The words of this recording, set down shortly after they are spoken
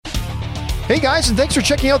Hey guys, and thanks for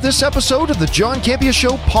checking out this episode of the John Campea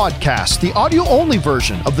Show podcast, the audio-only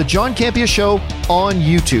version of the John Campea Show on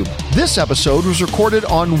YouTube. This episode was recorded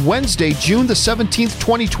on Wednesday, June the 17th,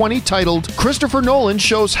 2020, titled, Christopher Nolan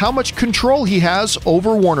Shows How Much Control He Has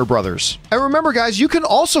Over Warner Brothers. And remember guys, you can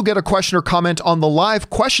also get a question or comment on the live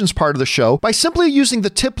questions part of the show by simply using the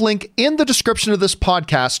tip link in the description of this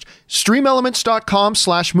podcast,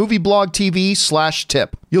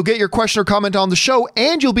 streamelements.com/movieblogtv/tip. You'll get your question or comment on the show,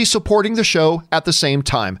 and you'll be supporting the show at the same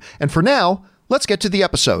time. And for now, let's get to the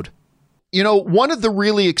episode. You know, one of the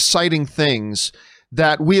really exciting things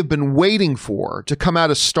that we have been waiting for to come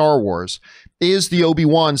out of Star Wars is the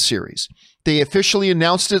Obi-Wan series. They officially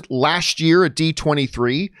announced it last year at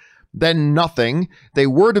D23, then nothing. They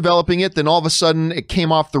were developing it, then all of a sudden it came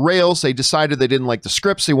off the rails. They decided they didn't like the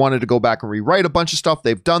scripts. They wanted to go back and rewrite a bunch of stuff.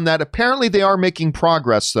 They've done that. Apparently they are making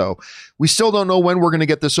progress though. We still don't know when we're going to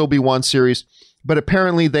get this Obi-Wan series, but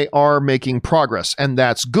apparently they are making progress, and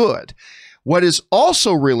that's good. What is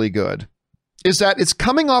also really good is that it's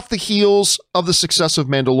coming off the heels of the success of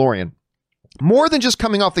Mandalorian. More than just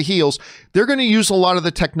coming off the heels, they're going to use a lot of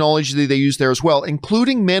the technology that they use there as well,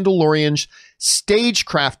 including Mandalorian's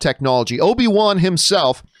stagecraft technology. Obi-Wan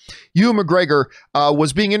himself, Ewan McGregor,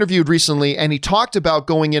 was being interviewed recently, and he talked about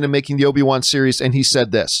going in and making the Obi-Wan series, and he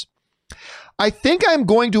said this: I think I'm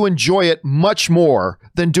going to enjoy it much more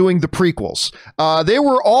than doing the prequels. They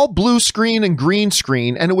were all blue screen and green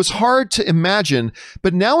screen, and it was hard to imagine,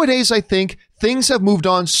 but nowadays I think things have moved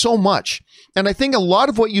on so much. And I think a lot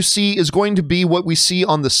of what you see is going to be what we see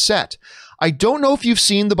on the set. I don't know if you've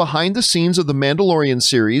seen the behind the scenes of the Mandalorian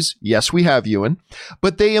series. Yes, we have, Ewan.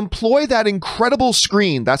 But they employ that incredible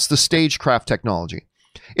screen. That's the stagecraft technology.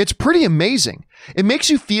 It's pretty amazing. It makes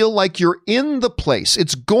you feel like you're in the place.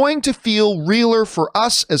 It's going to feel realer for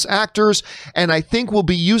us as actors, and I think we'll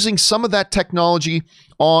be using some of that technology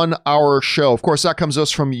on our show. Of course, that comes to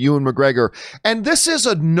us from Ewan McGregor. And this is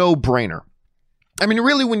a no-brainer. I mean,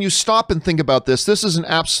 really, when you stop and think about this, this is an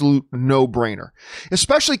absolute no-brainer,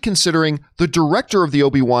 especially considering the director of the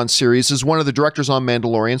Obi-Wan series is one of the directors on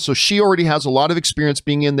Mandalorian, so she already has a lot of experience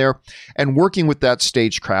being in there and working with that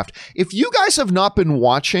stagecraft. If you guys have not been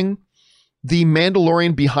watching the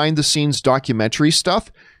Mandalorian behind-the-scenes documentary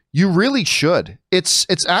stuff, you really should. It's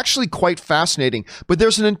actually quite fascinating, but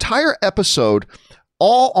there's an entire episode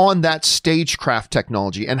all on that stagecraft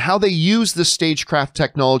technology and how they use the stagecraft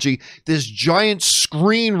technology, this giant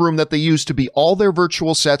screen room that they use to be all their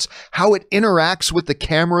virtual sets, how it interacts with the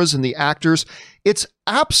cameras and the actors. It's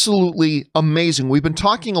absolutely amazing. We've been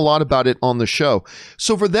talking a lot about it on the show.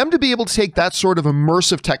 So for them to be able to take that sort of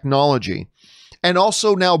immersive technology and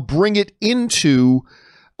also now bring it into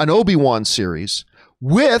an Obi-Wan series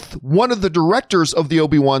with one of the directors of the of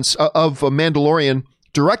Mandalorian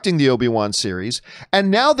directing the Obi-Wan series,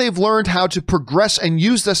 and now they've learned how to progress and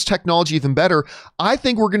use this technology even better. I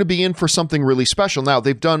think we're going to be in for something really special. Now,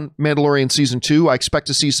 they've done Mandalorian Season 2. I expect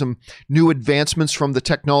to see some new advancements from the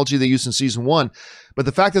technology they used in Season 1, but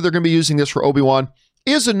the fact that they're going to be using this for Obi-Wan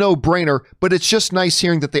is a no-brainer, but it's just nice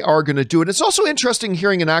hearing that they are going to do it. It's also interesting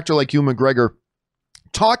hearing an actor like Ewan McGregor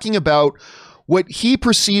talking about what he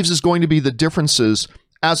perceives is going to be the differences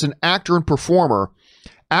as an actor and performer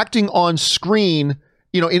acting on screen,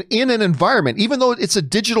 you know, in an environment, even though it's a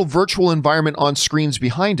digital virtual environment on screens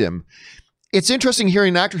behind him. It's interesting hearing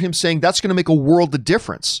an actor him saying that's going to make a world of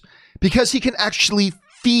difference because he can actually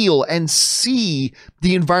feel and see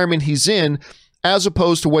the environment he's in, as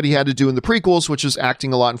opposed to what he had to do in the prequels, which is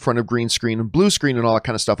acting a lot in front of green screen and blue screen and all that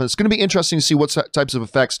kind of stuff. And it's going to be interesting to see what types of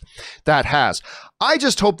effects that has. I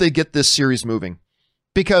just hope they get this series moving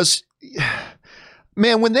because,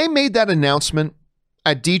 man, when they made that announcement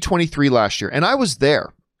at D23 last year, and I was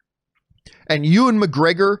there, and Ewan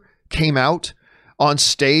McGregor came out on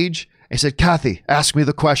stage and said, Kathy, ask me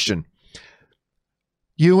the question.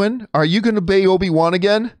 Ewan, are you going to be Obi-Wan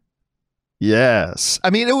again? Yes. I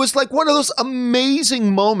mean, it was like one of those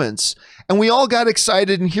amazing moments, and we all got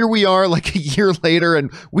excited, and here we are like a year later,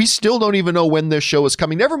 and we still don't even know when this show is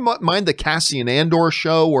coming. Never mind the Cassian Andor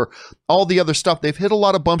show or all the other stuff. They've hit a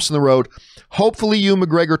lot of bumps in the road. Hopefully, Ewan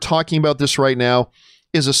McGregor talking about this right now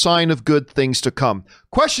is a sign of good things to come.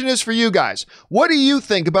 Question is for you guys. What do you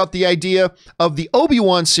think about the idea of the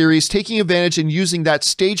Obi-Wan series taking advantage and using that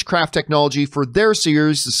stagecraft technology for their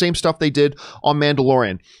series, the same stuff they did on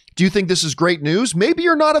Mandalorian? Do you think this is great news? Maybe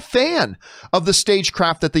you're not a fan of the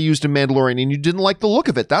stagecraft that they used in Mandalorian and you didn't like the look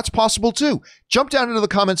of it. That's possible too. Jump down into the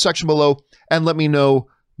comment section below and let me know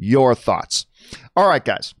your thoughts. All right,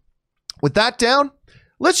 guys. With that down,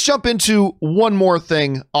 let's jump into one more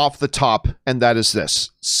thing off the top, and that is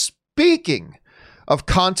this. Speaking of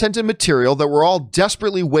content and material that we're all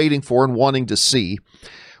desperately waiting for and wanting to see.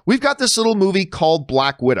 We've got this little movie called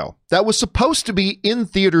Black Widow that was supposed to be in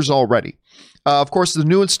theaters already. Of course, the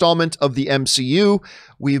new installment of the MCU.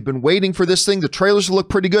 We've been waiting for this thing. The trailers look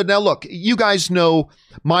pretty good. Now, look, you guys know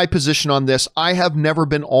my position on this. I have never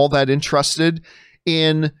been all that interested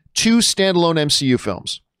in two standalone MCU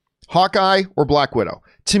films, Hawkeye or Black Widow.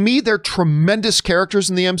 To me, they're tremendous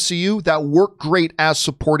characters in the MCU that work great as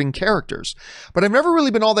supporting characters. But I've never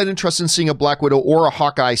really been all that interested in seeing a Black Widow or a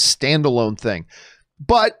Hawkeye standalone thing.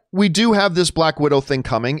 But we do have this Black Widow thing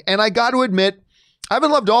coming, and I got to admit, I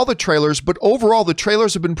haven't loved all the trailers, but overall, the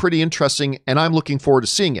trailers have been pretty interesting, and I'm looking forward to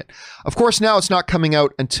seeing it. Of course, now it's not coming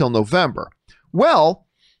out until November. Well,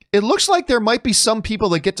 it looks like there might be some people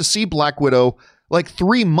that get to see Black Widow like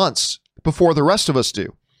 3 months before the rest of us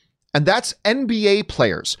do. And that's NBA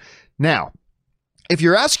players. Now, if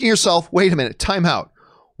you're asking yourself, wait a minute, time out.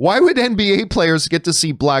 Why would NBA players get to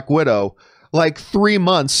see Black Widow like 3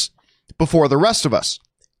 months before the rest of us?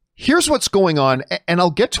 Here's what's going on, and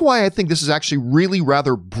I'll get to why I think this is actually really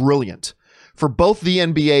rather brilliant for both the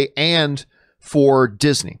NBA and for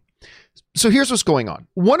Disney. So here's what's going on.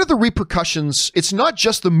 One of the repercussions, it's not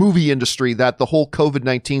just the movie industry that the whole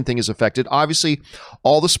COVID-19 thing has affected. Obviously,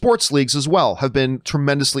 all the sports leagues as well have been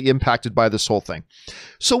tremendously impacted by this whole thing.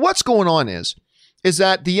 So what's going on is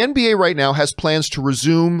that the NBA right now has plans to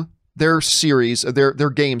resume their series, their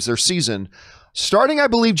games, their season, starting, I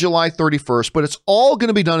believe, July 31st, but it's all going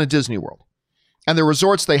to be done at Disney World. And the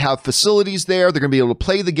resorts, they have facilities there. They're going to be able to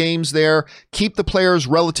play the games there, keep the players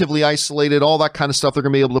relatively isolated, all that kind of stuff. They're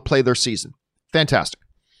going to be able to play their season. Fantastic.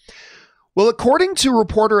 Well, according to a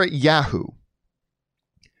reporter at Yahoo,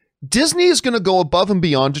 Disney is going to go above and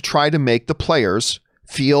beyond to try to make the players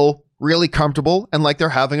feel really comfortable and like they're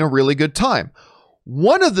having a really good time.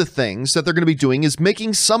 One of the things that they're going to be doing is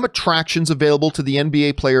making some attractions available to the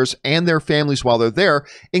NBA players and their families while they're there,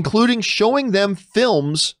 including showing them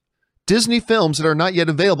films, Disney films that are not yet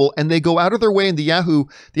available, and they go out of their way, and the Yahoo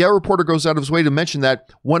reporter goes out of his way to mention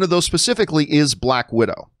that one of those specifically is Black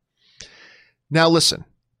Widow. Now listen,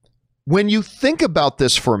 when you think about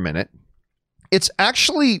this for a minute, it's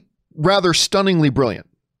actually rather stunningly brilliant.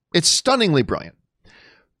 It's stunningly brilliant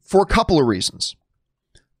for a couple of reasons.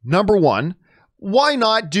 Number one, why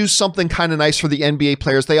not do something kind of nice for the NBA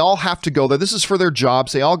players? They all have to go there. This is for their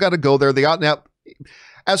jobs. They all got to go there. Now,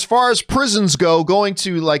 as far as prisons go, going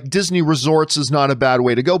to like Disney resorts is not a bad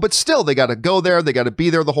way to go, but still they got to go there. They got to be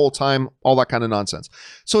there the whole time, all that kind of nonsense.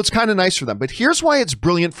 So it's kind of nice for them. But here's why it's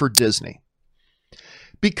brilliant for Disney.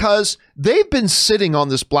 Because they've been sitting on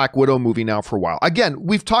this Black Widow movie now for a while. Again,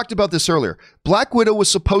 we've talked about this earlier. Black Widow was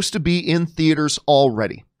supposed to be in theaters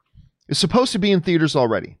already. It's supposed to be in theaters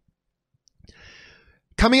already.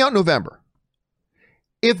 Coming out in November.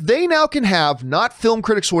 If they now can have, not film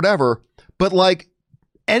critics, whatever, but like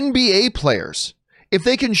NBA players, if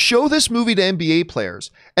they can show this movie to NBA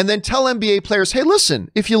players and then tell NBA players, hey,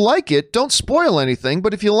 listen, if you like it, don't spoil anything,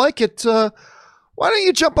 but if you like it, why don't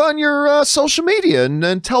you jump on your social media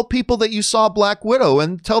and tell people that you saw Black Widow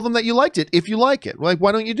and tell them that you liked it if you like it. Like,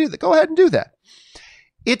 why don't you do that? Go ahead and do that.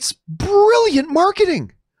 It's brilliant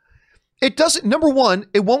marketing. It doesn't, number one,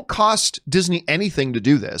 it won't cost Disney anything to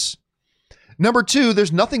do this. Number two,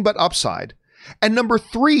 there's nothing but upside. And number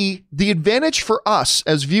three, the advantage for us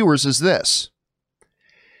as viewers is this.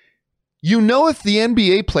 You know, if the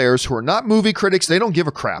NBA players who are not movie critics, they don't give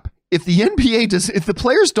a crap. If the if the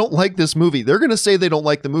players don't like this movie, they're going to say they don't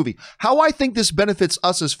like the movie. How I think this benefits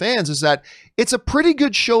us as fans is that it's a pretty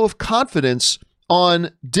good show of confidence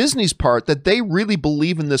on Disney's part that they really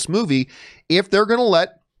believe in this movie if they're going to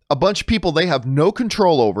let a bunch of people they have no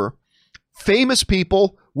control over, famous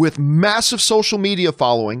people with massive social media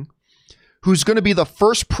following, who's going to be the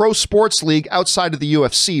first pro sports league outside of the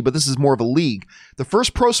UFC, but this is more of a league, the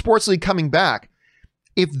first pro sports league coming back.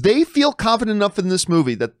 If they feel confident enough in this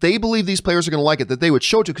movie that they believe these players are going to like it, that they would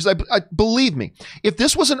show it to, because I believe me, if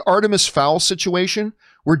this was an Artemis Fowl situation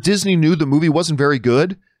where Disney knew the movie wasn't very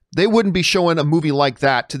good, they wouldn't be showing a movie like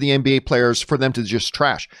that to the NBA players for them to just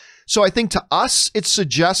trash. So I think to us, it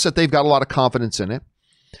suggests that they've got a lot of confidence in it.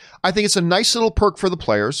 I think it's a nice little perk for the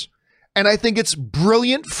players. And I think it's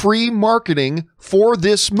brilliant free marketing for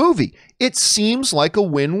this movie. It seems like a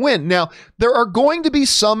win-win. Now, there are going to be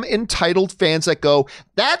some entitled fans that go,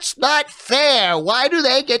 that's not fair. Why do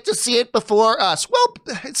they get to see it before us? Well,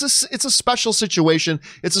 it's a special situation.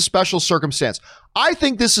 It's a special circumstance. I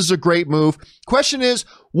think this is a great move. Question is,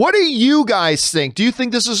 what do you guys think? Do you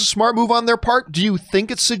think this is a smart move on their part? Do you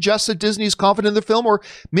think it suggests that Disney is confident in the film, or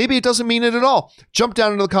maybe it doesn't mean it at all? Jump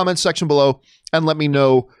down into the comments section below and let me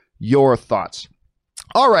know your thoughts.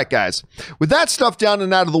 All right, guys, with that stuff down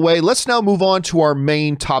and out of the way, let's now move on to our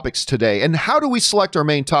main topics today. And how do we select our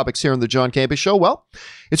main topics here on the John Campea Show? Well,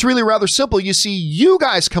 it's really rather simple. You see, you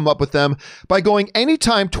guys come up with them by going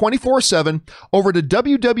anytime 24/7 over to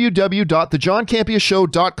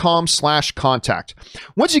www.thejohncampeashow.com/contact.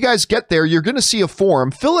 Once you guys get there, you're going to see a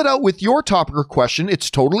form. Fill it out with your topic or question. It's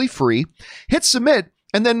totally free. Hit submit,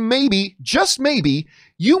 and then maybe, just maybe,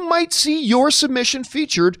 you might see your submission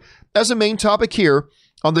featured as a main topic here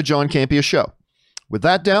on the John Campea Show. With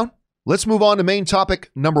that down, let's move on to main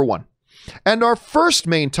topic number 1. And our first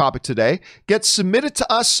main topic today gets submitted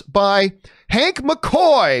to us by Hank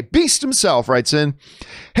McCoy. Beast himself writes in,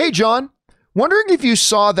 "Hey, John, wondering if you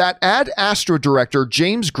saw that Ad Astra director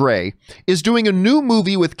James Gray is doing a new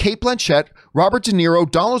movie with Cate Blanchett, Robert De Niro,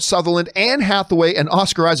 Donald Sutherland, Anne Hathaway, and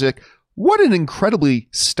Oscar Isaac. What an incredibly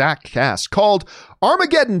stacked cast, called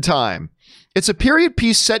Armageddon Time. It's a period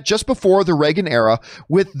piece set just before the Reagan era.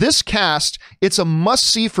 With this cast, it's a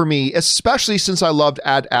must-see for me, especially since I loved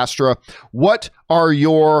Ad Astra. What are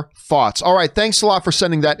your thoughts?" All right, thanks a lot for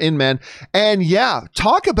sending that in, man. And yeah,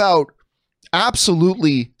 talk about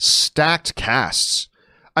absolutely stacked casts.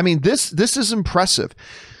 I mean, this is impressive.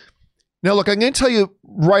 Now, look, I'm going to tell you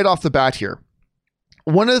right off the bat here.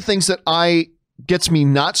 One of the things that gets me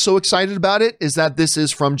not so excited about it is that this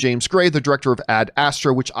is from James Gray, the director of Ad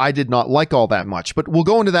Astra, which I did not like all that much, but we'll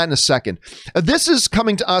go into that in a second. This is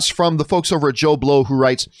coming to us from the folks over at Joe Blow, who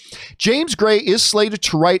writes, "James Gray is slated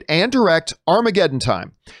to write and direct Armageddon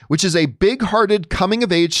Time, which is a big-hearted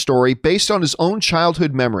coming-of-age story based on his own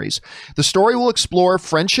childhood memories. The story will explore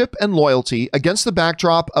friendship and loyalty against the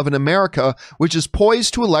backdrop of an America which is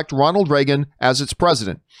poised to elect Ronald Reagan as its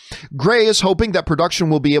president. Gray is hoping that production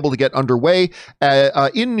will be able to get underway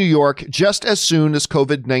in New York just as soon as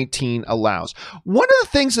COVID-19 allows." One of the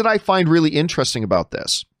things that I find really interesting about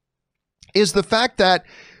this is the fact that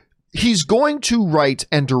he's going to write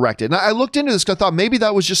and direct it. And I looked into this because I thought maybe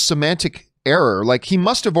that was just semantic error. Like, he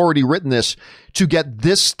must have already written this to get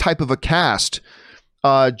this type of a cast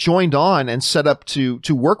joined on and set up to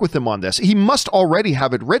work with him on this. He must already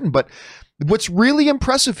have it written. But what's really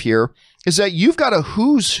impressive here is that you've got a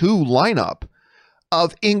who's who lineup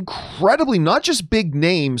of incredibly, not just big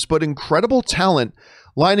names, but incredible talent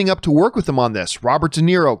lining up to work with him on this. Robert De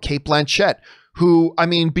Niro, Cate Blanchett, who, I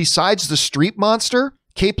mean, besides the Street Monster,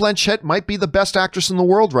 Cate Blanchett might be the best actress in the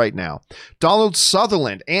world right now. Donald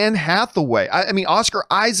Sutherland, Anne Hathaway. I mean, Oscar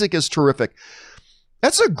Isaac is terrific.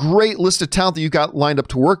 That's a great list of talent that you got lined up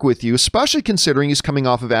to work with you, especially considering he's coming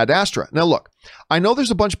off of Ad Astra. Now, look, I know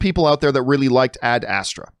there's a bunch of people out there that really liked Ad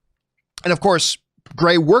Astra. And of course,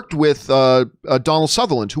 Gray worked with Donald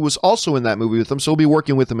Sutherland, who was also in that movie with him, so we'll be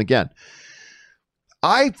working with him again.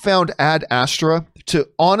 I found Ad Astra to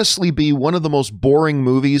honestly be one of the most boring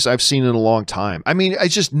movies I've seen in a long time. I mean,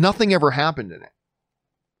 it's just nothing ever happened in it.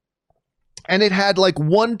 And it had like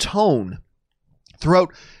one tone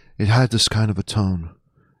throughout. It had this kind of a tone.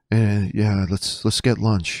 And yeah, let's get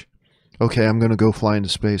lunch. Okay, I'm going to go fly into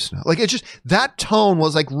space now. Like, it just, that tone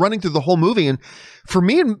was like running through the whole movie. And for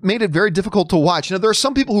me, it made it very difficult to watch. Now, there are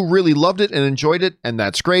some people who really loved it and enjoyed it, and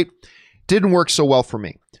that's great. Didn't work so well for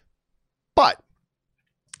me. But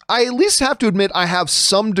I at least have to admit I have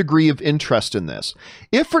some degree of interest in this.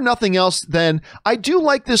 If for nothing else, then I do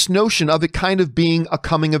like this notion of it kind of being a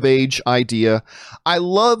coming of age idea. I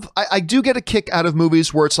do get a kick out of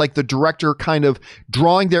movies where it's like the director kind of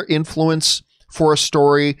drawing their influence for a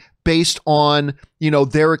story based on, you know,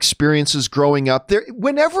 their experiences growing up.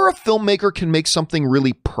 Whenever a filmmaker can make something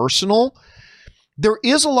really personal, there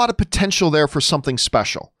is a lot of potential there for something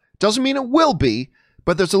special. Doesn't mean it will be,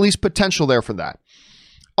 but there's at least potential there for that.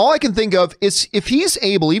 All I can think of is if he's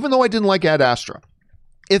able, even though I didn't like Ad Astra,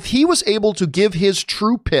 if he was able to give his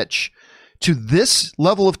true pitch to this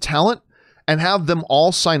level of talent and have them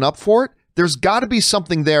all sign up for it, there's got to be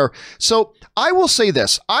something there. So I will say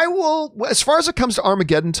this. As far as it comes to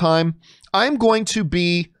Armageddon Time, I'm going to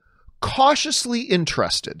be cautiously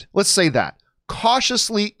interested. Let's say that.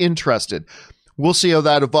 Cautiously interested. We'll see how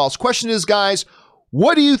that evolves. Question is, guys,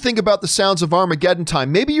 what do you think about the sounds of Armageddon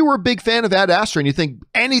Time? Maybe you were a big fan of Ad Astra and you think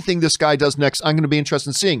anything this guy does next, I'm going to be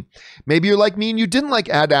interested in seeing. Maybe you're like me and you didn't like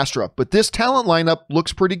Ad Astra, but this talent lineup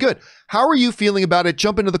looks pretty good. How are you feeling about it?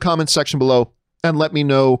 Jump into the comments section below and let me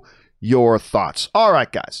know your thoughts. All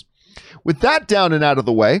right, guys. With that down and out of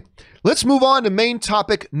the way, let's move on to main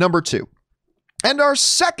topic number 2. And our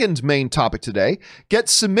second main topic today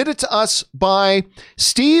gets submitted to us by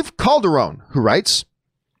Steve Calderon, who writes,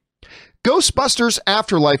 Ghostbusters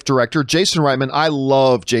Afterlife director Jason Reitman. I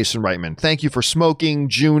love Jason Reitman. Thank you for Smoking,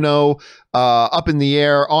 Juno, Up in the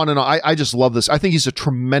Air, on and on. I just love this. I think he's a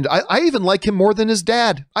tremendous... I even like him more than his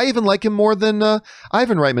dad. I even like him more than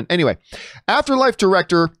Ivan Reitman. Anyway, Afterlife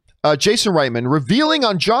director Jason Reitman revealing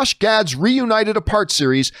on Josh Gad's Reunited Apart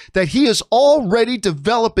series that he is already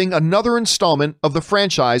developing another installment of the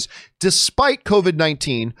franchise despite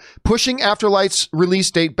COVID-19, pushing Afterlife's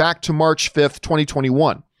release date back to March 5th,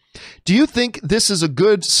 2021. Do you think this is a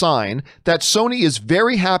good sign that Sony is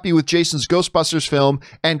very happy with Jason's Ghostbusters film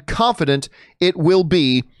and confident it will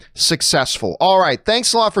be successful? All right.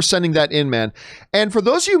 Thanks a lot for sending that in, man. And for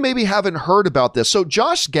those of you who maybe haven't heard about this, so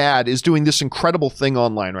Josh Gad is doing this incredible thing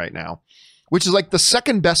online right now, which is like the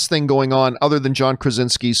second best thing going on other than John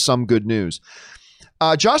Krasinski's Some Good News.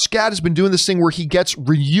 Josh Gad has been doing this thing where he gets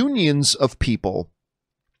reunions of people,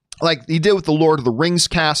 like he did with the Lord of the Rings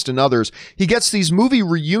cast and others. He gets these movie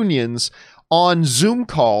reunions on Zoom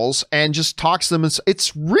calls and just talks to them.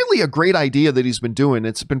 It's really a great idea that he's been doing.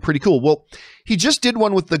 It's been pretty cool. Well, he just did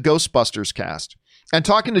one with the Ghostbusters cast and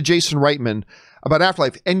talking to Jason Reitman about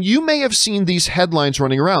Afterlife. And you may have seen these headlines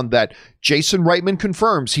running around that Jason Reitman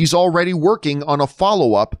confirms he's already working on a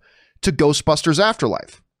follow-up to Ghostbusters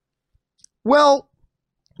Afterlife. Well,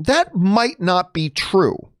 that might not be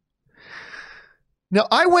true. Now,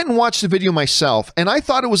 I went and watched the video myself, and I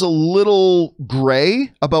thought it was a little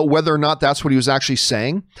gray about whether or not that's what he was actually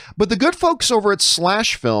saying. But the good folks over at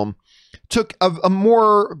Slash Film took a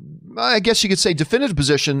more, I guess you could say, definitive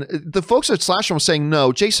position. The folks at Slash Film were saying,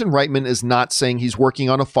 no, Jason Reitman is not saying he's working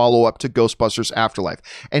on a follow-up to Ghostbusters Afterlife.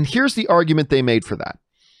 And here's the argument they made for that.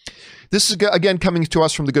 This is, again, coming to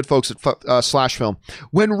us from the good folks at Slash Film.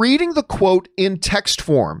 When reading the quote in text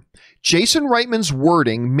form, Jason Reitman's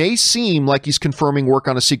wording may seem like he's confirming work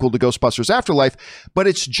on a sequel to Ghostbusters Afterlife, but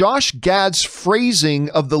it's Josh Gad's phrasing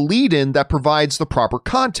of the lead-in that provides the proper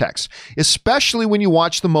context, especially when you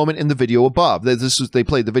watch the moment in the video above. They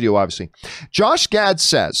played the video, obviously. Josh Gad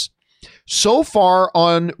says, so far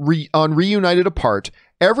on Reunited Apart,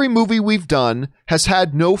 every movie we've done has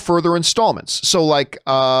had no further installments. So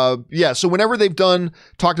so whenever they've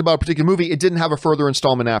talked about a particular movie, it didn't have a further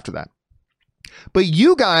installment after that. But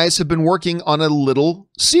you guys have been working on a little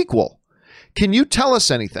sequel. Can you tell us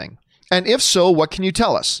anything? And if so, what can you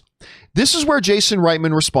tell us? This is where Jason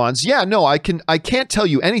Reitman responds, yeah, no, I can't tell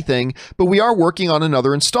you anything, but we are working on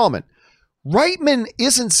another installment. Reitman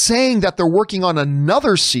isn't saying that they're working on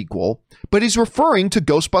another sequel, but he's referring to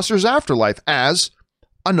Ghostbusters Afterlife as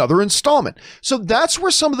another installment. So that's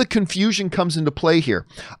where some of the confusion comes into play here.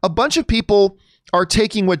 A bunch of people are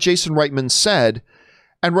taking what Jason Reitman said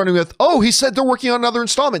and running with, oh, he said they're working on another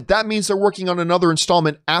installment. That means they're working on another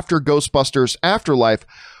installment after Ghostbusters Afterlife,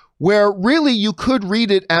 where really you could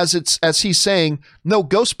read it as he's saying, no,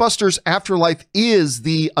 Ghostbusters Afterlife is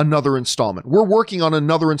the another installment. We're working on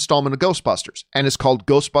another installment of Ghostbusters, and it's called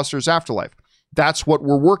Ghostbusters Afterlife. That's what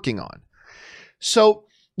we're working on. So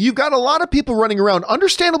you've got a lot of people running around,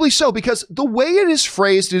 understandably so, because the way it is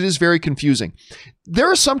phrased, it is very confusing. There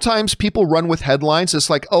are sometimes people run with headlines. It's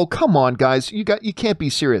like, oh, come on, guys, you can't be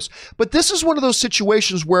serious. But this is one of those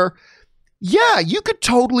situations where, yeah, you could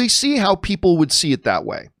totally see how people would see it that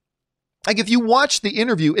way. Like if you watch the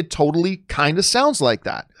interview, it totally kind of sounds like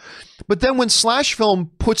that. But then when Slash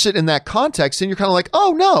Film puts it in that context, then you're kind of like,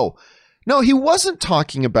 oh, no, he wasn't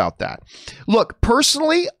talking about that. Look,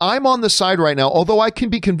 personally, I'm on the side right now, although I can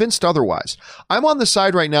be convinced otherwise. I'm on the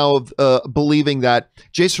side right now of believing that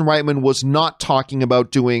Jason Reitman was not talking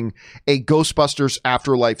about doing a Ghostbusters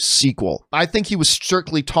Afterlife sequel. I think he was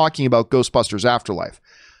strictly talking about Ghostbusters Afterlife.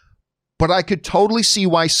 But I could totally see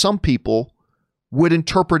why some people would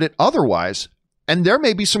interpret it otherwise, and there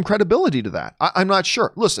may be some credibility to that. I'm not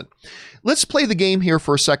sure. Listen, let's play the game here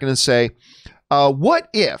for a second and say, what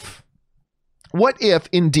if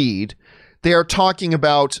indeed they are talking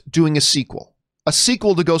about doing a sequel to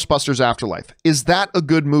Ghostbusters Afterlife? Is that a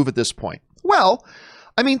good move at this point? Well,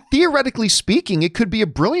 I mean, theoretically speaking, it could be a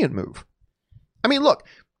brilliant move. I mean, look,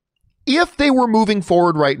 if they were moving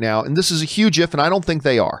forward right now, and this is a huge if, and I don't think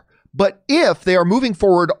they are, but if they are moving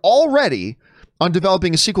forward already on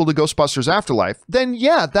developing a sequel to Ghostbusters Afterlife, then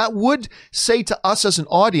yeah, that would say to us as an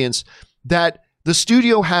audience that the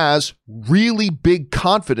studio has really big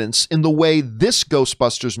confidence in the way this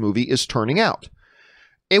Ghostbusters movie is turning out.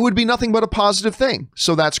 It would be nothing but a positive thing,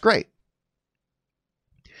 so that's great.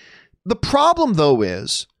 The problem, though,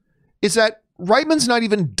 is that Reitman's not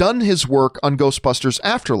even done his work on Ghostbusters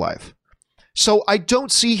Afterlife. So I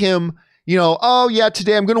don't see him, oh yeah,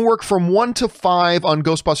 today I'm going to work from 1 to 5 on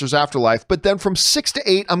Ghostbusters Afterlife, but then from 6 to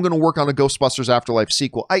 8, I'm going to work on a Ghostbusters Afterlife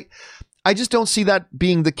sequel. I just don't see that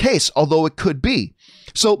being the case, although it could be.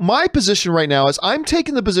 So my position right now is I'm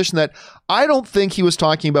taking the position that I don't think he was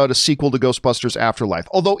talking about a sequel to Ghostbusters Afterlife.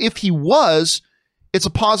 Although if he was, it's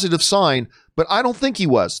a positive sign, but I don't think he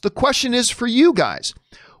was. The question is for you guys.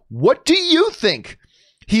 What do you think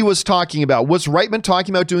he was talking about? Was Reitman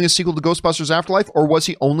talking about doing a sequel to Ghostbusters Afterlife, or was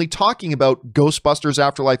he only talking about Ghostbusters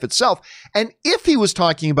Afterlife itself? And if he was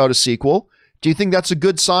talking about a sequel, do you think that's a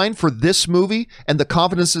good sign for this movie and the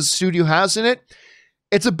confidence the studio has in it?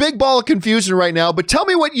 It's a big ball of confusion right now, but tell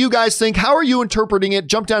me what you guys think. How are you interpreting it?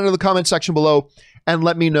 Jump down into the comment section below and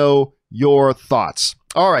let me know your thoughts.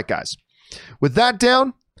 All right, guys. With that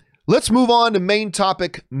down, let's move on to main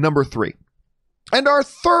topic number 3. And our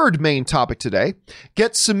third main topic today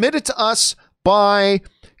gets submitted to us by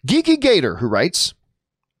Geeky Gator, who writes,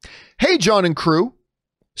 "Hey, John and crew.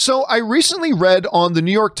 So I recently read on the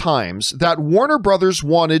New York Times that Warner Brothers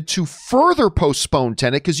wanted to further postpone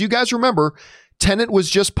Tenet, because you guys remember, Tenet was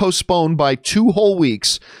just postponed by 2 whole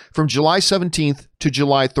weeks from July 17th to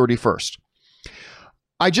July 31st.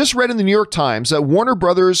 I just read in the New York Times that Warner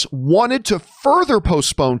Brothers wanted to further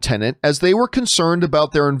postpone Tenet as they were concerned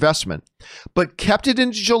about their investment, but kept it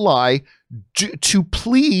into July to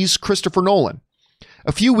please Christopher Nolan.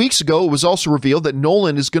 A few weeks ago, it was also revealed that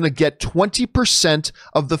Nolan is going to get 20%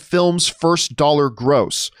 of the film's first dollar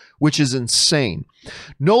gross, which is insane.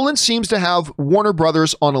 Nolan seems to have Warner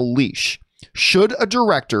Brothers on a leash. Should a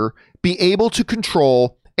director be able to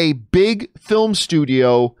control a big film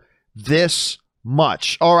studio this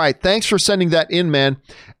much?" All right, thanks for sending that in, man.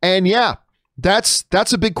 And yeah, that's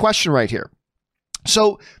a big question right here.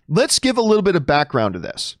 So let's give a little bit of background to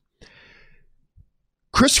this.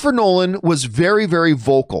 Christopher Nolan was very, very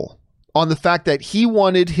vocal on the fact that he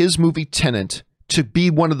wanted his movie Tenet to be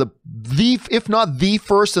one of the if not the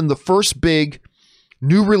first and the first big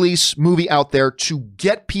new release movie out there to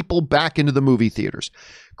get people back into the movie theaters.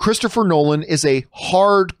 Christopher Nolan is a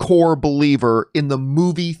hardcore believer in the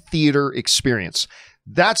movie theater experience.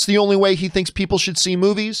 That's the only way he thinks people should see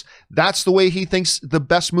movies. That's the way he thinks the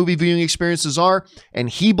best movie viewing experiences are. And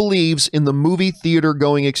he believes in the movie theater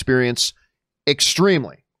going experience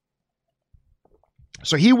extremely.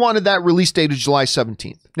 So he wanted that release date of July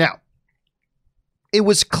 17th. Now, it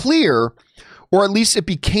was clear, or at least it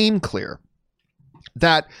became clear,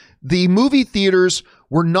 that the movie theaters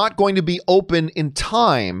were not going to be open in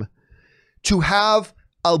time to have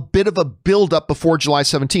a bit of a buildup before July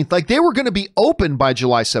 17th. Like, they were going to be open by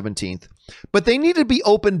July 17th, but they needed to be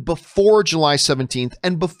open before July 17th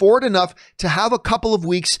and before it enough to have a couple of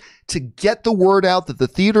weeks to get the word out that the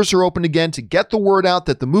theaters are open again, to get the word out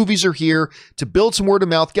that the movies are here, to build some word of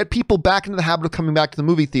mouth, get people back into the habit of coming back to the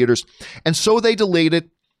movie theaters. And so they delayed it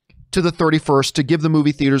to the 31st to give the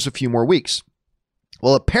movie theaters a few more weeks.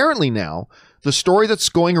 Well, apparently now, the story that's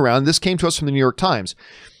going around, this came to us from the New York Times,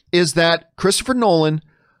 is that Christopher Nolan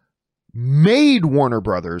made Warner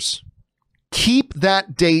Brothers keep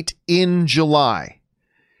that date in July.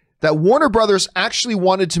 That Warner Brothers actually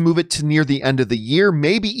wanted to move it to near the end of the year,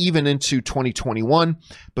 maybe even into 2021,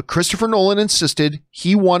 but Christopher Nolan insisted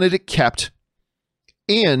he wanted it kept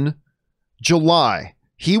in July.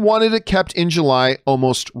 He wanted it kept in July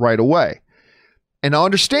almost right away. And now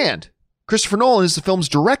understand, Christopher Nolan is the film's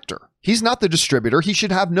director. He's not the distributor. He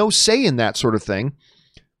should have no say in that sort of thing.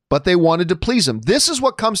 But they wanted to please him. This is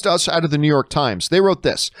what comes to us out of the New York Times. They wrote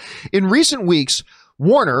this. "In recent weeks,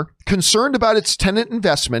 Warner, concerned about its Tenet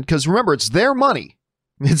investment," because remember, it's their money.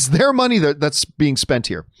 It's their money that's being spent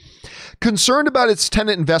here. "Concerned about its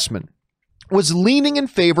Tenet investment, was leaning in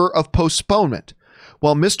favor of postponement.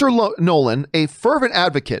 While Mr. Nolan, a fervent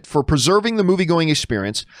advocate for preserving the movie-going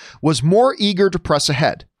experience, was more eager to press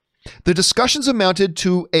ahead. The discussions amounted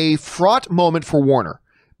to a fraught moment for Warner.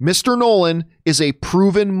 Mr. Nolan is a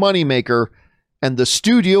proven moneymaker, and the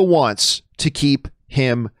studio wants to keep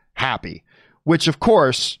him happy," which, of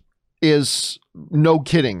course, is no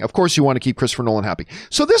kidding. Of course, you want to keep Christopher Nolan happy.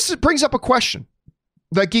 So this brings up a question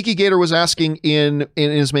that Geeky Gator was asking in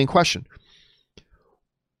his main question.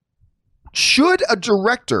 Should a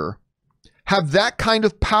director have that kind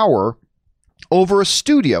of power over a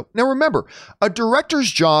studio? Now, remember, a director's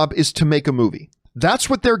job is to make a movie. That's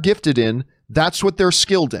what they're gifted in. That's what they're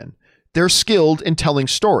skilled in. They're skilled in telling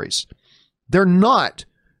stories. They're not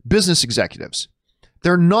business executives.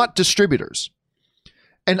 They're not distributors.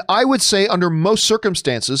 And I would say under most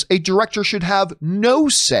circumstances, a director should have no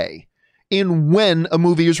say in when a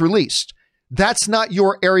movie is released. That's not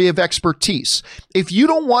your area of expertise. If you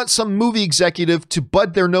don't want some movie executive to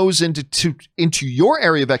bud their nose into your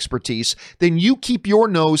area of expertise, then you keep your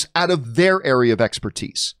nose out of their area of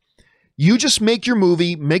expertise. You just make your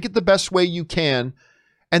movie, make it the best way you can,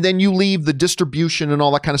 And then you leave the distribution and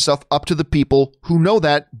all that kind of stuff up to the people who know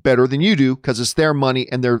that better than you do because it's their money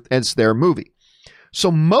and it's their movie.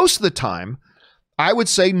 So most of the time, I would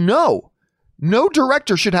say no. No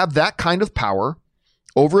director should have that kind of power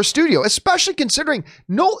over a studio, especially considering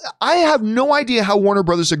I have no idea how Warner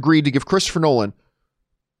Brothers agreed to give Christopher Nolan,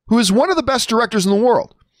 who is one of the best directors in the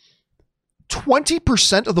world,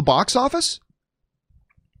 20% of the box office?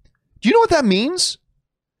 Do you know what that means?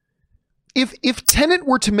 If Tenet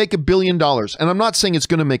were to make $1 billion, and I'm not saying it's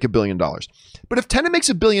going to make $1 billion, but if Tenet makes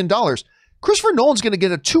 $1 billion, Christopher Nolan's going to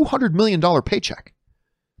get a $200 million paycheck.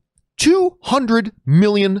 $200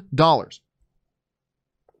 million.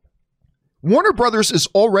 Warner Brothers is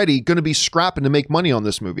already going to be scrapping to make money on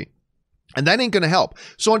this movie, and that ain't going to help.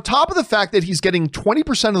 So on top of the fact that he's getting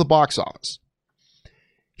 20% of the box office,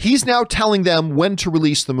 he's now telling them when to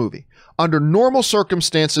release the movie. Under normal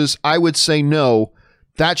circumstances, I would say no,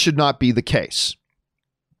 that should not be the case.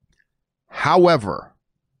 However,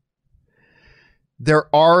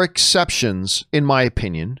 there are exceptions, in my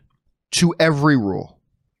opinion, to every rule.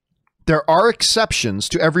 There are exceptions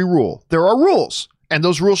to every rule. There are rules, and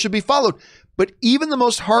those rules should be followed. But even the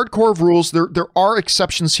most hardcore of rules, there are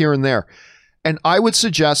exceptions here and there. And I would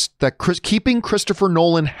suggest that keeping Christopher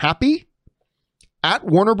Nolan happy at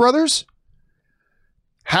Warner Brothers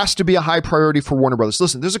has to be a high priority for Warner Brothers.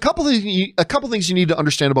 Listen, there's a couple things you need to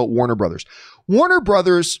understand about Warner Brothers. Warner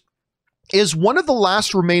Brothers is one of the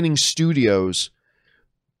last remaining studios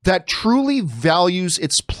that truly values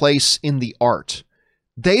its place in the art.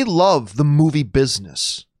 They love the movie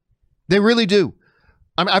business. They really do.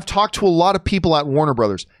 I've talked to a lot of people at Warner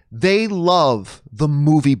Brothers. They love the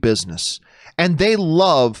movie business and they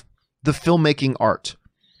love the filmmaking art.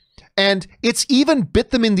 And it's even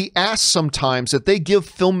bit them in the ass sometimes that they give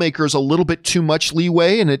filmmakers a little bit too much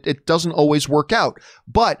leeway and it doesn't always work out.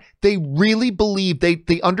 But they really believe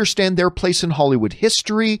they understand their place in Hollywood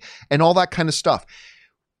history and all that kind of stuff.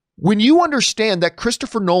 When you understand that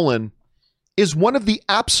Christopher Nolan is one of the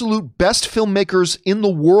absolute best filmmakers in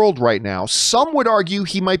the world right now, some would argue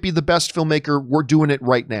he might be the best filmmaker. We're doing it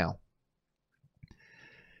right now.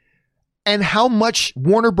 And how much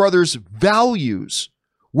Warner Brothers values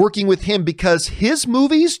working with him because his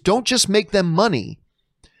movies don't just make them money.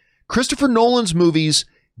 Christopher Nolan's movies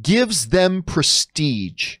gives them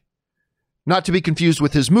prestige. Not to be confused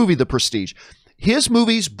with his movie, The Prestige. His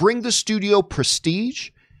movies bring the studio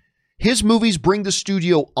prestige. His movies bring the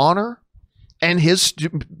studio honor. And his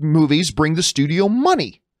movies bring the studio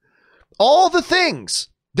money. All the things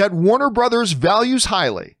that Warner Brothers values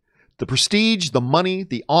highly. The prestige, the money,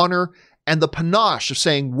 the honor, and the panache of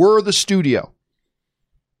saying we're the studio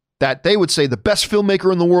that they would say the best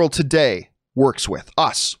filmmaker in the world today works with,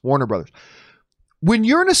 us, Warner Brothers. When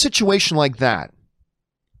you're in a situation like that,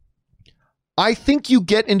 I think you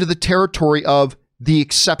get into the territory of the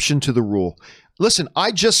exception to the rule. Listen,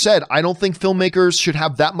 I just said I don't think filmmakers should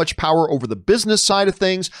have that much power over the business side of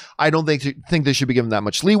things. I don't think they should be given that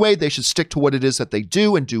much leeway. They should stick to what it is that they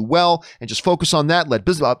do and do well and just focus on that, let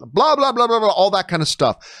business, blah, blah, blah, blah, blah, all that kind of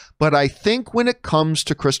stuff. But I think when it comes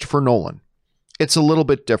to Christopher Nolan, it's a little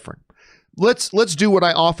bit different. Let's do what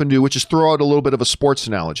I often do, which is throw out a little bit of a sports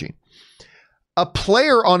analogy. A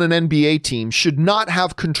player on an NBA team should not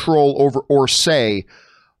have control over or say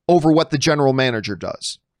over what the general manager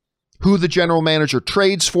does, who the general manager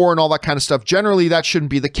trades for and all that kind of stuff. Generally, that shouldn't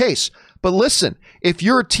be the case. But listen, if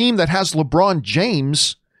you're a team that has LeBron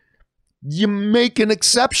James, you make an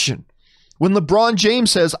exception. When LeBron James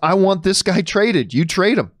says, I want this guy traded, you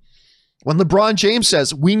trade him. When LeBron James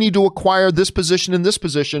says, we need to acquire this position and this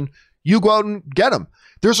position, you go out and get him.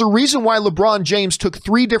 There's a reason why LeBron James took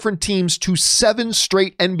 3 different teams to 7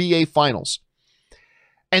 straight NBA finals.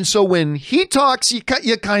 And so when he talks, you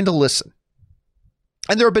kind of listen.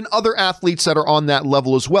 And there have been other athletes that are on that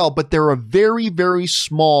level as well, but they're a very, very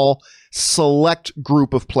small, select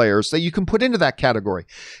group of players that you can put into that category.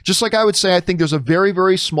 Just like I would say, I think there's a very,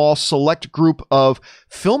 very small, select group of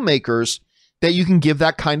filmmakers that you can give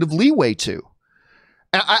that kind of leeway to.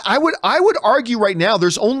 I would argue right now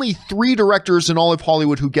there's only 3 directors in all of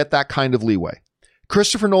Hollywood who get that kind of leeway.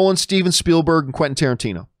 Christopher Nolan, Steven Spielberg, and Quentin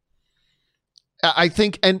Tarantino. I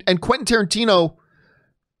think, and Quentin Tarantino,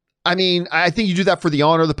 I mean, I think you do that for the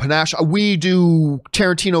honor, the panache. We do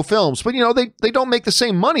Tarantino films, but they don't make the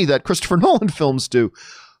same money that Christopher Nolan films do.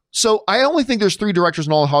 So I only think there's 3 directors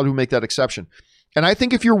in all of Hollywood who make that exception. And I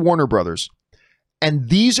think if you're Warner Brothers, and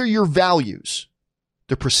these are your values,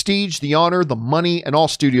 the prestige, the honor, the money, and all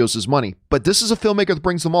studios is money. But this is a filmmaker that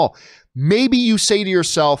brings them all. Maybe you say to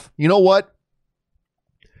yourself, you know what?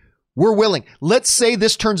 We're willing. Let's say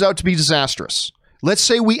this turns out to be disastrous. let's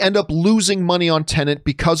say we end up losing money on Tenet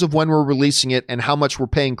because of when we're releasing it and how much we're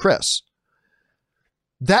paying Chris.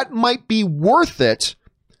 That might be worth it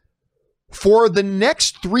for the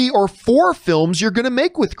next 3 or 4 films you're going to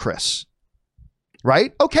make with Chris,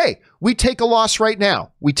 right? Okay, we take a loss right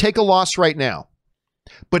now.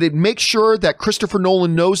 But it makes sure that Christopher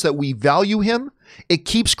Nolan knows that we value him. It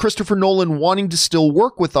keeps Christopher Nolan wanting to still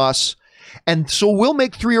work with us. And so we'll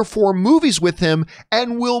make 3 or 4 movies with him,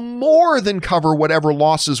 and we'll more than cover whatever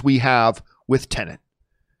losses we have with Tenet.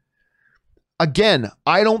 Again,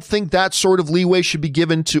 I don't think that sort of leeway should be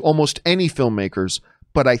given to almost any filmmakers.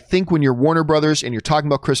 But I think when you're Warner Brothers and you're talking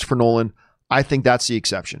about Christopher Nolan, I think that's the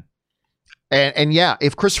exception. And yeah,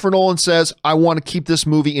 if Christopher Nolan says, I want to keep this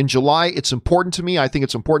movie in July, it's important to me. I think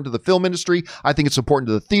it's important to the film industry. I think it's important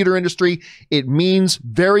to the theater industry. It means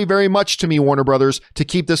very, very much to me, Warner Brothers, to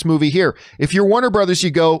keep this movie here. If you're Warner Brothers,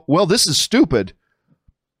 you go, well, this is stupid,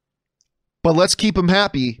 but let's keep him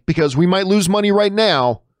happy because we might lose money right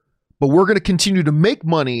now, but we're going to continue to make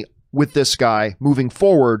money with this guy moving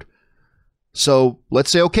forward. So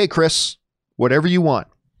let's say, okay, Chris, whatever you want.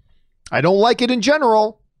 I don't like it in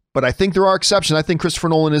general, but I think there are exceptions. I think Christopher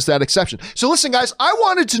Nolan is that exception. So listen, guys, I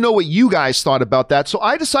wanted to know what you guys thought about that. So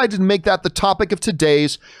I decided to make that the topic of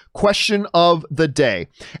today's question of the day.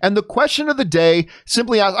 And the question of the day,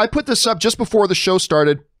 simply, I put this up just before the show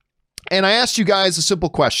started, and I asked you guys a simple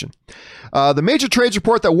question. The major trades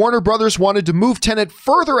report that Warner Brothers wanted to move Tenet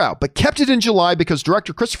further out, but kept it in July because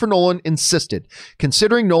director Christopher Nolan insisted.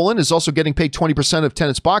 Considering Nolan is also getting paid 20% of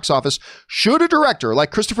Tenet's box office, should a director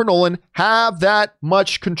like Christopher Nolan have that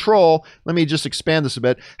much control? Let me just expand this a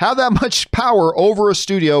bit. Have that much power over a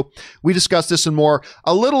studio? We discussed this and more.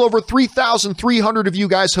 A little over 3,300 of you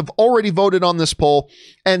guys have already voted on this poll,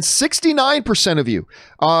 and 69% of you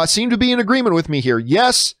seem to be in agreement with me here.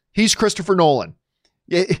 Yes, he's Christopher Nolan.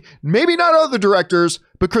 Maybe not other directors,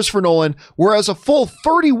 but Christopher Nolan, whereas a full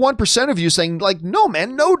 31% of you saying, like, no,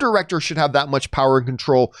 man, no director should have that much power and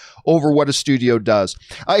control over what a studio does.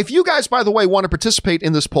 If you guys, by the way, want to participate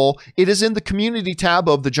in this poll, it is in the community tab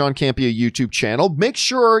of the John Campea YouTube channel. Make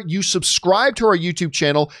sure you subscribe to our YouTube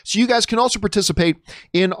channel so you guys can also participate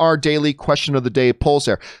in our daily question of the day polls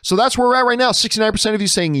there. So that's where we're at right now. 69% of you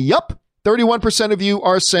saying, yup. 31% of you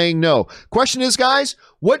are saying no. Question is, guys,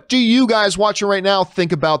 what do you guys watching right now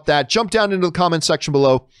think about that? Jump down into the comment section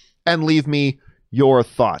below and leave me your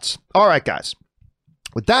thoughts. All right, guys.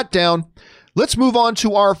 With that down, let's move on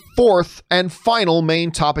to our 4th and final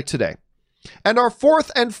main topic today. And our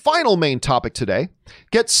 4th and final main topic today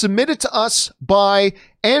gets submitted to us by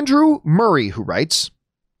Andrew Murray, who writes,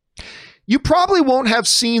 you probably won't have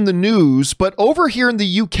seen the news, but over here in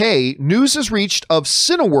the UK, news has reached of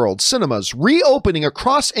Cineworld cinemas reopening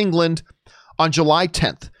across England on July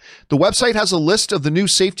 10th. The website has a list of the new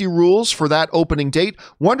safety rules for that opening date.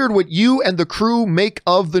 Wondered what you and the crew make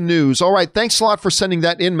of the news. All right, thanks a lot for sending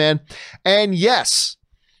that in, man. And yes,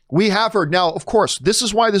 we have heard. Now, of course, this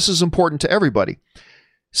is why this is important to everybody.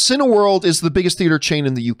 Cineworld is the biggest theater chain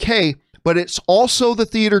in the UK, but it's also the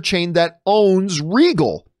theater chain that owns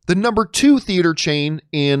Regal, the number 2 theater chain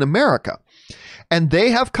in America. And they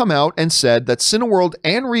have come out and said that Cineworld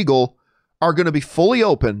and Regal are going to be fully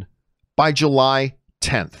open by July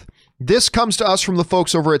 10th. This comes to us from the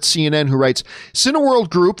folks over at CNN who writes, Cineworld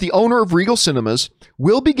Group, the owner of Regal Cinemas,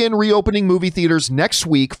 will begin reopening movie theaters next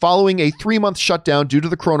week following a 3-month shutdown due to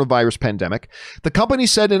the coronavirus pandemic. The company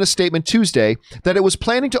said in a statement Tuesday that it was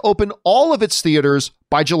planning to open all of its theaters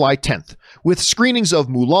by July 10th, with screenings of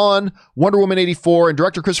Mulan, Wonder Woman 84, and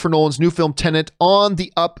director Christopher Nolan's new film Tenet on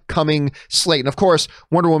the upcoming slate. And of course,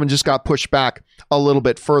 Wonder Woman just got pushed back a little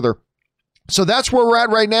bit further. So that's where we're at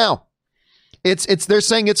right now. They're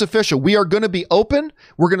saying it's official. We are going to be open.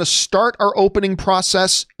 We're going to start our opening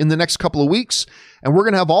process in the next couple of weeks, and we're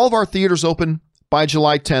going to have all of our theaters open by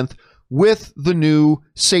July 10th with the new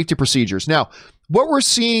safety procedures. Now, what we're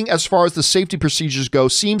seeing as far as the safety procedures go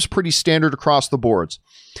seems pretty standard across the boards.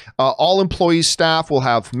 All employees, staff will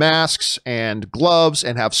have masks and gloves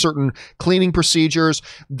and have certain cleaning procedures.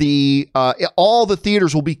 All the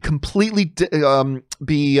theaters will be completely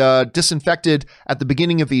disinfected at the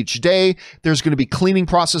beginning of each day. There's going to be cleaning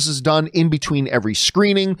processes done in between every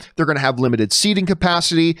screening. They're going to have limited seating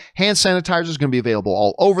capacity. Hand sanitizer is going to be available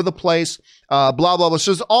all over the place. Blah, blah, blah.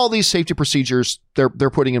 So there's all these safety procedures they're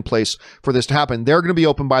putting in place for this to happen. They're going to be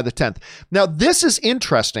open by the 10th. Now, this is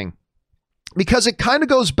interesting because it kind of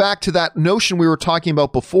goes back to that notion we were talking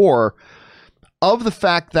about before of the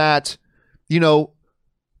fact that,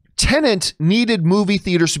 Tenet needed movie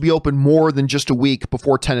theaters to be open more than just a week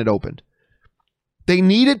before Tenet opened. They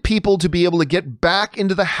needed people to be able to get back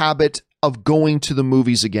into the habit of going to the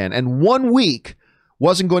movies again. And 1 week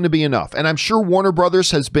wasn't going to be enough. And I'm sure Warner Brothers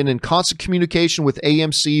has been in constant communication with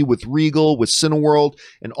AMC, with Regal, with Cineworld,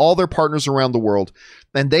 and all their partners around the world.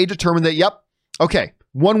 And they determined that, yep, okay,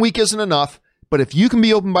 1 week isn't enough, but if you can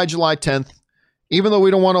be open by July 10th, even though we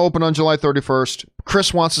don't want to open on July 31st,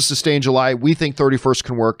 Chris wants us to stay in July. We think 31st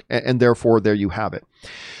can work, and therefore there you have it.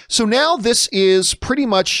 So now this is pretty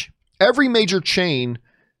much every major chain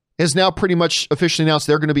has now pretty much officially announced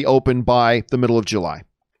they're going to be open by the middle of July.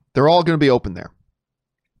 They're all going to be open there.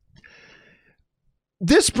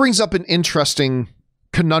 This brings up an interesting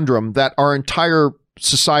conundrum that our entire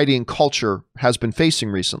society and culture has been facing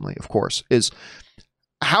recently, of course, is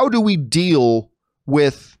how do we deal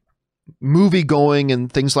with movie going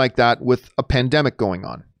and things like that with a pandemic going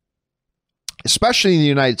on, especially in the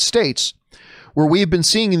United States, where we've been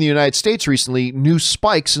seeing in the United States recently new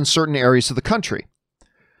spikes in certain areas of the country.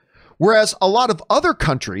 Whereas a lot of other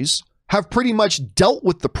countries have pretty much dealt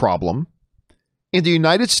with the problem. In the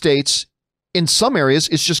United States, in some areas,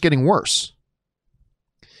 it's just getting worse.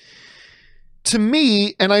 To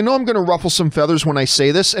me, and I know I'm going to ruffle some feathers when I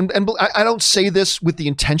say this, and I don't say this with the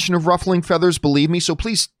intention of ruffling feathers, believe me, so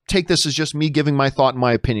please take this as just me giving my thought and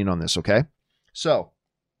my opinion on this, okay? So,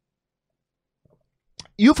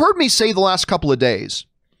 you've heard me say the last couple of days,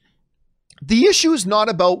 the issue is not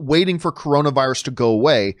about waiting for coronavirus to go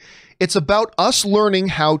away. It's about us learning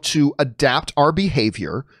how to adapt our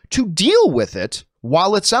behavior to deal with it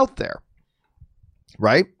while it's out there,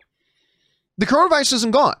 right? The coronavirus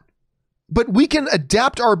isn't gone, but we can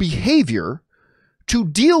adapt our behavior to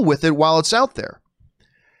deal with it while it's out there.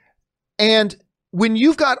 And when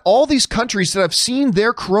you've got all these countries that have seen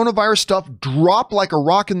their coronavirus stuff drop like a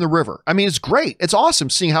rock in the river, I mean, it's great. It's awesome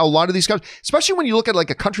seeing how a lot of these countries, especially when you look at like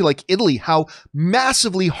a country like Italy, how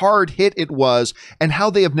massively hard hit it was and how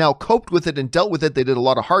they have now coped with it and dealt with it. They did a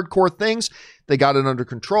lot of hardcore things. They got it under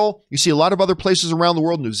control. You see a lot of other places around the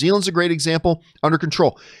world. New Zealand's a great example, under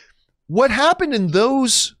control. What happened in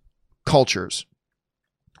those cultures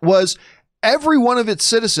was every one of its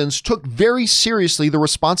citizens took very seriously the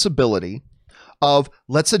responsibility of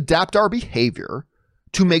let's adapt our behavior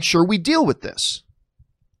to make sure we deal with this.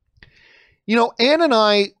 You know, Ann and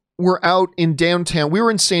I were out in downtown. We were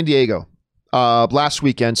in San Diego last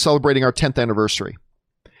weekend celebrating our 10th anniversary.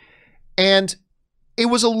 And it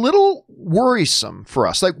was a little worrisome for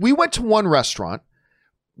us. Like, we went to one restaurant.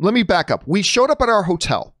 Let me back up. We showed up at our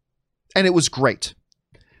hotel and it was great.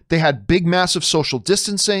 They had big, massive social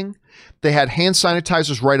distancing. They had hand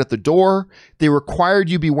sanitizers right at the door. They required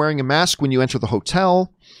you be wearing a mask when you enter the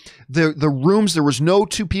hotel. The rooms, there was no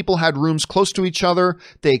two people had rooms close to each other.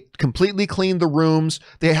 They completely cleaned the rooms.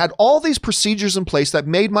 They had all these procedures in place that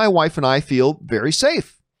made my wife and I feel very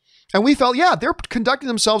safe. And we felt, yeah, they're conducting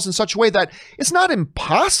themselves in such a way that it's not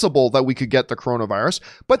impossible that we could get the coronavirus,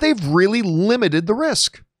 but they've really limited the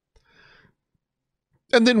risk.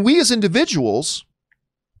 And then we as individuals,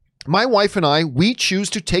 my wife and I, we choose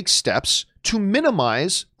to take steps to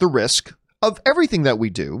minimize the risk of everything that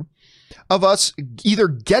we do, of us either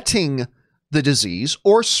getting the disease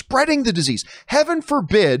or spreading the disease. Heaven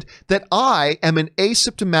forbid that I am an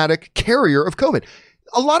asymptomatic carrier of COVID.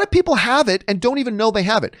 A lot of people have it and don't even know they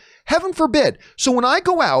have it. Heaven forbid. So when I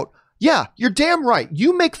go out, yeah, you're damn right.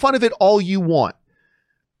 You make fun of it all you want.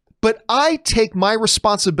 But I take my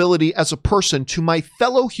responsibility as a person to my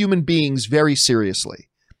fellow human beings very seriously.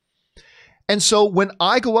 And so when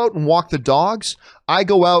I go out and walk the dogs, I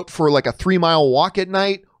go out for like a 3-mile walk at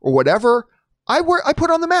night or whatever, I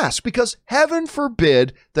put on the mask because heaven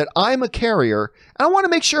forbid that I'm a carrier. And I want to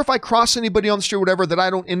make sure if I cross anybody on the street or whatever, that I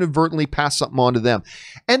don't inadvertently pass something on to them.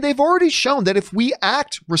 And they've already shown that if we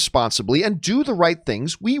act responsibly and do the right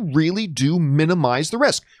things, we really do minimize the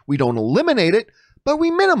risk. We don't eliminate it, but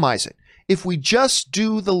we minimize it if we just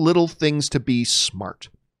do the little things to be smart.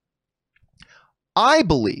 I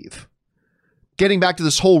believe, getting back to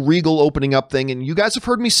this whole Regal opening up thing, and you guys have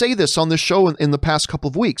heard me say this on this show in the past couple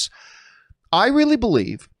of weeks, I really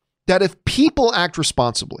believe that if people act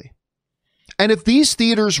responsibly, and if these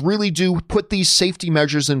theaters really do put these safety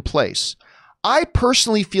measures in place, I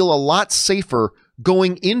personally feel a lot safer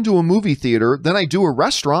going into a movie theater than I do a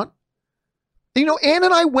restaurant. You know, Ann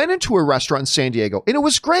and I went into a restaurant in San Diego, and it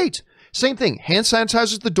was great. Same thing, hand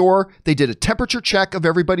sanitizers at the door. They did a temperature check of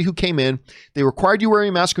everybody who came in. They required you wearing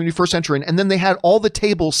a mask when you first enter in, and then they had all the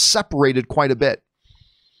tables separated quite a bit.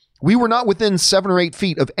 We were not within 7 or 8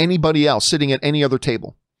 feet of anybody else sitting at any other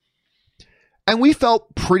table. And we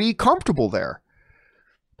felt pretty comfortable there.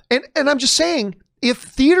 And I'm just saying, if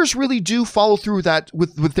theaters really do follow through that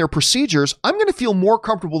with their procedures, I'm going to feel more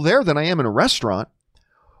comfortable there than I am in a restaurant.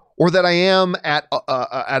 or that I am at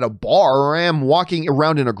a bar, or I am walking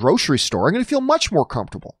around in a grocery store, I'm going to feel much more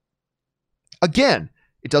comfortable. Again,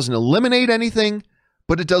 it doesn't eliminate anything,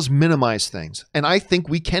 but it does minimize things. And I think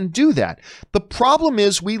we can do that. The problem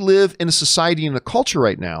is we live in a society and a culture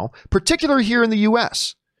right now, particularly here in the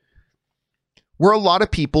US, where a lot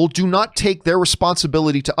of people do not take their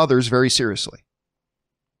responsibility to others very seriously.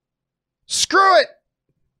 Screw it.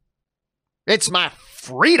 It's my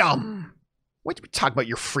freedom. What are you talking about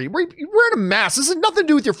your freedom? You're wearing a mask. This has nothing to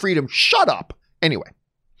do with your freedom. Shut up. Anyway,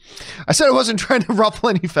 I said I wasn't trying to ruffle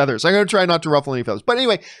any feathers. I'm going to try not to ruffle any feathers. But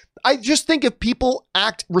anyway, I just think if people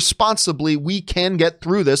act responsibly, we can get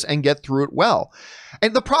through this and get through it well.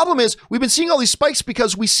 And the problem is we've been seeing all these spikes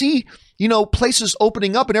because we see, places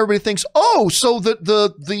opening up and everybody thinks, oh, so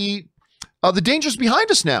the danger's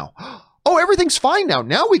behind us now. Oh, everything's fine now.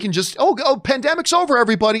 Now we can just, pandemic's over,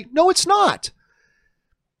 everybody. No, it's not.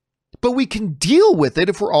 But we can deal with it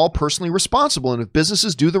if we're all personally responsible and if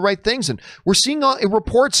businesses do the right things. And we're seeing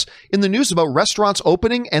reports in the news about restaurants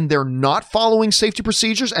opening and they're not following safety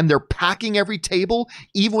procedures and they're packing every table,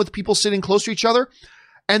 even with people sitting close to each other.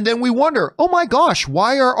 And then we wonder, oh my gosh,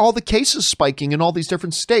 why are all the cases spiking in all these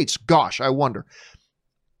different states? Gosh, I wonder.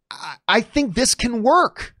 I think this can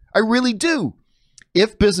work. I really do.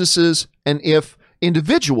 If businesses and if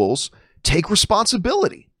individuals take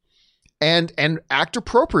responsibility and act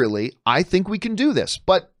appropriately, I think we can do this.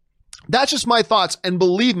 But that's just my thoughts. And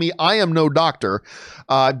believe me, I am no doctor,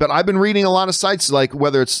 but I've been reading a lot of sites, like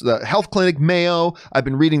whether it's the Health Clinic, Mayo, I've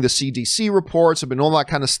been reading the CDC reports, I've been all that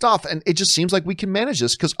kind of stuff. And it just seems like we can manage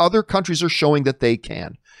this because other countries are showing that they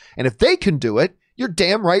can. And if they can do it, you're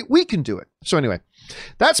damn right we can do it. So anyway,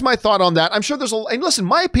 that's my thought on that. I'm sure and listen,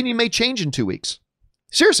 my opinion may change in 2 weeks.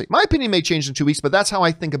 Seriously, my opinion may change in 2 weeks, but that's how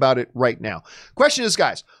I think about it right now. Question is,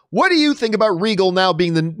 guys, what do you think about Regal now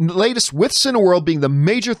being the latest with Cineworld, being the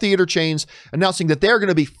major theater chains, announcing that they're going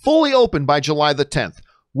to be fully open by July the 10th?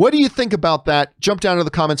 What do you think about that? Jump down to the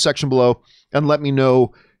comment section below and let me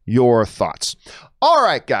know your thoughts. All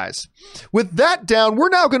right, guys. With that down, we're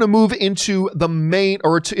now going to move into the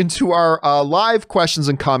into our live questions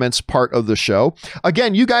and comments part of the show.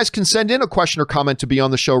 Again, you guys can send in a question or comment to be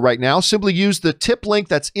on the show right now. Simply use the tip link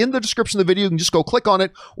that's in the description of the video. You can just go click on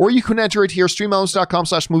it, or you can enter it here,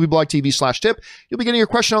 streamelements.com/movieblogtv/tip. You'll be getting your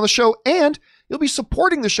question on the show, and you'll be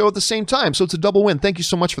supporting the show at the same time. So it's a double win. Thank you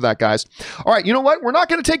so much for that, guys. All right, you know what? We're not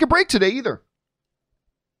going to take a break today either.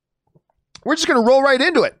 We're just going to roll right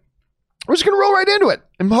into it.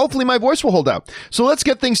 And hopefully my voice will hold out. So let's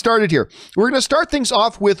get things started here. We're going to start things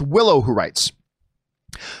off with Willow, who writes,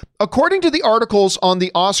 according to the articles on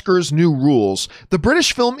the Oscars' new rules, the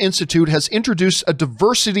British Film Institute has introduced a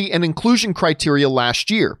diversity and inclusion criteria last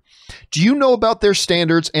year. Do you know about their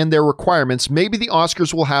standards and their requirements? Maybe the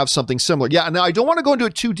Oscars will have something similar. Yeah, now I don't want to go into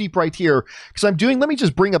it too deep right here because let me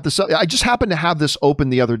just bring up this. I just happened to have this open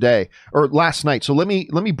the other day or last night. So let me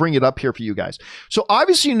bring it up here for you guys. So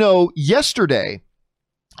obviously, yesterday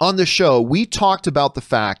on the show, we talked about the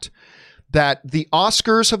fact that the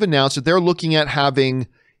Oscars have announced that they're looking at having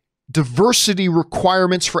diversity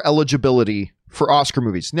requirements for eligibility for Oscar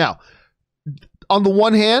movies. Now, on the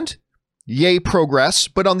one hand, yay, progress.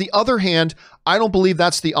 But on the other hand, I don't believe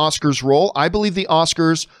that's the Oscars' role. I believe the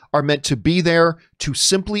Oscars are meant to be there to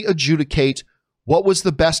simply adjudicate what was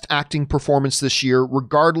the best acting performance this year,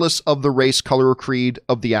 regardless of the race, color, or creed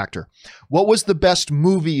of the actor. What was the best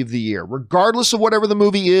movie of the year, regardless of whatever the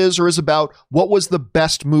movie is or is about, what was the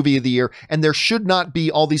best movie of the year? And there should not be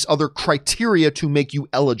all these other criteria to make you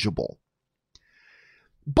eligible.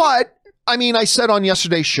 But, I said on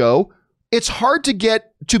yesterday's show, it's hard to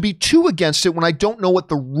get to be too against it when I don't know what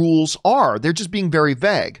the rules are. They're just being very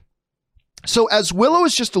vague. So as Willow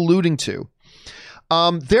is just alluding to,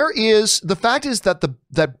 the fact is that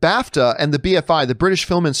that BAFTA and the BFI, the British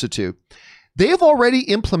Film Institute, they have already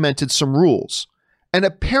implemented some rules. And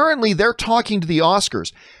apparently they're talking to the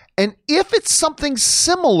Oscars. And if it's something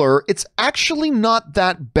similar, it's actually not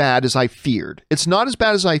that bad as I feared. It's not as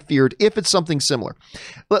bad as I feared if it's something similar.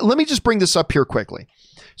 Let me just bring this up here quickly.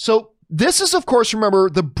 So this is, of course, remember,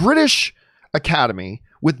 the British Academy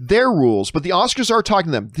with their rules, but the Oscars are talking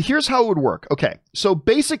to them. Here's how it would work. Okay, so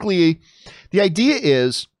basically, the idea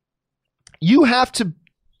is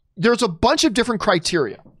there's a bunch of different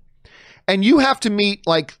criteria, and you have to meet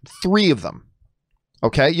like 3 of them.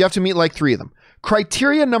 Okay, you have to meet like 3 of them.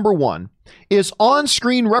 Criteria number 1 is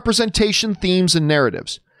on-screen representation, themes, and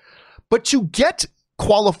narratives. But to get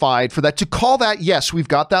qualified for that, to call that, yes, we've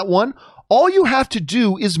got that one, all you have to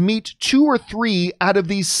do is meet 2 or 3 out of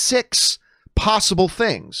these 6 possible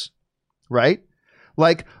things, right?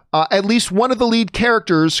 Like, at least one of the lead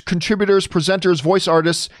characters, contributors, presenters, voice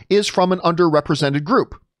artists is from an underrepresented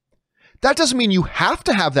group. That doesn't mean you have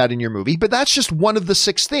to have that in your movie, but that's just one of the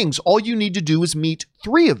 6 things. All you need to do is meet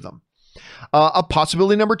 3 of them. A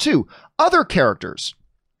possibility number 2, other characters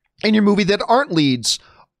in your movie that aren't leads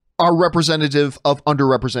are representative of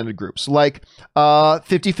underrepresented groups, like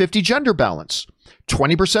 50-50 gender balance,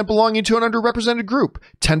 20% belonging to an underrepresented group,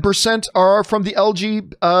 10% are from the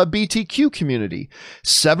LGBTQ community,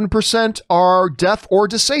 7% are deaf or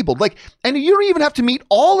disabled. Like, and you don't even have to meet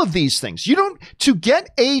all of these things. To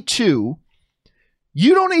get A2,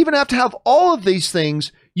 you don't even have to have all of these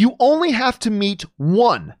things. You only have to meet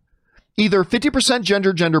one, either 50%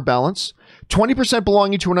 gender balance, 20%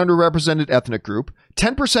 belonging to an underrepresented ethnic group,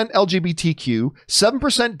 10% LGBTQ,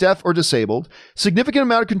 7% deaf or disabled, significant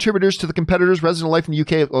amount of contributors to the competitors' resident life in the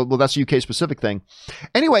UK. Well, that's a UK specific thing.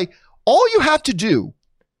 Anyway, all you have to do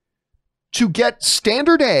to get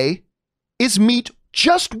standard A is meet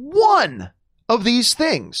just one of these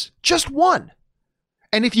things. Just one.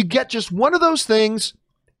 And if you get just one of those things,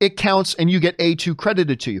 it counts and you get A2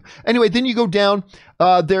 credited to you. Anyway, then you go down,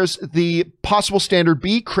 there's the possible standard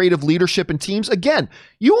B, creative leadership and teams. Again,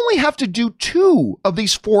 you only have to do 2 of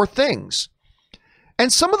these 4 things.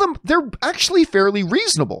 And some of them, they're actually fairly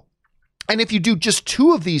reasonable. And if you do just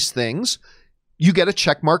 2 of these things, you get a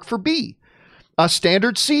check mark for B.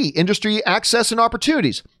 Standard C, industry access and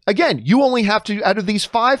opportunities. Again, you only have to, out of these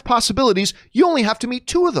 5 possibilities, you only have to meet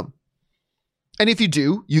 2 of them. And if you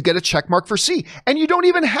do, you get a check mark for C. And you don't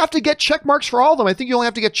even have to get check marks for all of them. I think you only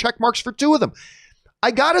have to get check marks for 2 of them. I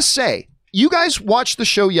gotta say, you guys watched the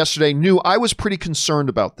show yesterday, knew I was pretty concerned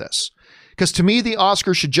about this. Because to me, the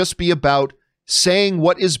Oscars should just be about saying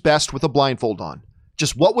what is best with a blindfold on.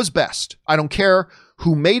 Just what was best. I don't care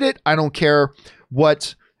who made it. I don't care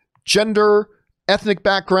what gender, ethnic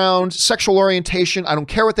background, sexual orientation. I don't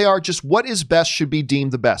care what they are. Just what is best should be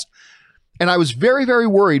deemed the best. And I was very, very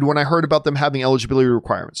worried when I heard about them having eligibility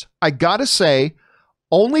requirements. I gotta say,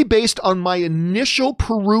 only based on my initial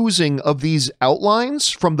perusing of these outlines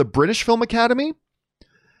from the British Film Academy,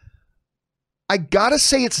 I gotta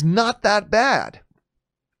say it's not that bad.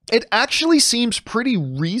 It actually seems pretty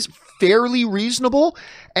fairly reasonable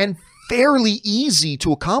and fairly easy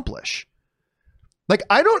to accomplish. Like,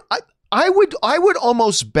 I would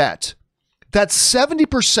almost bet that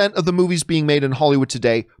 70% of the movies being made in Hollywood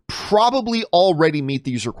today probably already meet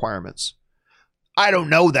these requirements. I don't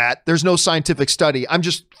know that. There's no scientific study. I'm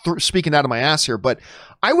just speaking out of my ass here, but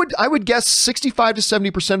I would guess 65 to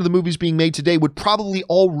 70% of the movies being made today would probably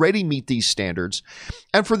already meet these standards.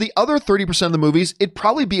 And for the other 30% of the movies, it'd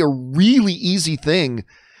probably be a really easy thing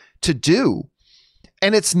to do.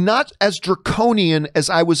 And it's not as draconian as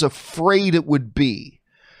I was afraid it would be.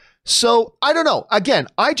 So I don't know. Again,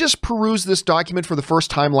 I just perused this document for the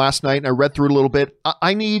first time last night and I read through it a little bit.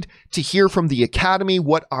 I need to hear from the Academy.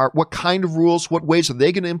 What kind of rules, what ways are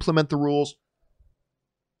they going to implement the rules?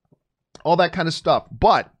 All that kind of stuff.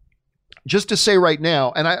 But just to say right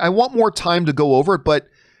now, and I want more time to go over it, but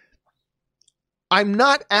I'm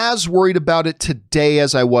not as worried about it today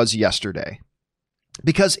as I was yesterday.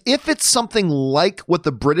 Because if it's something like what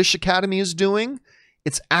the British Academy is doing,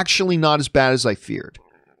 it's actually not as bad as I feared.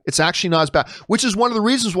 It's actually not as bad, which is one of the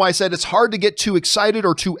reasons why I said it's hard to get too excited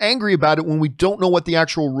or too angry about it when we don't know what the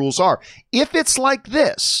actual rules are. If it's like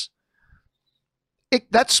this,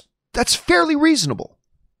 that's fairly reasonable.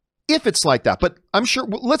 If it's like that, but I'm sure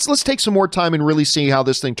let's take some more time and really see how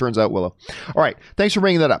this thing turns out, Willow. All right, thanks for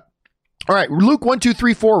bringing that up. All right,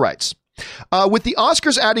 Luke1234 writes, with the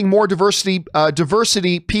Oscars adding more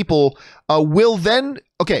diversity people will then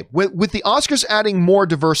with the Oscars adding more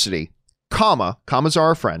diversity. Commas are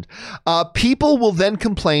our friend. People will then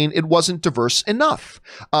complain it wasn't diverse enough.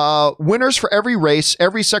 Winners for every race,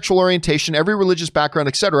 every sexual orientation, every religious background,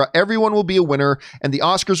 etc. Everyone will be a winner, and the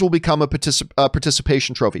Oscars will become a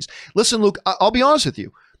participation trophies. Listen, Luke, I'll be honest with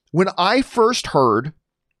you. When I first heard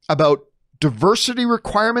about diversity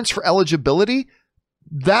requirements for eligibility,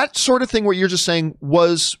 that sort of thing, what you're just saying,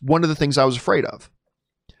 was one of the things I was afraid of.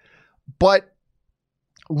 But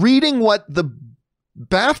reading what the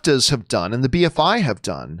BAFTAs have done and the BFI have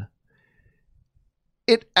done,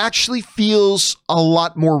 it actually feels a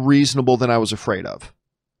lot more reasonable than I was afraid of.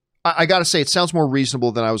 I got to say, it sounds more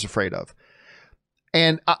reasonable than I was afraid of.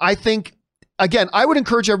 And I think, again, I would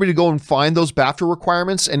encourage everybody to go and find those BAFTA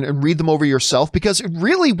requirements and read them over yourself, because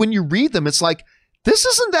really, when you read them, it's like, this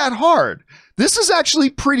isn't that hard. This is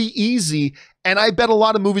actually pretty easy. And I bet a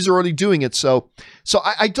lot of movies are already doing it. So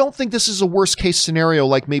I don't think this is a worst case scenario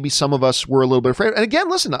like maybe some of us were a little bit afraid. And again,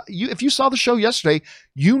 listen, if you saw the show yesterday,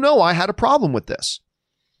 you know I had a problem with this.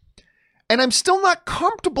 And I'm still not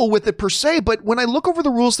comfortable with it per se, but when I look over the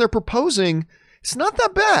rules they're proposing, it's not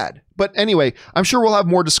that bad. But anyway, I'm sure we'll have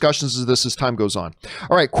more discussions of this as time goes on.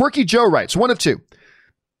 All right, Quirky Joe writes, one of two.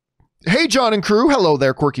 Hey, John and crew. Hello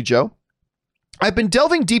there, Quirky Joe. I've been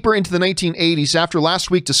delving deeper into the 1980s after last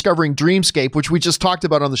week discovering Dreamscape, which we just talked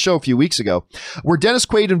about on the show a few weeks ago, where Dennis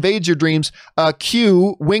Quaid invades your dreams,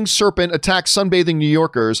 Q, winged serpent, attacks sunbathing New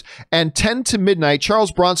Yorkers, and 10 to midnight,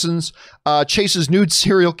 Charles Bronson's chases nude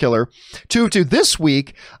serial killer. Two of two. This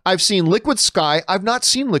week, I've seen Liquid Sky. I've not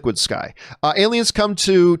seen Liquid Sky. Aliens come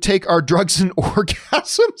to take our drugs and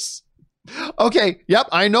orgasms. Okay, yep,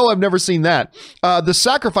 I know I've never seen that. The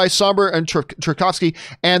Sacrifice, Somber and Tchaikovsky,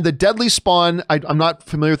 and The Deadly Spawn. I'm not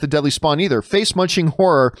familiar with The Deadly Spawn either. Face-munching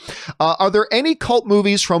horror. Are there any cult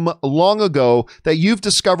movies from long ago that you've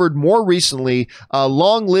discovered more recently?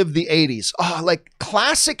 Long live the 80s. Like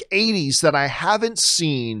classic 80s that I haven't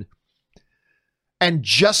seen and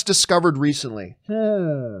just discovered recently.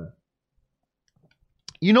 You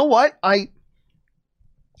know what? I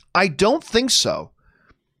don't think so.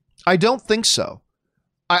 I don't think so.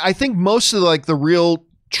 I think most of the real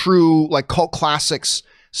true like cult classics,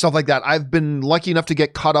 stuff like that, I've been lucky enough to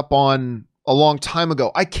get caught up on a long time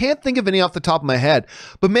ago. I can't think of any off the top of my head.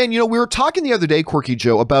 But man, we were talking the other day, Quirky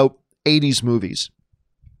Joe, about 80s movies.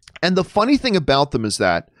 And the funny thing about them is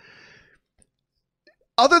that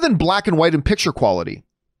other than black and white and picture quality,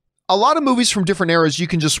 a lot of movies from different eras you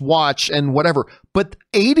can just watch and whatever. But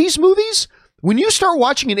 80s movies, when you start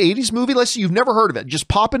watching an 80s movie, let's say you've never heard of it, just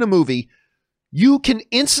pop in a movie, you can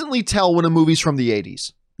instantly tell when a movie's from the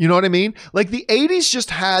 80s. You know what I mean? Like the 80s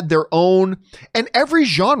just had their own, and every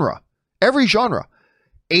genre,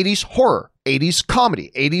 80s horror, 80s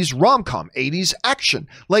comedy, 80s rom-com, 80s action,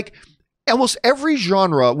 like almost every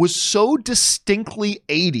genre was so distinctly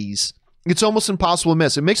 80s, it's almost impossible to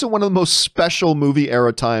miss. It makes it one of the most special movie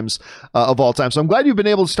era times of all time. So I'm glad you've been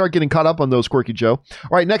able to start getting caught up on those, Quirky Joe.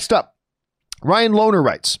 All right, next up. Ryan Lohner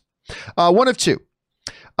writes, one of two.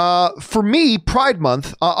 For me, Pride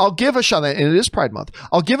Month, I'll give a shout out, and it is Pride Month.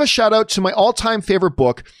 I'll give a shout out to my all-time favorite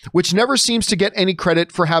book, which never seems to get any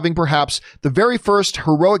credit for having perhaps the very first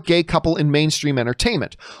heroic gay couple in mainstream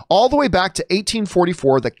entertainment. All the way back to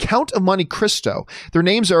 1844, The Count of Monte Cristo. Their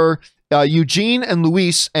names are Eugene and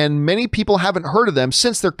Luis, and many people haven't heard of them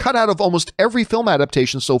since they're cut out of almost every film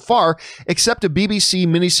adaptation so far, except a BBC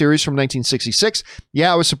miniseries from 1966.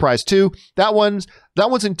 Yeah, I was surprised too. That one's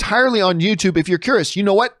entirely on YouTube. If you're curious, you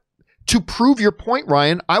know what? To prove your point,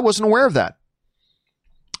 Ryan, I wasn't aware of that.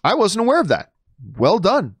 Well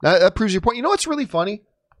done. That proves your point. You know what's really funny?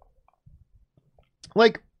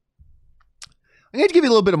 Like, I'm going to give you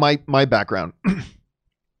a little bit of my background.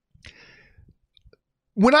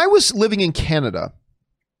 When I was living in Canada,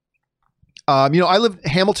 I lived in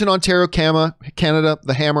Hamilton, Ontario, Canada,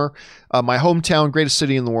 the Hammer, my hometown, greatest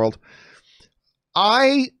city in the world.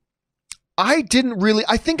 I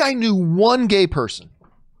think I knew one gay person.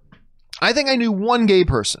 The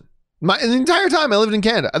entire time I lived in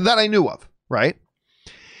Canada that I knew of, right?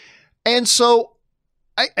 And so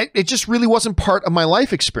it just really wasn't part of my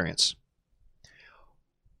life experience.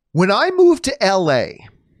 When I moved to LA,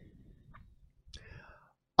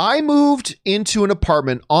 I moved into an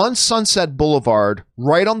apartment on Sunset Boulevard,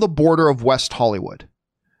 right on the border of West Hollywood.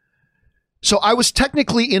 So I was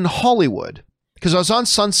technically in Hollywood because I was on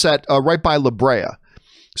Sunset right by La Brea.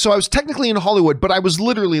 So I was technically in Hollywood, but I was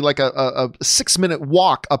literally like a 6-minute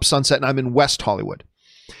walk up Sunset, and I'm in West Hollywood.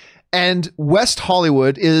 And West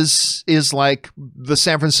Hollywood is like the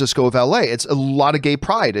San Francisco of LA. It's a lot of gay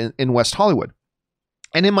pride in West Hollywood.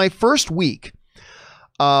 And in my first week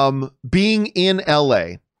being in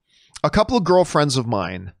LA, a couple of girlfriends of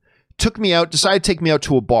mine decided to take me out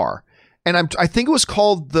to a bar. And I think it was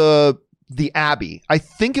called the Abbey. I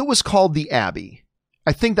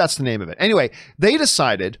think that's the name of it. Anyway, they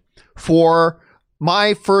decided for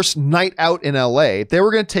my first night out in LA, they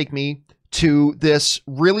were going to take me to this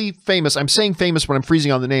really famous, I'm saying famous when I'm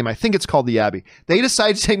freezing on the name, I think it's called the Abbey. They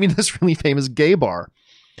decided to take me to this really famous gay bar.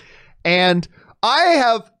 And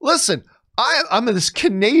I'm this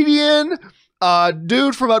Canadian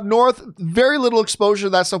dude from up north, very little exposure to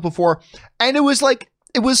that stuff before. And it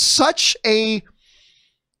was such a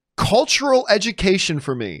cultural education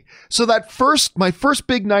for me. So my first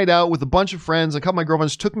big night out with a bunch of friends, a couple of my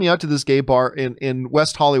girlfriends took me out to this gay bar in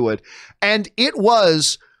West Hollywood. And it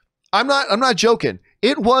was, I'm not joking.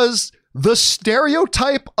 It was the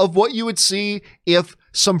stereotype of what you would see if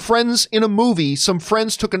some friends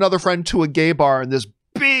took another friend to a gay bar in this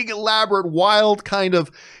big, elaborate, wild kind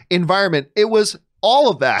of environment. It was all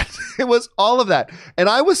of that. And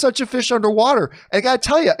I was such a fish underwater. And I gotta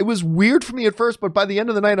tell you, it was weird for me at first, but by the end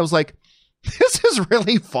of the night, I was like, This is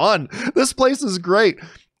really fun. This place is great.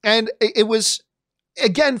 And it was,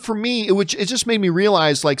 again, for me, it just made me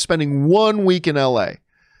realize, like, spending 1 week in LA,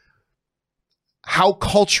 how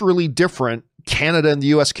culturally different Canada and the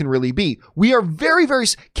US can really be. We are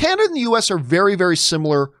Canada and the US are very, very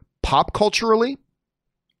similar pop culturally.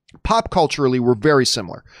 Pop culturally, we're very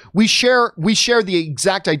similar. We share the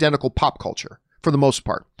exact identical pop culture for the most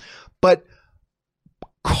part. But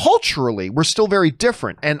culturally, we're still very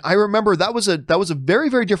different. And I remember that was a very,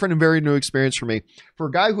 very different and very new experience for me, for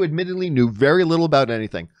a guy who admittedly knew very little about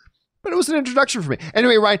anything. But it was an introduction for me.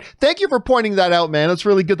 Anyway, Ryan, thank you for pointing that out, man. It's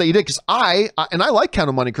really good that you did, because I like Count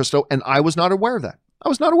of Monte Cristo, and I was not aware of that.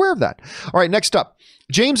 All right, next up,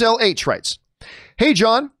 James L.H. writes, "Hey,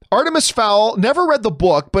 John. Artemis Fowl, never read the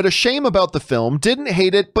book, but a shame about the film. Didn't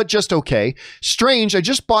hate it, but just okay. Strange, I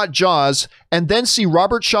just bought Jaws and then see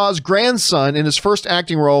Robert Shaw's grandson in his first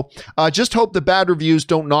acting role. Just hope the bad reviews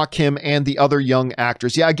don't knock him and the other young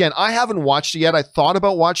actors." Yeah, again, I haven't watched it yet. I thought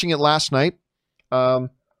about watching it last night.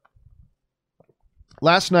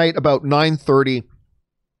 Last night about 9:30.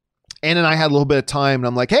 Ann and I had a little bit of time, and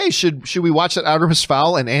I'm like, hey, should we watch that Artemis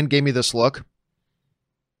Fowl? And Ann gave me this look.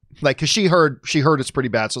 Like, because she heard it's pretty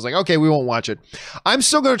bad. So I was like, okay, we won't watch it. I'm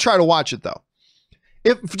still going to try to watch it, though.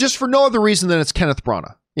 If just for no other reason than it's Kenneth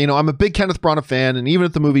Branagh. You know, I'm a big Kenneth Branagh fan, and even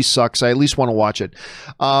if the movie sucks, I at least want to watch it.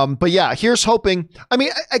 But yeah, here's hoping. I mean,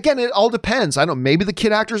 again, it all depends. I don't. Maybe the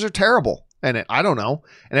kid actors are terrible, and I don't know.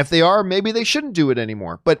 And if they are, maybe they shouldn't do it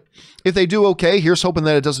anymore. But if they do okay, here's hoping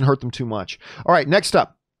that it doesn't hurt them too much. All right, next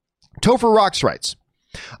up, Topher Rocks writes,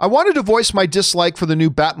 "I wanted to voice my dislike for the new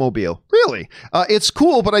Batmobile. Really? It's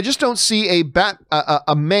cool, but I just don't see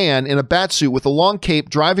a man in a batsuit with a long cape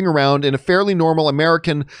driving around in a fairly normal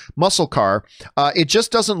American muscle car. It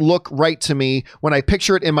just doesn't look right to me when I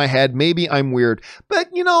picture it in my head. Maybe I'm weird." But,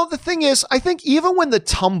 you know, the thing is, I think even when the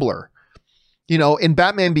Tumbler, you know, in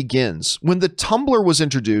Batman Begins, when the Tumbler was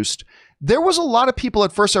introduced, there was a lot of people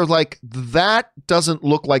at first that were like, that doesn't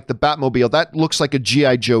look like the Batmobile. That looks like a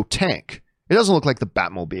G.I. Joe tank. It doesn't look like the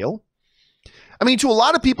Batmobile. I mean, to a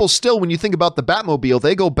lot of people still, when you think about the Batmobile,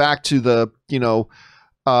 they go back to the, you know,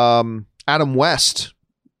 Adam West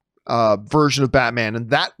version of Batman, and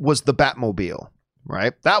that was the Batmobile,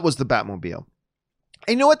 right? That was the Batmobile. And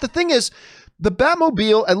you know what? The thing is, the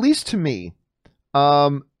Batmobile, at least to me,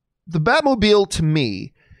 the Batmobile to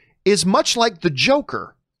me is much like the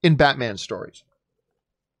Joker in Batman stories.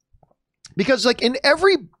 Because like in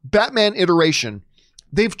every Batman iteration,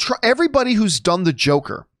 everybody who's done the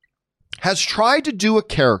Joker has tried to do a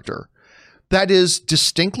character that is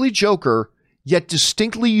distinctly Joker, yet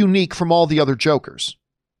distinctly unique from all the other Jokers,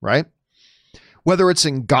 right? Whether it's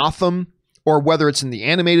in Gotham, or whether it's in the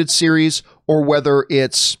animated series, or whether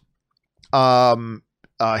it's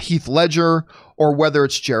Heath Ledger, or whether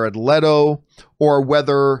it's Jared Leto, or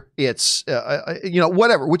whether it's, you know,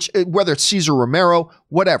 whatever, whether it's Cesar Romero,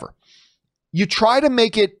 whatever. You try to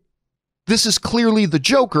make it, this is clearly the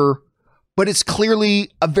Joker, but it's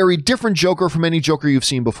clearly a very different Joker from any Joker you've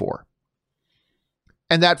seen before.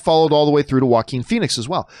 And that followed all the way through to Joaquin Phoenix as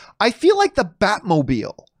well. I feel like the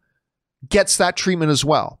Batmobile gets that treatment as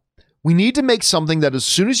well. We need to make something that as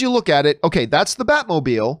soon as you look at it, okay, that's the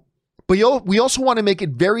Batmobile, but we also want to make it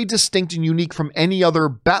very distinct and unique from any other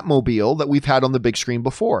Batmobile that we've had on the big screen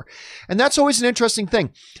before. And that's always an interesting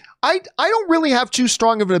thing. I don't really have too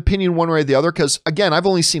strong of an opinion one way or the other, because, again, I've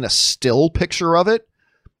only seen a still picture of it.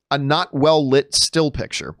 A not well-lit still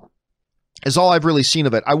picture is all I've really seen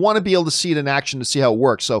of it. I want to be able to see it in action to see how it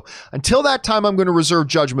works. So until that time, I'm going to reserve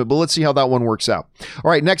judgment, but let's see how that one works out.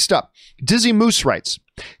 All right, next up, Dizzy Moose writes,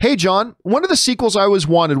 "Hey, John, one of the sequels I always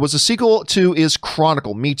wanted was a sequel to is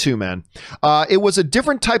Chronicle." Me too, man. It was a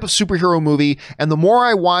different type of superhero movie, and the more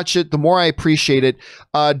I watch it, the more I appreciate it.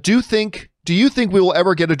 Do you think we will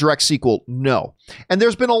ever get a direct sequel? No. And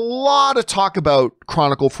there's been a lot of talk about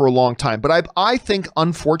Chronicle for a long time, but I think,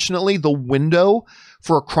 unfortunately, the window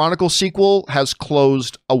for a Chronicle sequel has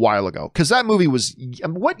closed a while ago. Because that movie was,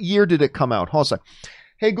 what year did it come out? Hold on a second.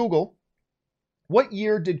 Hey, Google, what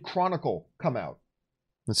year did Chronicle come out?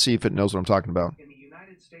 Let's see if it knows what I'm talking about. In the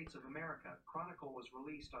United States of America, Chronicle was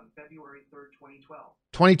released on February 3rd, 2012.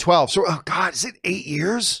 2012. So, oh God, is it 8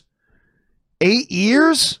 years? 8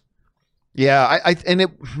 years? Yeah, I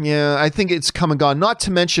think it's come and gone. Not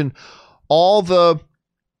to mention all the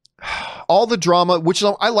drama, which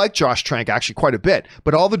I like Josh Trank actually quite a bit,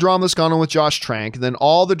 but all the drama that's gone on with Josh Trank, and then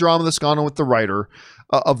all the drama that's gone on with the writer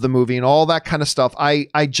of the movie and all that kind of stuff.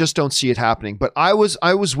 I just don't see it happening. But I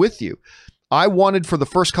was with you. I wanted, for the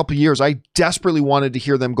first couple of years, I desperately wanted to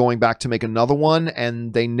hear them going back to make another one,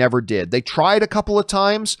 and they never did. They tried a couple of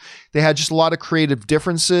times. They had just a lot of creative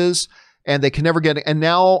differences. and they can never get it. And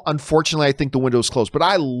now, unfortunately, I think the window is closed. But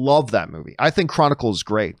I love that movie. I think Chronicle is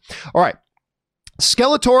great. All right.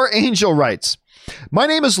 Skeletor Angel writes, my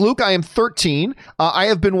name is Luke. I am 13. I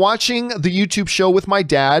have been watching the YouTube show with my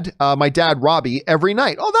dad Robbie, every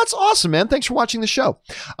night. Oh, that's awesome, man. Thanks for watching the show.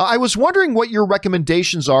 I was wondering what your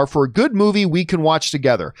recommendations are for a good movie we can watch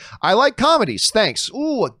together. I like comedies. Thanks.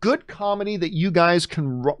 Ooh, a good comedy that you guys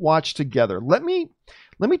can watch together. Let me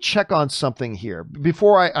check on something here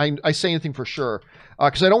before I say anything for sure,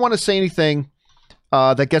 because I don't want to say anything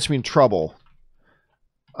that gets me in trouble.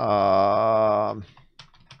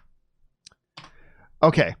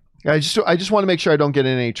 Okay. I just want to make sure I don't get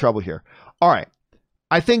in any trouble here. All right.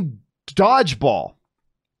 I think Dodgeball.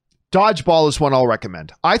 Dodgeball is one I'll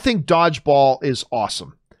recommend. I think Dodgeball is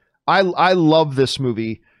awesome. I love this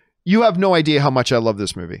movie. You have no idea how much I love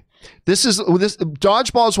this movie.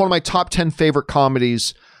 Dodgeball is one of my top 10 favorite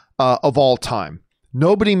comedies of all time.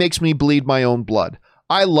 Nobody makes me bleed my own blood.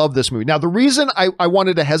 I love this movie. Now, the reason I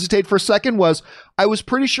wanted to hesitate for a second was I was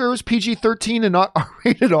pretty sure it was PG-13 and not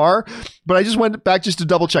R-rated R, but I just went back just to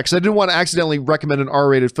double check because I didn't want to accidentally recommend an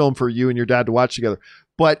R-rated film for you and your dad to watch together.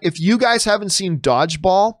 But if you guys haven't seen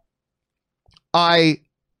Dodgeball, I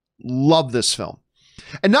love this film.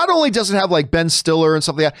 And not only does it have like Ben Stiller and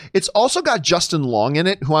stuff like that, it's also got Justin Long in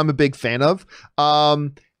it, who I'm a big fan of.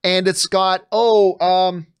 And it's got,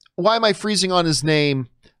 why am I freezing on his name?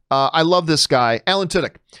 I love this guy, Alan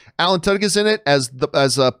Tudyk. Alan Tudyk is in it as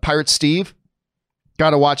Pirate Steve. Got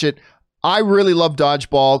to watch it. I really love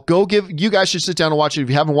Dodgeball. You guys should sit down and watch it if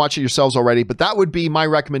you haven't watched it yourselves already. But that would be my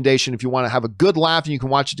recommendation if you want to have a good laugh and you can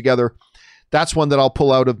watch it together. That's one that I'll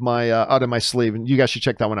pull out of my sleeve, and you guys should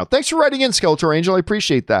check that one out. Thanks for writing in, Skeletor Angel. I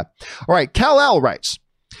appreciate that. All right, Kal-El writes,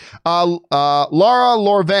 Lara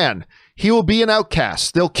Lorvan, he will be an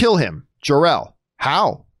outcast. They'll kill him. Jor-El,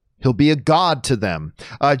 how? He'll be a god to them.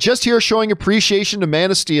 Just here showing appreciation to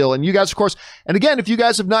Man of Steel. And you guys, of course, and again, if you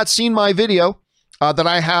guys have not seen my video that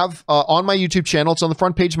I have on my YouTube channel, it's on the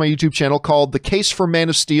front page of my YouTube channel called The Case for Man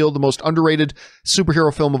of Steel, the most underrated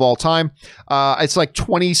superhero film of all time. It's like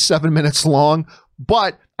 27 minutes long,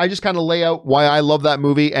 but I just kind of lay out why I love that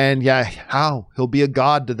movie and how he'll be a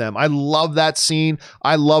god to them. I love that scene.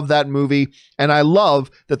 I love that movie. And I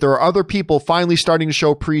love that there are other people finally starting to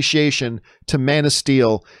show appreciation to Man of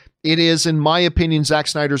Steel. It is, in my opinion, Zack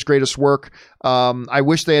Snyder's greatest work. I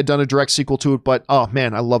wish they had done a direct sequel to it, but oh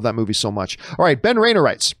man, I love that movie so much. All right, Ben Rayner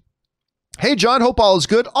writes, hey John, hope all is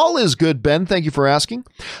good. All is good, Ben. Thank you for asking.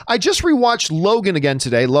 I just rewatched Logan again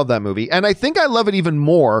today. Love that movie. And I think I love it even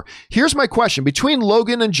more. Here's my question. Between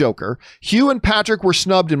Logan and Joker, Hugh and Patrick were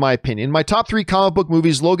snubbed in my opinion. My top 3 comic book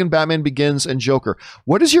movies, Logan, Batman Begins, and Joker.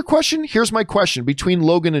 What is your question? Here's my question. Between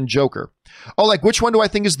Logan and Joker. Oh, like which one do I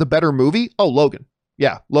think is the better movie? Oh, Logan.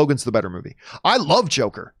 Yeah, Logan's the better movie. I love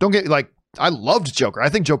Joker. I loved Joker. I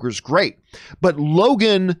think Joker's great. But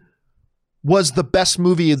Logan was the best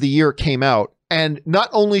movie of the year it came out. And not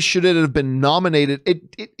only should it have been nominated,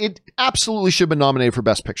 it absolutely should have been nominated for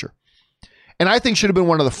Best Picture. And I think should have been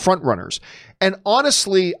one of the front runners. And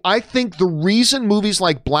honestly, I think the reason movies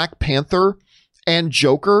like Black Panther and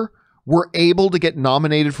Joker were able to get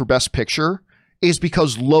nominated for Best Picture is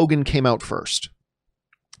because Logan came out first.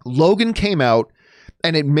 Logan came out,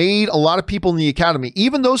 and it made a lot of people in the Academy,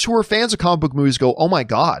 even those who are fans of comic book movies, go, oh my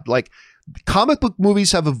God, like comic book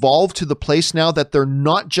movies have evolved to the place now that they're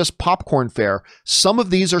not just popcorn fare. Some of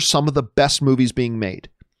these are some of the best movies being made.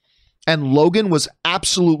 And Logan was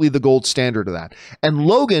absolutely the gold standard of that. And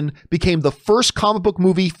Logan became the first comic book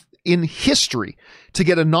movie in history to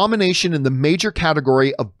get a nomination in the major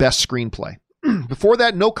category of Best Screenplay. Before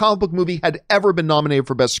that, no comic book movie had ever been nominated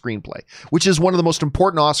for Best Screenplay, which is one of the most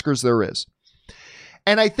important Oscars there is.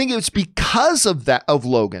 And I think it's because of that, of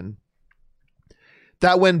Logan,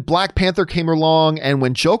 that when Black Panther came along and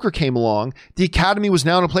when Joker came along, the Academy was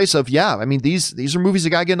now in a place of, these are movies that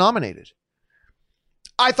got to get nominated.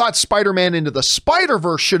 I thought Spider-Man Into the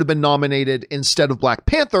Spider-Verse should have been nominated instead of Black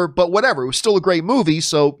Panther, but whatever. It was still a great movie,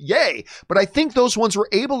 so yay. But I think those ones were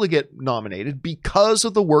able to get nominated because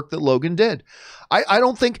of the work that Logan did. I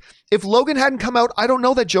don't think, if Logan hadn't come out, I don't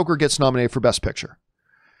know that Joker gets nominated for Best Picture.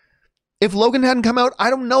 If Logan hadn't come out,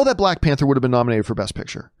 I don't know that Black Panther would have been nominated for Best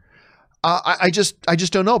Picture. I just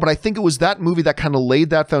don't know. But I think it was that movie that kind of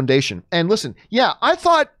laid that foundation. And listen, I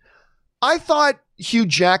thought Hugh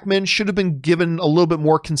Jackman should have been given a little bit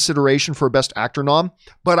more consideration for a Best Actor nom.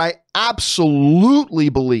 But I absolutely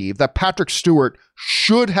believe that Patrick Stewart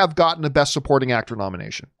should have gotten a Best Supporting Actor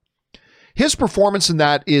nomination. His performance in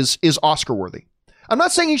that is Oscar worthy. I'm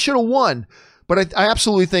not saying he should have won, but I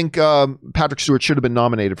absolutely think Patrick Stewart should have been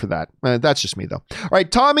nominated for that. That's just me, though. All right,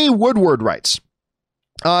 Tommy Woodward writes,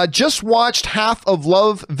 Just watched half of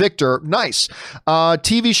Love, Victor. Nice.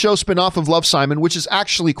 TV show spinoff of Love, Simon, which is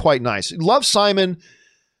actually quite nice. Love, Simon.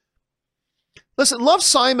 Listen, Love,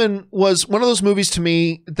 Simon was one of those movies to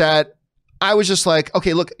me that I was just like,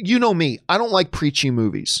 okay, look, you know me. I don't like preachy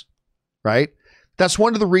movies, right? That's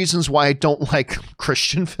one of the reasons why I don't like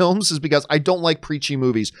Christian films, is because I don't like preachy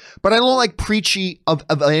movies. But I don't like preachy of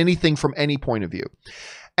anything from any point of view.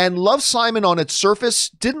 And Love, Simon on its surface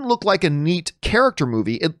didn't look like a neat character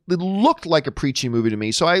movie. It looked like a preachy movie to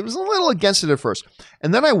me. So I was a little against it at first.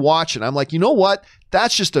 And then I watched it. I'm like, you know what?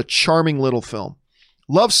 That's just a charming little film.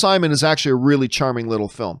 Love, Simon is actually a really charming little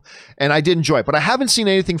film, and I did enjoy it, but I haven't seen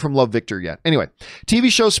anything from Love, Victor yet. Anyway,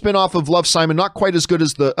 TV show spinoff of Love, Simon, not quite as good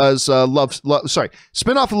as spinoff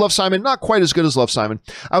of Love, Simon, not quite as good as Love, Simon.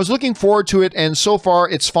 I was looking forward to it, and so far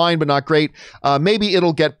it's fine, but not great. Maybe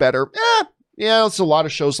it'll get better. Yeah, it's a lot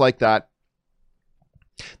of shows like that.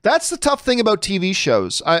 That's the tough thing about TV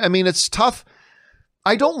shows. I mean, it's tough.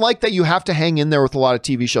 I don't like that you have to hang in there with a lot of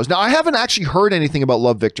TV shows. Now, I haven't actually heard anything about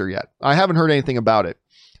Love, Victor yet. I haven't heard anything about it,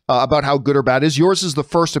 about how good or bad it is. Yours is the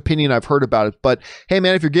first opinion I've heard about it. But hey,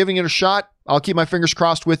 man, if you're giving it a shot, I'll keep my fingers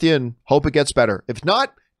crossed with you and hope it gets better. If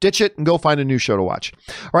not, ditch it and go find a new show to watch.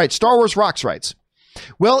 All right, Star Wars Rocks writes,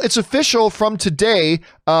 well, it's official from today.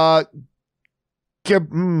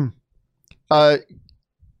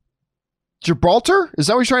 Gibraltar? Is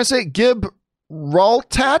that what you're trying to say?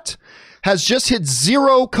 Gibraltar has just hit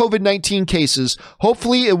 0 COVID-19 cases.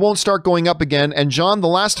 Hopefully it won't start going up again. And John, the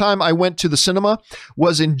last time I went to the cinema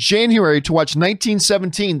was in January to watch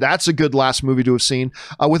 1917. That's a good last movie to have seen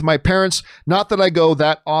with my parents. Not that I go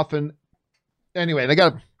that often. Anyway, I got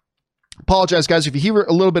to apologize, guys. If you hear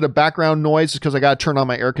a little bit of background noise, it's because I got to turn on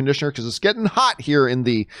my air conditioner because it's getting hot here in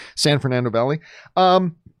the San Fernando Valley.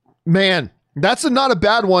 Man, that's not a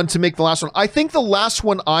bad one to make the last one. I think the last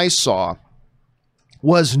one I saw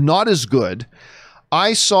was not as good.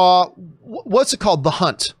 I saw, what's it called? The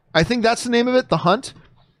Hunt. I think that's the name of it. The Hunt.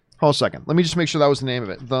 Hold on a second. Let me just make sure that was the name of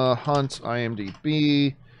it. The Hunt,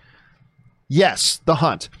 IMDb. Yes, The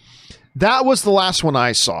Hunt. That was the last one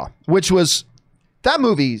I saw, which was, that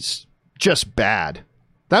movie's just bad.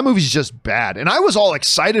 That movie's just bad. And I was all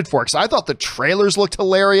excited for it because I thought the trailers looked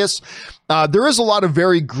hilarious. There is a lot of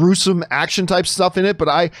very gruesome action type stuff in it,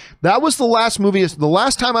 but that was the last movie. The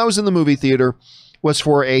last time I was in the movie theater was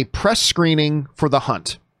for a press screening for The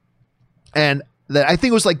Hunt. And I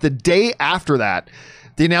think it was like the day after that,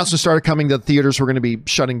 the announcement started coming that theaters were going to be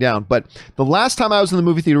shutting down. But the last time I was in the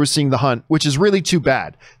movie theater was seeing The Hunt, which is really too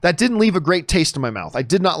bad. That didn't leave a great taste in my mouth. I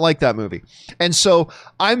did not like that movie. And so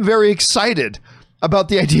I'm very excited about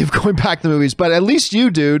the idea of going back to the movies. But at least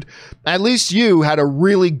you, dude, at least you had a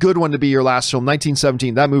really good one to be your last film,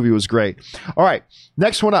 1917. That movie was great. All right,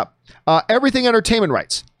 next one up. Everything Entertainment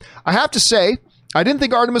writes, I have to say, I didn't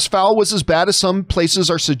think Artemis Fowl was as bad as some places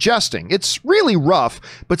are suggesting. It's really rough,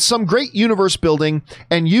 but some great universe building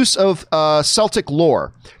and use of Celtic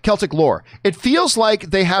lore. It feels like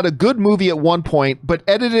they had a good movie at one point, but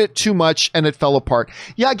edited it too much and it fell apart.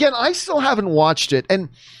 Yeah, again, I still haven't watched it. And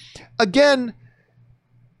again,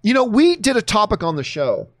 you know, we did a topic on the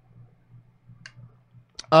show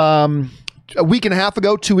a week and a half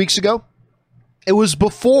ago, 2 weeks ago. It was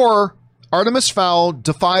before Artemis Fowl,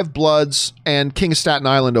 Da 5 Bloods, and King of Staten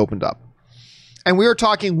Island opened up. And we were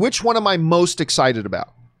talking which one am I most excited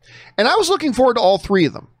about. And I was looking forward to all three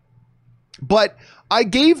of them. But I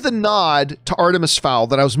gave the nod to Artemis Fowl,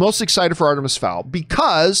 that I was most excited for Artemis Fowl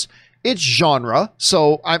because it's genre.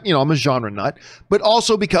 So I'm a genre nut, but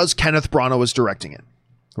also because Kenneth Branagh was directing it,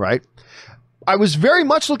 right? I was very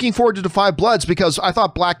much looking forward to Da 5 Bloods because I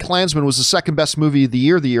thought Black Klansman was the second best movie of the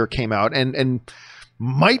year it came out, and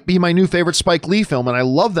might be my new favorite Spike Lee film, and I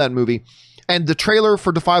love that movie. And the trailer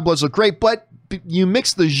for Da 5 Bloods looked great, but you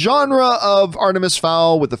mix the genre of Artemis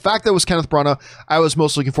Fowl with the fact that it was Kenneth Branagh, I was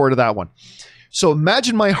most looking forward to that one. So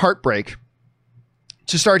imagine my heartbreak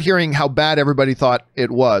to start hearing how bad everybody thought it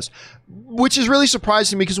was, which is really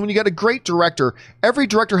surprising because when you got a great director, every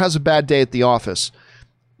director has a bad day at the office,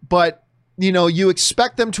 but you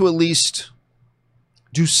expect them to at least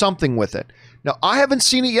do something with it. Now, I haven't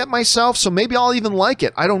seen it yet myself, so maybe I'll even like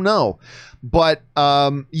it. I don't know. But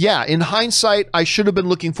yeah, in hindsight, I should have been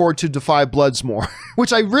looking forward to Da 5 Bloods more,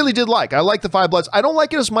 which I really did like. I like Da 5 Bloods. I don't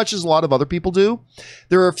like it as much as a lot of other people do.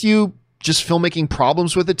 There are a few just filmmaking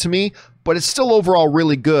problems with it to me, but it's still overall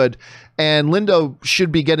really good. And Lindo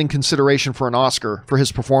should be getting consideration for an Oscar for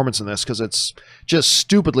his performance in this because it's just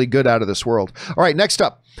stupidly good out of this world. All right, next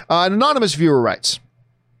up, an anonymous viewer writes,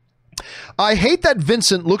 I hate that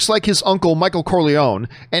Vincent looks like his uncle Michael Corleone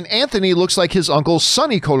and Anthony looks like his uncle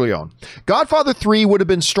Sonny Corleone. Godfather 3 would have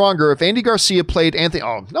been stronger if Andy Garcia played Anthony.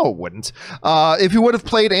 Oh, no, it wouldn't. If he would have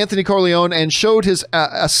played Anthony Corleone and showed his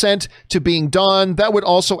assent to being Don, that would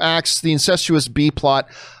also axe the incestuous B plot.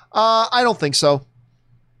 I don't think so.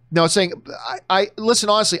 No, it's saying, I listen,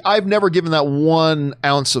 honestly, I've never given that 1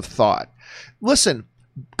 ounce of thought. Listen,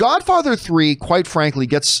 Godfather 3, quite frankly,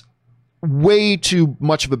 gets way too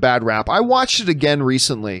much of a bad rap. I watched it again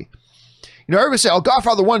recently. You know, everybody say, oh,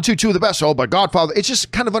 Godfather 1, 2 are the best. Oh, but Godfather, it's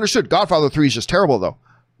just kind of understood. Godfather 3 is just terrible, though.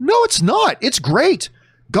 No, it's not. It's great.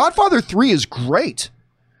 Godfather 3 is great.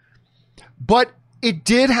 But it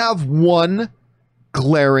did have one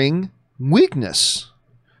glaring weakness.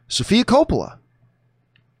 Sofia Coppola.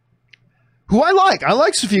 Who I like. I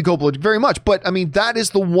like Sofia Coppola very much. But, I mean, that is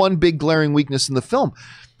the one big glaring weakness in the film.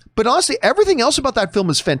 But honestly, everything else about that film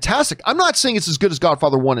is fantastic. I'm not saying it's as good as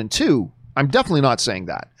Godfather 1 and 2. I'm definitely not saying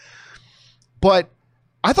that. But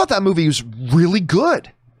I thought that movie was really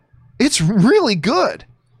good. It's really good.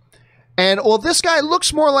 And, well, this guy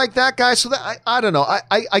looks more like that guy. So that I don't know.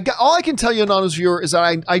 All I can tell you, anonymous viewer, is that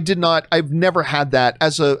I've never had that.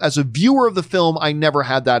 As a viewer of the film, I never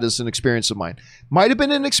had that as an experience of mine. Might have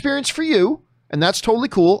been an experience for you. And that's totally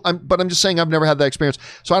cool. But I'm just saying I've never had that experience.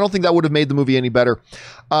 So I don't think that would have made the movie any better.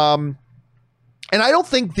 And I don't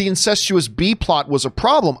think the incestuous B plot was a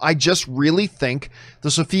problem. I just really think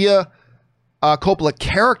the Sofia Coppola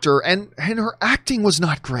character and her acting was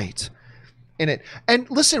not great in it. And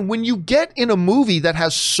listen, when you get in a movie that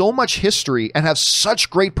has so much history and has such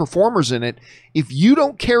great performers in it, if you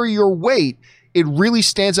don't carry your weight, it really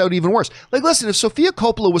stands out even worse. Like, listen, if Sofia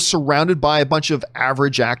Coppola was surrounded by a bunch of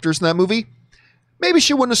average actors in that movie, maybe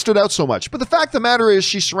she wouldn't have stood out so much. But the fact of the matter is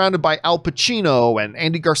she's surrounded by Al Pacino and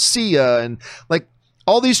Andy Garcia and like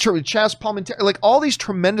all these, Chaz Palminteri, like all these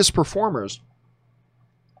tremendous performers.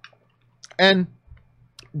 And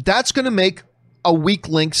that's going to make a weak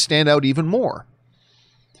link stand out even more.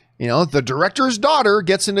 You know, the director's daughter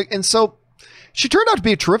gets into, and so she turned out to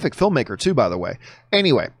be a terrific filmmaker too, by the way.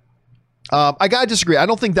 Anyway, I got to disagree. I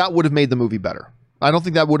don't think that would have made the movie better. I don't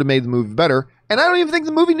think that would have made the movie better. And I don't even think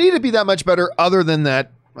the movie needed to be that much better other than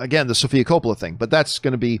that, again, the Sofia Coppola thing. But that's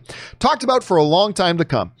going to be talked about for a long time to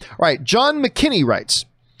come. All right, John McKinney writes,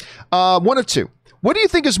 one of two. What do you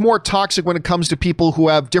think is more toxic when it comes to people who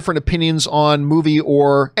have different opinions on movie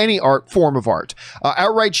or any art form of art?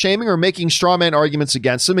 Outright shaming or making straw man arguments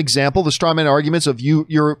against them? Example, the straw man arguments of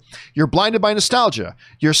you're blinded by nostalgia.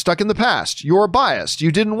 You're stuck in the past. You're biased.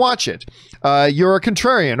 You didn't watch it. You're a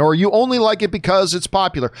contrarian, or you only like it because it's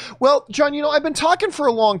popular. Well, John, you know, I've been talking for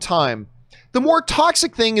a long time. The more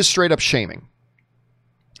toxic thing is straight up shaming,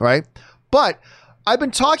 right? But I've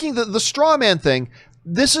been talking the straw man thing.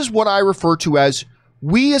 This is what I refer to as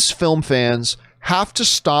we as film fans have to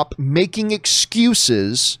stop making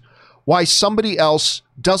excuses why somebody else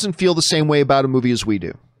doesn't feel the same way about a movie as we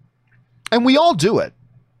do. And we all do it.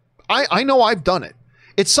 I know I've done it.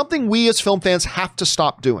 It's something we as film fans have to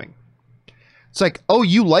stop doing. It's like, oh,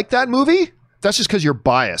 you like that movie? That's just because you're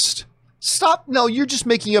biased. Stop. No, you're just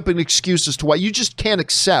making up an excuse as to why you just can't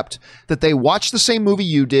accept that they watched the same movie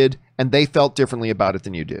you did and they felt differently about it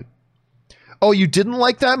than you did. Oh, you didn't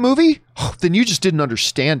like that movie? Oh, then you just didn't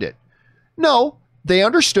understand it. No, they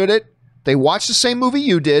understood it. They watched the same movie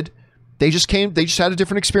you did. They just had a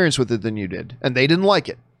different experience with it than you did, and they didn't like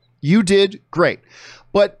it. You did great.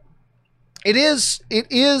 But it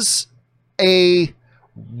is a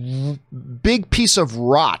big piece of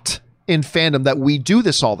rot in fandom that we do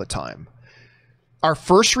this all the time. Our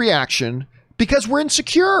first reaction, because we're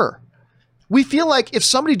insecure. We feel like if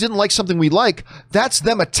somebody didn't like something we like, that's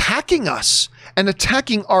them attacking us and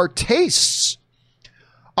attacking our tastes.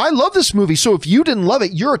 I love this movie, so if you didn't love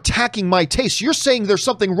it, you're attacking my tastes. You're saying there's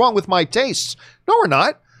something wrong with my tastes. No, we're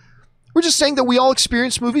not. We're just saying that we all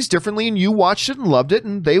experience movies differently, and you watched it and loved it,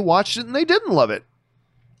 and they watched it and they didn't love it.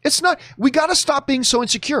 It's not, we got to stop being so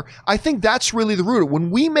insecure. I think that's really the root of it.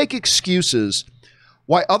 When we make excuses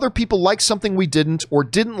why other people like something we didn't or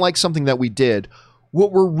didn't like something that we did,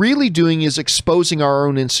 what we're really doing is exposing our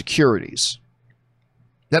own insecurities.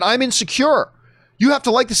 That I'm insecure. You have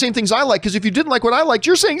to like the same things I like, because if you didn't like what I liked,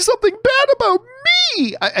 you're saying something bad about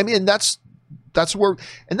me. I mean, that's where,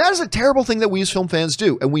 and that is a terrible thing that we as film fans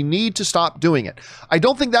do, and we need to stop doing it. I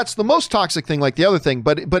don't think that's the most toxic thing like the other thing,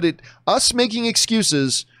 but us making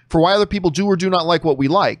excuses for why other people do or do not like what we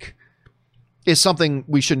like is something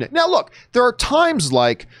we shouldn't. Now, look, there are times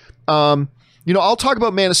like, I'll talk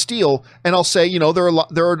about Man of Steel and I'll say, there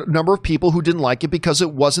are a number of people who didn't like it because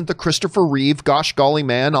it wasn't the Christopher Reeve, gosh golly,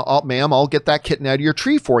 man, ma'am, I'll get that kitten out of your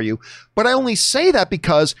tree for you. But I only say that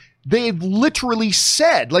because they've literally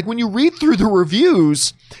said, like when you read through the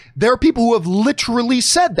reviews, there are people who have literally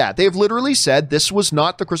said that. They've literally said, this was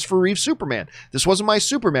not the Christopher Reeve Superman. This wasn't my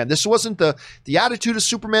Superman. This wasn't the attitude of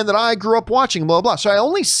Superman that I grew up watching, blah, blah, blah. So I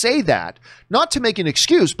only say that, not to make an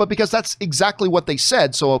excuse, but because that's exactly what they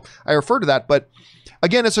said. So I refer to that. But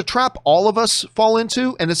again, it's a trap all of us fall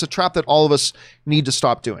into, and it's a trap that all of us need to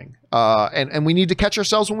stop doing. And we need to catch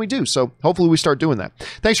ourselves when we do. So hopefully we start doing that.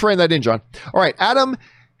 Thanks for writing that in, John. All right, Adam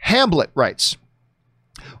Hamblett writes,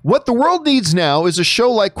 what the world needs now is a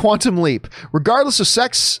show like Quantum Leap. Regardless of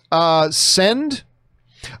sex, race,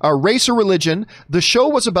 or religion, the show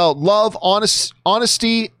was about love,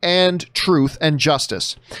 honesty, and truth and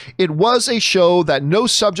justice. It was a show that no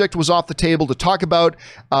subject was off the table to talk about,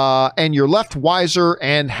 and you're left wiser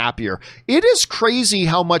and happier. It is crazy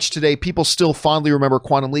how much today people still fondly remember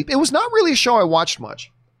Quantum Leap. It was not really a show I watched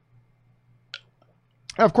much.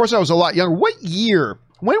 Of course, I was a lot younger. What year?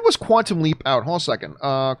 When was Quantum Leap out? Hold on a second.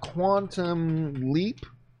 Quantum Leap.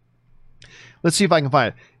 Let's see if I can find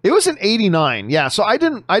it. It was in '89. Yeah, so I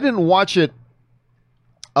didn't watch it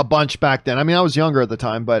a bunch back then. I mean, I was younger at the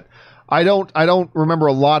time, but I don't remember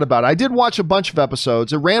a lot about it. I did watch a bunch of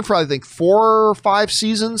episodes. It ran for, I think, 4 or 5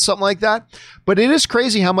 seasons, something like that. But it is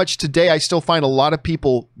crazy how much today I still find a lot of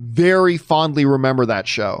people very fondly remember that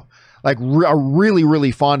show. Like, are really,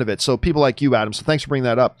 really fond of it. So people like you, Adam. So thanks for bringing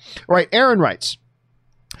that up. All right, Aaron writes,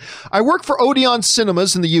 I work for Odeon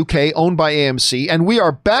Cinemas in the UK, owned by AMC, and we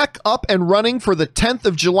are back up and running for the 10th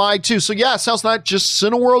of July, too. So, yeah, it sounds not just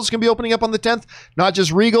Cineworld's going to be opening up on the 10th, not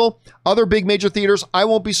just Regal, other big major theaters. I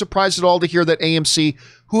won't be surprised at all to hear that AMC,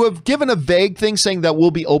 who have given a vague thing saying that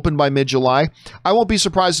will be open by mid-July, I won't be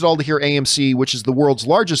surprised at all to hear AMC, which is the world's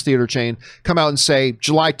largest theater chain, come out and say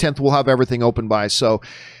July 10th we'll have everything open by. So,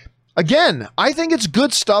 again, I think it's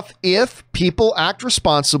good stuff if people act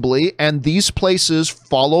responsibly and these places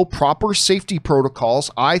follow proper safety protocols.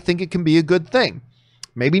 I think it can be a good thing.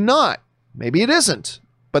 Maybe not. Maybe it isn't.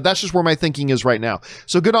 But that's just where my thinking is right now.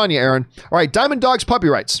 So good on you, Aaron. All right, Diamond Dogs Puppy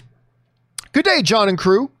writes, good day, John and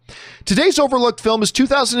crew. Today's overlooked film is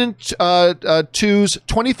 2002's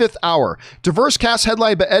 25th Hour. Diverse cast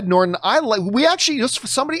headlined by Ed Norton.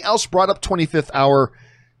 Somebody else brought up 25th Hour.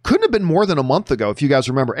 Couldn't have been more than a month ago, if you guys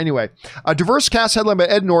remember. Anyway, a diverse cast headlined by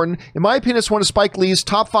Ed Norton. In my opinion, it's one of Spike Lee's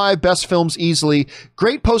top 5 best films easily.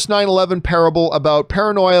 Great post 9/11 parable about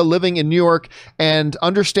paranoia, living in New York, and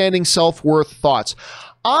understanding self-worth thoughts.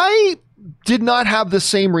 I did not have the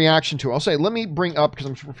same reaction to it. I'll say, let me bring up, because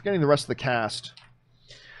I'm forgetting the rest of the cast.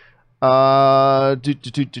 Because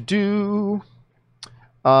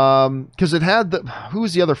it had who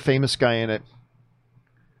was the other famous guy in it?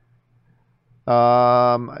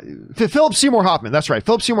 Philip Seymour Hoffman. That's right.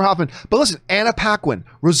 Philip Seymour Hoffman. But listen, Anna Paquin,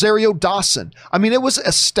 Rosario Dawson. I mean, it was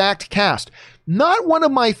a stacked cast. Not one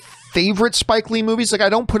of my favorite Spike Lee movies. Like, I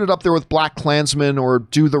don't put it up there with Black Klansman or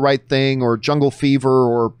Do the Right Thing or Jungle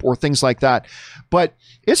Fever or things like that. But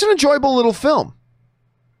it's an enjoyable little film.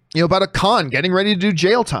 You know, about a con getting ready to do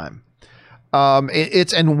jail time.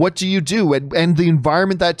 And what do you do and the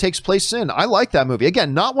environment that takes place in. I like that movie.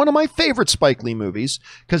 Again, not one of my favorite Spike Lee movies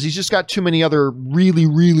because he's just got too many other really,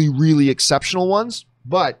 really, really exceptional ones,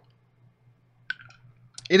 but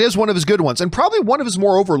it is one of his good ones and probably one of his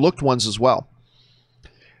more overlooked ones as well.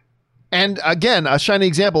 And again, a shining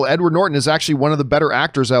example, Edward Norton is actually one of the better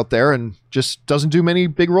actors out there and just doesn't do many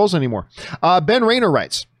big roles anymore. Ben Rayner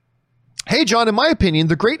writes, hey, John, in my opinion,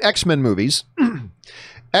 the great X-Men movies,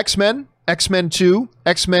 X-Men 2,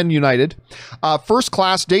 X-Men United, First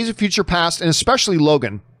Class, Days of Future Past, and especially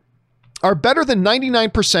Logan, are better than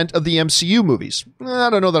 99% of the MCU movies.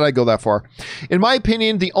 I don't know that I'd go that far. In my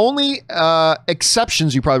opinion, the only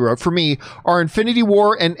exceptions you probably wrote for me are Infinity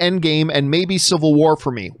War and Endgame and maybe Civil War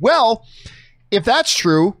for me. Well, if that's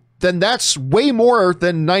true, then that's way more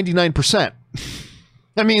than 99%.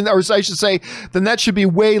 I mean, or I should say, then that should be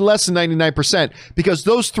way less than 99% because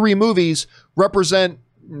those 3 movies represent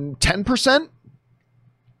 10%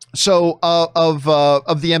 so of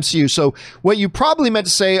the MCU. So what you probably meant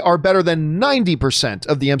to say are better than 90%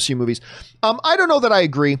 of the MCU movies. I don't know that I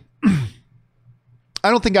agree. I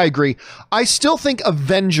don't think I agree. I still think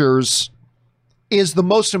Avengers is the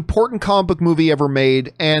most important comic book movie ever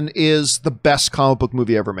made and is the best comic book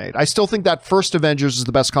movie ever made. I still think that first Avengers is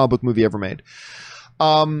the best comic book movie ever made.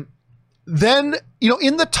 Then, you know,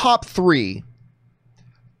 in the top 3,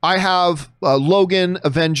 I have Logan,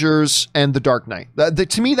 Avengers, and The Dark Knight.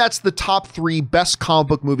 To me, that's the top 3 best comic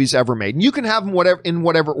book movies ever made. And you can have them in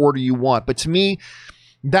whatever order you want, but to me,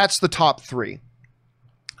 that's the top 3.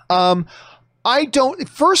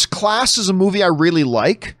 First Class is a movie I really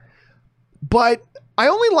like, but I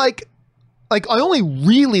only like like, I only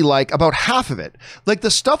really like about half of it. Like,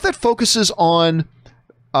 the stuff that focuses on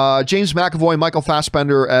James McAvoy, Michael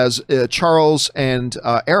Fassbender as Charles and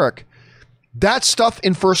Eric, that stuff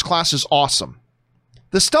in First Class is awesome.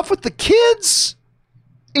 The stuff with the kids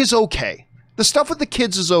is okay. The stuff with the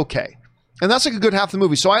kids is okay. And that's like a good half of the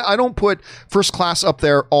movie. So I don't put First Class up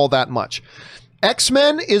there all that much.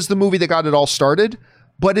 X-Men is the movie that got it all started.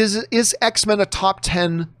 But is X-Men a top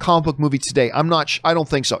 10 comic book movie today? I don't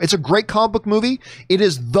think so. It's a great comic book movie. It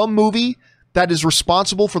is the movie that is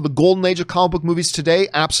responsible for the golden age of comic book movies today.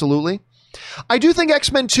 Absolutely. I do think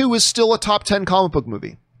X-Men 2 is still a top 10 comic book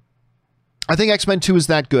movie. I think X-Men 2 is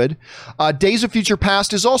that good. Days of Future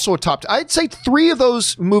Past is also a top 10. I'd say 3 of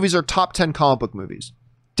those movies are top 10 comic book movies.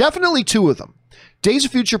 Definitely 2 of them. Days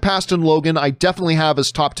of Future Past and Logan, I definitely have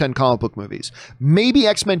as top 10 comic book movies. Maybe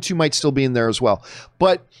X-Men 2 might still be in there as well.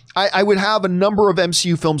 But I would have a number of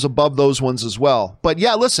MCU films above those ones as well. But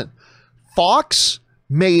yeah, listen, Fox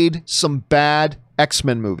made some bad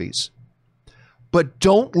X-Men movies. But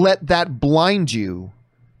don't let that blind you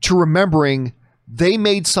to remembering they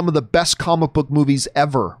made some of the best comic book movies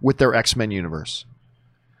ever with their X-Men universe.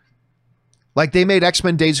 Like, they made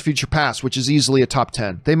X-Men Days of Future Past, which is easily a top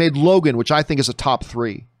 10. They made Logan, which I think is a top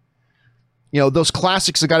 3. You know, those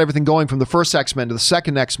classics that got everything going from the first X-Men to the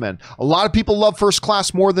second X-Men. A lot of people love First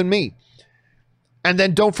Class more than me. And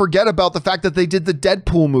then don't forget about the fact that they did the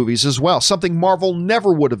Deadpool movies as well, something Marvel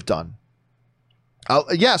never would have done.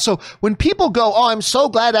 Yeah, so when people go, oh, I'm so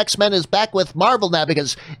glad X-Men is back with Marvel now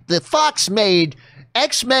because the Fox made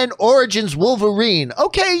X-Men Origins Wolverine.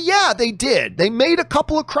 Okay, yeah, they did. They made a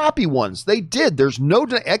couple of crappy ones. They did. There's no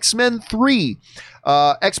X-Men 3,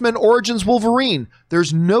 X-Men Origins Wolverine.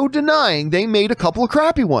 There's no denying they made a couple of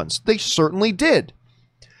crappy ones. They certainly did.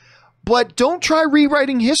 But don't try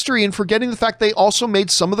rewriting history and forgetting the fact they also made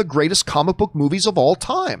some of the greatest comic book movies of all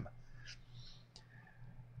time.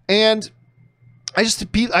 And I just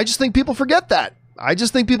think people forget that. I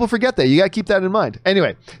just think people forget that. You got to keep that in mind.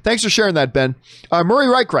 Anyway, thanks for sharing that, Ben. Murray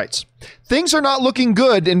Reich writes, things are not looking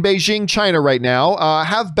good in Beijing, China right now.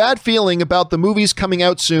 Have bad feeling about the movies coming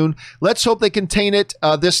out soon. Let's hope they contain it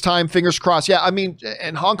this time. Fingers crossed. Yeah, I mean,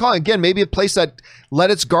 and Hong Kong, again, maybe a place that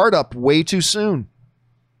let its guard up way too soon.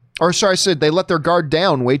 Or sorry, I said they let their guard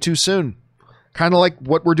down way too soon. Kind of like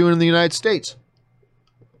what we're doing in the United States.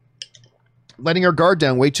 Letting our guard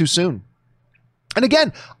down way too soon. And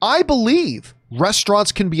again, I believe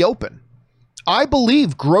restaurants can be open. I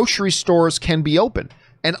believe grocery stores can be open.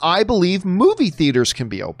 And I believe movie theaters can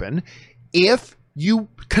be open if you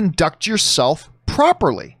conduct yourself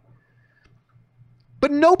properly.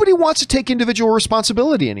 But nobody wants to take individual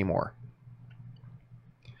responsibility anymore.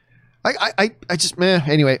 I just,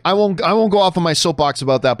 anyway, I won't go off on my soapbox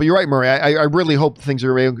about that, but you're right, Murray. I really hope things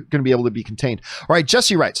are going to be able to be contained. All right,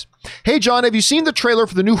 Jesse writes, hey, John, have you seen the trailer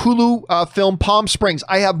for the new Hulu film Palm Springs?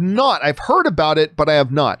 I have not. I've heard about it, but I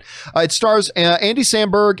have not. It stars Andy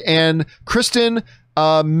Samberg and Kristen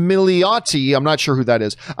Milioti, I'm not sure who that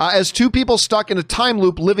is, as 2 people stuck in a time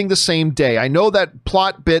loop living the same day. I know that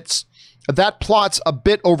plot's a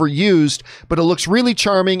bit overused, but it looks really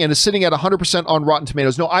charming and is sitting at 100% on Rotten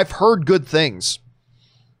Tomatoes. No, I've heard good things.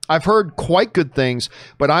 I've heard quite good things,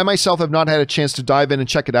 but I myself have not had a chance to dive in and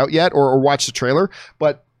check it out yet or watch the trailer.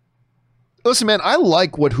 But listen, man, I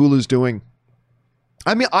like what Hulu's doing.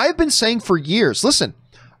 I mean, I've been saying for years, listen,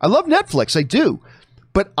 I love Netflix, I do,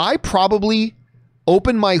 but I probably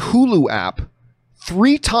open my Hulu app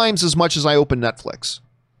 3 times as much as I open Netflix.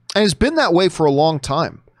 And it's been that way for a long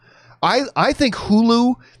time. I think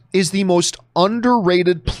Hulu is the most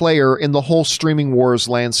underrated player in the whole streaming wars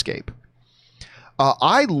landscape.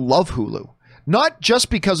 I love Hulu, not just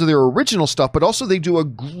because of their original stuff, but also they do a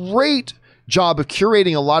great job of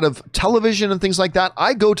curating a lot of television and things like that.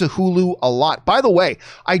 I go to Hulu a lot. By the way,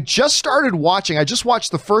 I just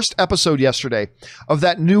watched the first episode yesterday of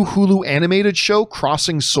that new Hulu animated show,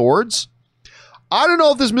 Crossing Swords. I don't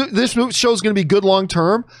know if this show is going to be good long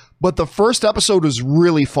term, but the first episode is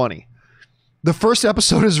really funny.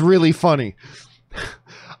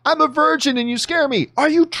 I'm a virgin and you scare me. Are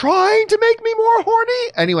you trying to make me more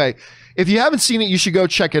horny? Anyway, if you haven't seen it, you should go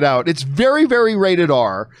check it out. It's very, very rated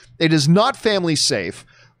R. It is not family safe,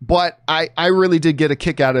 but I really did get a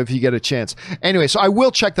kick out of it if you get a chance. Anyway, so I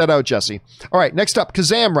will check that out, Jesse. All right, next up,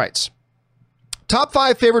 Kazam writes, Top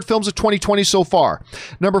 5 favorite films of 2020 so far.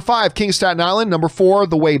 Number 5, King of Staten Island. Number 4,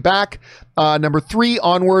 The Way Back. Number 3,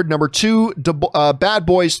 Onward. Number 2, Bad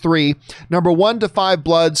Boys 3. Number 1 to 5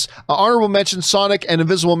 Bloods. Honorable mention, Sonic and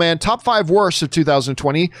Invisible Man. Top 5 worst of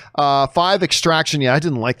 2020. 5, Extraction. Yeah, I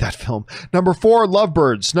didn't like that film. Number 4,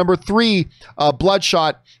 Lovebirds. Number 3,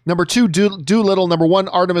 Bloodshot. Number 2, Doolittle. Number 1,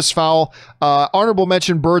 Artemis Fowl. Honorable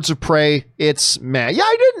mention, Birds of Prey. It's meh. Yeah,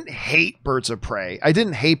 I didn't hate Birds of Prey.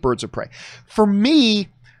 For me,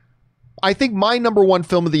 I think my number 1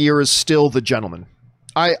 film of the year is still The Gentleman.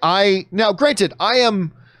 Now, granted,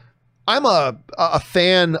 I'm a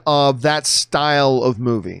fan of that style of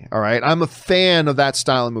movie. All right, I'm a fan of that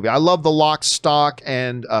style of movie. I love the Lock, Stock,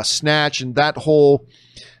 and Snatch, and that whole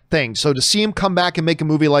thing. So to see him come back and make a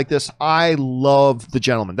movie like this, I love The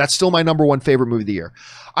Gentleman. That's still my number 1 favorite movie of the year.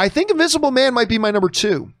 I think Invisible Man might be my number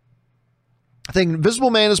 2. I think Invisible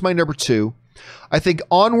Man is my number 2. I think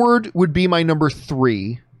Onward would be my number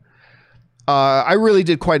 3. I really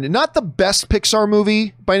did not the best Pixar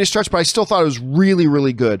movie by any stretch, but I still thought it was really,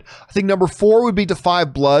 really good. I think number 4 would be To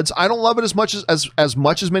Five Bloods. I don't love it as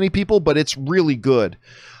much as many people, but it's really good.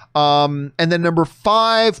 And then number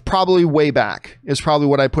 5, probably Way Back is probably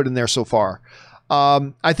what I put in there so far.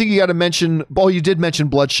 I think you got to mention. Oh, you did mention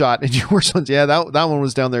Bloodshot and your sons. Yeah, that one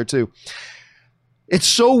was down there too. It's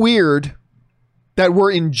so weird that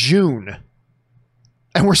we're in June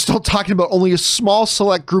and we're still talking about only a small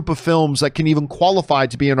select group of films that can even qualify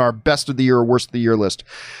to be in our best of the year or worst of the year list.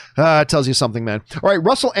 It tells you something, man. All right,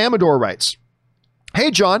 Russell Amador writes,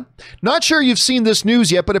 "Hey, John, not sure you've seen this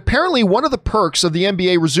news yet, but apparently one of the perks of the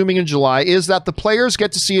NBA resuming in July is that the players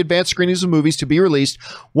get to see advanced screenings of movies to be released.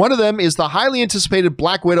 One of them is the highly anticipated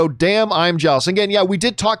Black Widow. Damn, I'm jealous." Again, yeah, we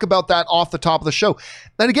did talk about that off the top of the show.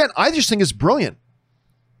 And again, I just think it's brilliant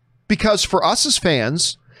because for us as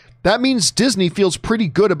fans, that means Disney feels pretty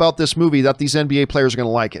good about this movie, that these NBA players are going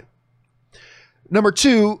to like it. Number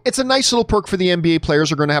 2, it's a nice little perk for the NBA players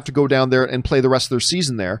who are going to have to go down there and play the rest of their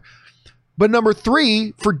season there. But number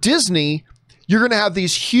 3, for Disney, you're going to have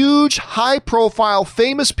these huge, high-profile,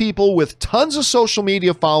 famous people with tons of social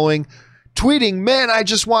media following, tweeting, "Man, I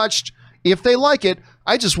just watched," if they like it,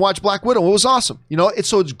 "I just watched Black Widow. It was awesome." You know,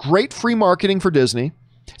 so it's great free marketing for Disney.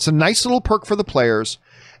 It's a nice little perk for the players.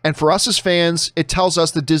 And for us as fans, it tells us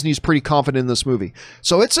that Disney's pretty confident in this movie.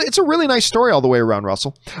 So it's a really nice story all the way around,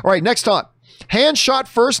 Russell. All right, next on. Hand Shot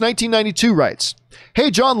First 1992 writes, "Hey,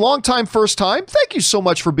 John, long time, first time. Thank you so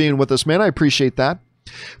much for being with us, man. I appreciate that.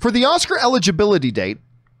 For the Oscar eligibility date,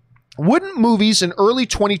 wouldn't movies in early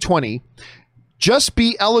 2020 just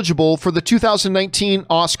be eligible for the 2019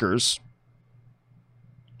 Oscars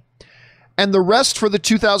and the rest for the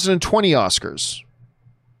 2020 Oscars?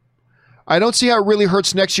 I don't see how it really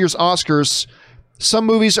hurts next year's Oscars. Some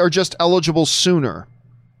movies are just eligible sooner."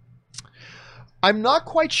 I'm not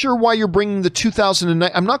quite sure why you're bringing the 2009.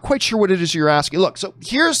 I'm not quite sure what it is you're asking. Look, so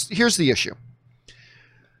here's the issue.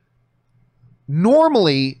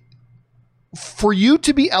 Normally, for you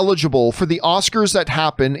to be eligible for the Oscars that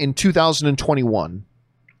happen in 2021,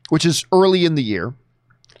 which is early in the year,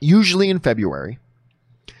 usually in February,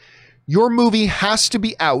 your movie has to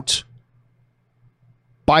be out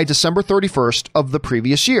by December 31st of the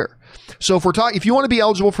previous year. So if you want to be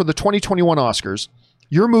eligible for the 2021 Oscars,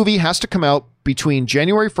 your movie has to come out between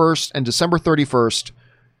January 1st and December 31st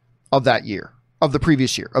of that year, of the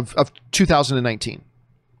previous year, of 2019,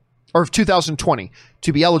 or of 2020,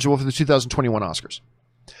 to be eligible for the 2021 Oscars.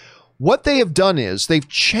 What they have done is they've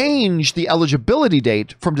changed the eligibility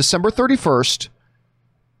date from December 31st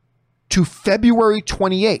to February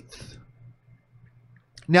 28th.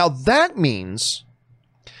 Now that means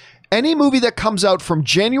any movie that comes out from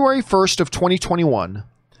January 1st of 2021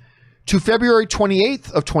 to February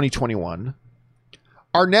 28th of 2021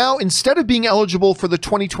 are now, instead of being eligible for the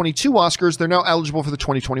 2022 Oscars, they're now eligible for the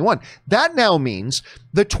 2021. That now means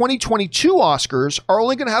the 2022 Oscars are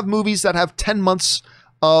only going to have movies that have 10 months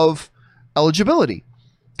of eligibility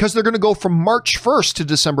because they're going to go from March 1st to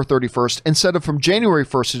December 31st instead of from January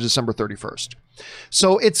 1st to December 31st.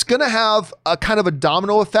 So it's going to have a kind of a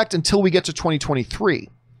domino effect until we get to 2023.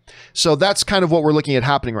 So that's kind of what we're looking at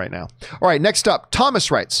happening right now. All right, next up,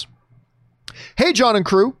 Thomas writes, "Hey, John and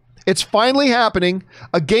crew. It's finally happening.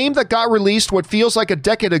 A game that got released what feels like a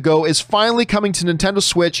decade ago is finally coming to Nintendo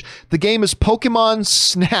Switch. The game is Pokemon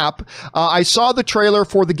Snap. I saw the trailer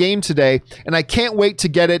for the game today, and I can't wait to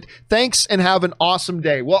get it. Thanks, and have an awesome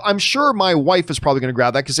day." Well, I'm sure my wife is probably going to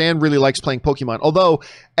grab that because Anne really likes playing Pokemon. Although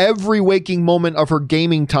every waking moment of her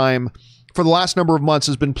gaming time for the last number of months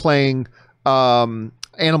has been playing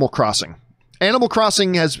Animal Crossing. Animal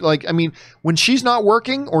Crossing has, when she's not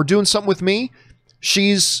working or doing something with me,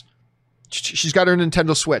 she's She's got her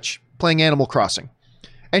Nintendo Switch playing Animal Crossing.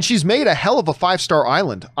 And she's made a hell of a 5-star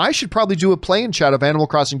island. I should probably do a play-in chat of Animal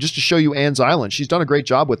Crossing just to show you Anne's island. She's done a great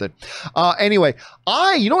job with it. Anyway,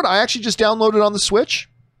 you know what I actually just downloaded on the Switch?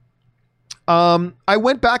 I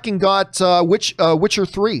went back and got Witcher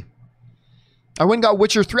 3. I went and got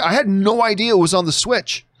Witcher 3. I had no idea it was on the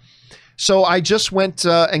Switch. So I just went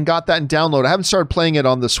and got that and downloaded. I haven't started playing it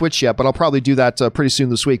on the Switch yet, but I'll probably do that pretty soon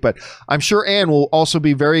this week. But I'm sure Anne will also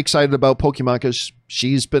be very excited about Pokemon because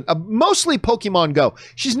she's been mostly Pokemon Go.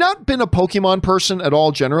 She's not been a Pokemon person at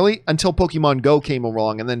all generally until Pokemon Go came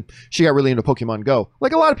along, and then she got really into Pokemon Go,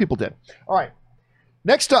 like a lot of people did. All right.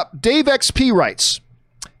 Next up, Dave XP writes,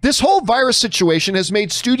 this whole virus situation has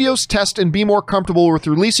made studios test and be more comfortable with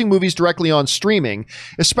releasing movies directly on streaming,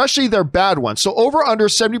 especially their bad ones. So over under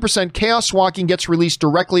 70% Chaos Walking gets released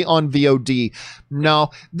directly on VOD. No,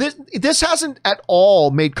 this hasn't at all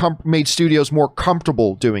made studios more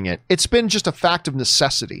comfortable doing it. It's been just a fact of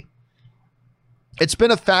necessity. It's been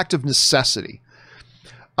a fact of necessity.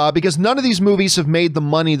 Because none of these movies have made the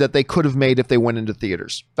money that they could have made if they went into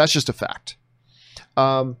theaters. That's just a fact.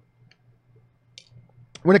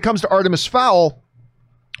 When it comes to Artemis Fowl,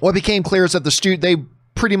 what became clear is that they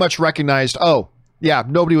pretty much recognized, oh, yeah,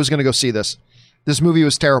 nobody was going to go see this. This movie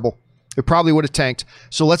was terrible. It probably would have tanked.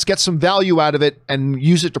 So let's get some value out of it and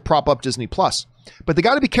use it to prop up Disney+. But they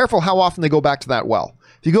got to be careful how often they go back to that well.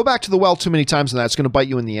 If you go back to the well too many times, then that's going to bite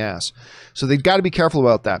you in the ass. So they've got to be careful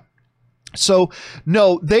about that. So,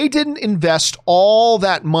 no, they didn't invest all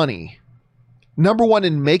that money. Number one,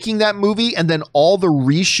 in making that movie, and then all the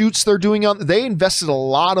reshoots they're doing they invested a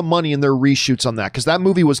lot of money in their reshoots on that because that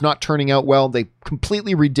movie was not turning out well. They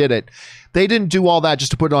completely redid it. They didn't do all that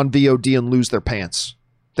just to put it on VOD and lose their pants.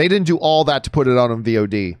 They didn't do all that to put it out on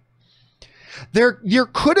VOD. There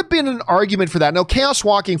could have been an argument for that. Now, Chaos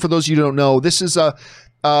Walking, for those of you who don't know, this is a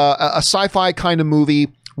sci-fi kind of movie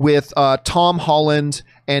with Tom Holland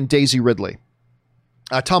and Daisy Ridley.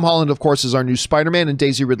 Tom Holland, of course, is our new Spider-Man, and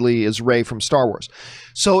Daisy Ridley is Rey from Star Wars.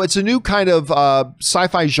 So it's a new kind of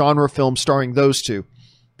sci-fi genre film starring those two.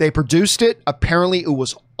 They produced it. Apparently, it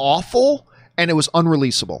was awful, and it was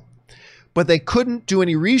unreleasable. But they couldn't do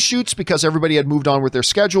any reshoots because everybody had moved on with their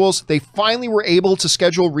schedules. They finally were able to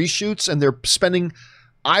schedule reshoots, and they're spending,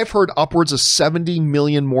 I've heard, upwards of $70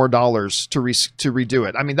 million more to redo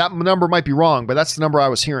it. I mean, that number might be wrong, but that's the number I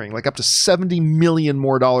was hearing, like up to $70 million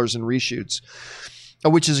more in reshoots.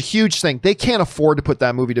 Which is a huge thing. They can't afford to put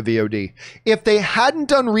that movie to VOD. If they hadn't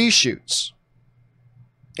done reshoots,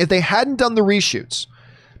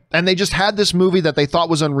 and they just had this movie that they thought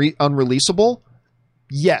was unreleasable,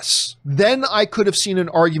 yes, then I could have seen an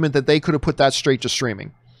argument that they could have put that straight to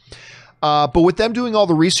streaming. But with them doing all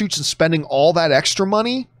the reshoots and spending all that extra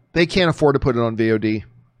money, they can't afford to put it on VOD.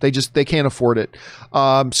 They can't afford it.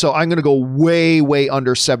 So I'm going to go way, way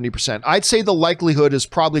under 70%. I'd say the likelihood is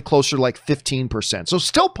probably closer to like 15%. So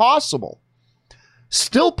still possible.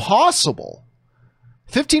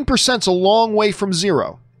 15% is a long way from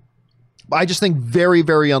zero. I just think very,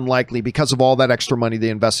 very unlikely because of all that extra money they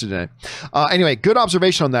invested in it. Anyway, good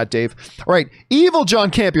observation on that, Dave. All right. Evil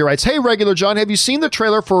John Campy writes, hey, regular John, have you seen the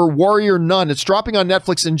trailer for Warrior Nun? It's dropping on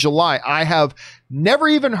Netflix in July. I have never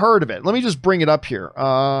even heard of it. Let me just bring it up here.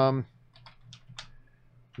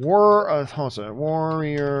 Warrior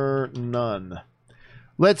Nun.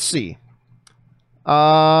 Let's see.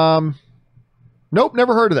 Nope,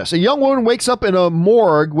 never heard of this. A young woman wakes up in a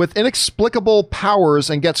morgue with inexplicable powers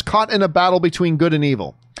and gets caught in a battle between good and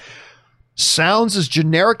evil. Sounds as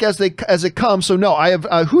generic as it comes. So no, I have.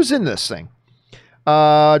 Who's in this thing?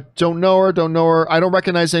 Don't know her. I don't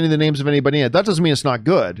recognize any of the names of anybody in it. That doesn't mean it's not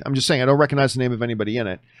good. I'm just saying I don't recognize the name of anybody in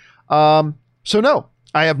it. So no,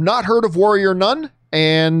 I have not heard of Warrior Nun.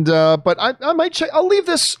 And but I might check. I'll leave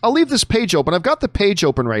this page open. I've got the page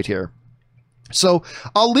open right here. So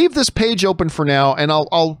I'll leave this page open for now, and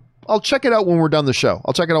I'll check it out when we're done the show.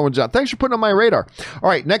 I'll check it out when we're done. Thanks for putting it on my radar. All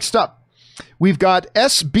right, next up, we've got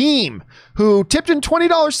S Beam, who tipped in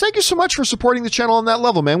 $20. Thank you so much for supporting the channel on that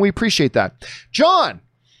level, man. We appreciate that. John,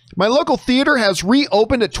 my local theater has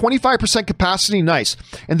reopened at 25% capacity. Nice.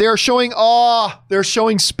 And they're showing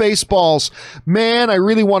Spaceballs. Man, I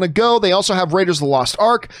really want to go. They also have Raiders of the Lost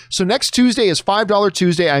Ark. So next Tuesday is $5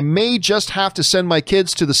 Tuesday. I may just have to send my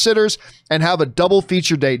kids to the Sitters and have a double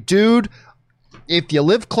feature day. Dude, if you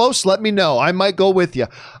live close, let me know. I might go with you.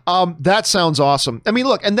 That sounds awesome. I mean,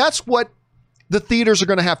 look, and that's what the theaters are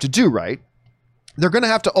going to have to do, right? They're going to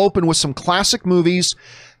have to open with some classic movies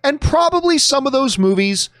and probably some of those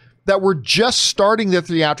movies that were just starting their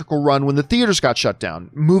theatrical run when the theaters got shut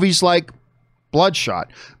down. Movies like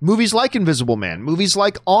Bloodshot, movies like Invisible Man, movies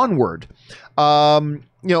like Onward,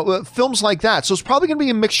 films like that. So it's probably going to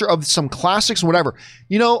be a mixture of some classics and whatever.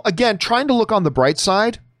 Again, trying to look on the bright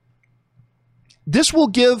side. This will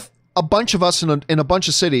give a bunch of us in a bunch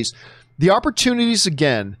of cities the opportunities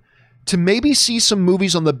again to maybe see some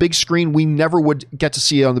movies on the big screen we never would get to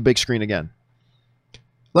see on the big screen again.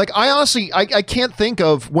 Like, I honestly, I can't think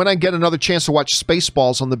of when I get another chance to watch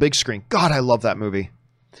Spaceballs on the big screen. God, I love that movie.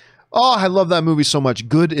 Oh, I love that movie so much.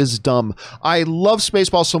 Good is dumb. I love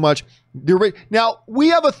Spaceballs so much. Now, we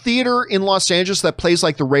have a theater in Los Angeles that plays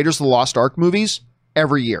like the Raiders of the Lost Ark movies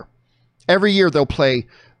every year. Every year they'll play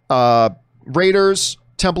Raiders,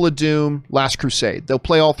 Temple of Doom, Last Crusade. They'll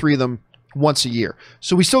play all three of them once a year.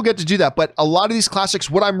 So we still get to do that. But a lot of these classics,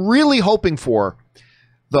 what I'm really hoping for,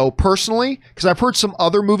 though, personally, because I've heard some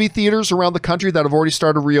other movie theaters around the country that have already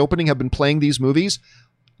started reopening have been playing these movies.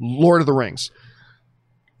 Lord of the Rings.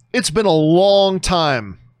 It's been a long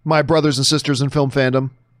time, my brothers and sisters in film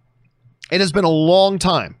fandom. It has been a long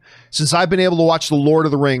time since I've been able to watch the Lord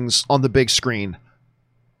of the Rings on the big screen.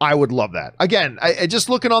 I would love that. Again, I just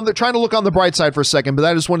trying to look on the bright side for a second, but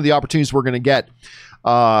that is one of the opportunities we're going to get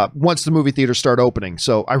once the movie theaters start opening.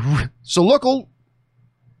 So local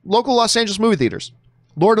Los Angeles movie theaters.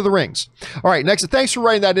 Lord of the Rings. All right, next. Thanks for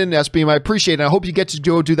writing that in, SBM. I appreciate it. I hope you get to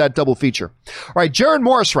go do that double feature. All right, Jaron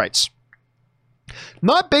Morris writes,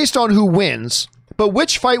 not based on who wins, but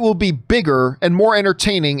which fight will be bigger and more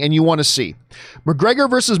entertaining and you want to see. McGregor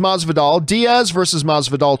versus Masvidal, Diaz versus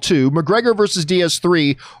Masvidal 2, McGregor versus Diaz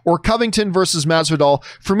 3, or Covington versus Masvidal.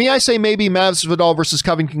 For me, I say maybe Masvidal versus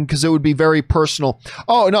Covington because it would be very personal.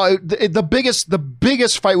 Oh, no, the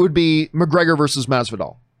biggest fight would be McGregor versus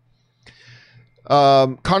Masvidal.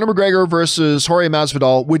 Conor McGregor versus Jorge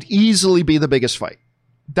Masvidal would easily be the biggest fight.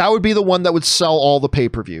 That would be the one that would sell all the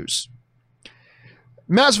pay-per-views.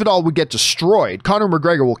 Masvidal would get destroyed. Conor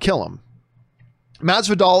McGregor will kill him.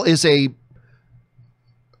 Masvidal is a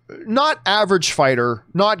not average fighter,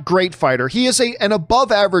 not great fighter. He is an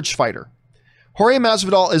above average fighter. Jorge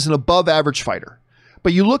Masvidal is an above average fighter.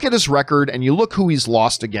 But you look at his record and you look who he's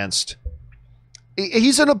lost against.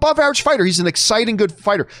 He's an above average fighter. He's an exciting, good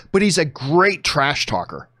fighter, but he's a great trash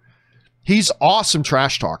talker. He's awesome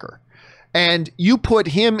trash talker. And you put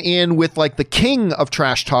him in with like the king of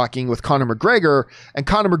trash talking with Conor McGregor, and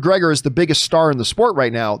Conor McGregor is the biggest star in the sport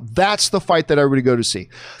right now. That's the fight that everybody go to see.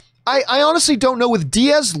 I honestly don't know, with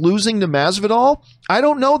Diaz losing to Masvidal, I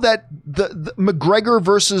don't know that the McGregor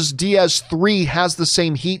versus Diaz 3 has the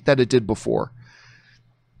same heat that it did before.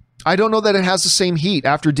 I don't know that it has the same heat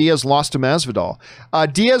after Diaz lost to Masvidal.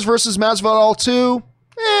 Diaz versus Masvidal 2,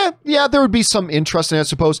 yeah, there would be some interest in it, I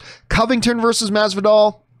suppose. Covington versus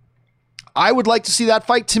Masvidal, I would like to see that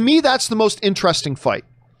fight. To me, that's the most interesting fight.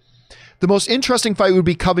 The most interesting fight would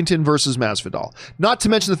be Covington versus Masvidal. Not to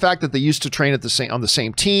mention the fact that they used to train on the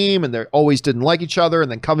same team and they always didn't like each other.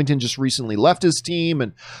 And then Covington just recently left his team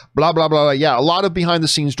and blah, blah, blah. Yeah, a lot of behind the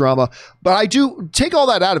scenes drama. But I do take all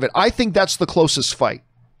that out of it. I think that's the closest fight.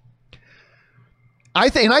 I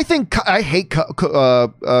hate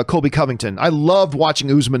Colby Covington. I loved watching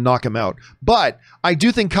Usman knock him out, but I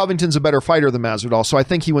do think Covington's a better fighter than Masvidal, so I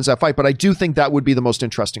think he wins that fight, but I do think that would be the most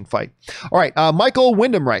interesting fight. All right, Michael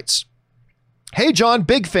Wyndham writes, hey, John,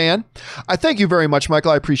 big fan. I thank you very much,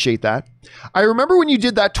 Michael. I appreciate that. I remember when you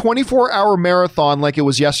did that 24-hour marathon like it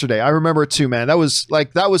was yesterday. I remember it too, man. I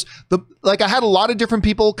had a lot of different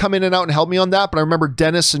people come in and out and help me on that, but I remember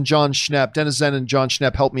Dennis Zen and John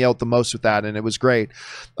Schnepp helped me out the most with that, and it was great.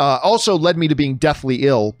 Also led me to being deathly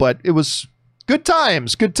ill, but it was good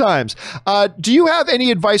times, good times. Do you have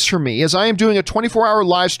any advice for me, as I am doing a 24-hour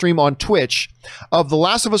live stream on Twitch of The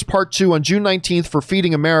Last of Us Part 2 on June 19th for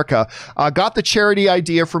Feeding America? Got the charity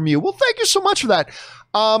idea from you. Well, thank you so much for that.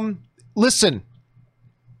 Listen,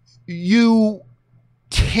 you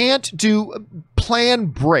can't plan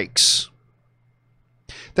breaks.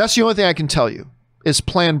 That's the only thing I can tell you is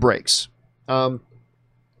plan breaks. And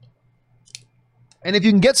if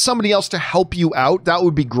you can get somebody else to help you out, that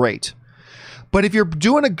would be great. But if you're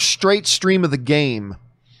doing a straight stream of the game,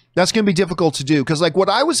 that's going to be difficult to do. Because like what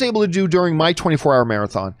I was able to do during my 24-hour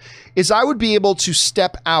marathon is I would be able to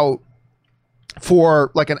step out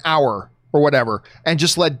for like an hour or whatever and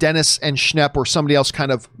just let Dennis and Schnepp or somebody else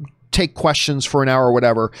kind of take questions for an hour or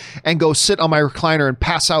whatever and go sit on my recliner and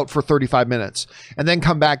pass out for 35 minutes and then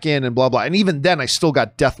come back in and blah, blah. And even then I still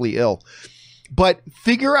got deathly ill. But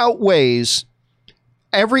figure out ways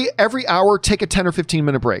every hour, take a 10 or 15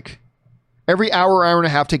 minute break. Every hour and a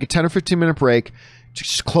half, take a 10 or 15 minute break.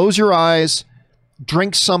 Just close your eyes,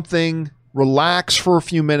 drink something, relax for a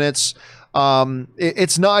few minutes.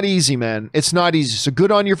 It's not easy, man. It's not easy. So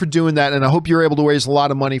good on you for doing that. And I hope you're able to raise a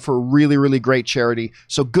lot of money for a really, really great charity.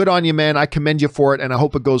 So good on you, man. I commend you for it. And I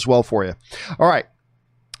hope it goes well for you. All right.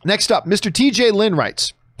 Next up, Mr. TJ Lynn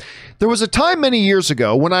writes, there was a time many years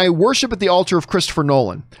ago when I worship at the altar of Christopher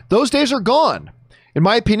Nolan. Those days are gone. In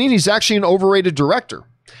my opinion, he's actually an overrated director.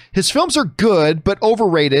 His films are good, but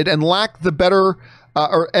overrated and lack the better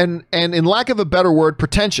and in lack of a better word,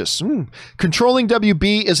 pretentious. Controlling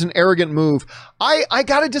WB is an arrogant move. I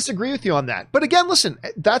got to disagree with you on that. But again, listen,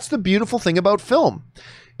 that's the beautiful thing about film,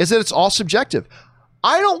 is that it's all subjective.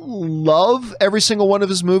 I don't love every single one of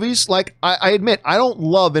his movies. Like, I admit, I don't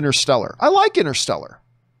love Interstellar. I like Interstellar.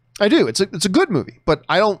 I do. It's a good movie, but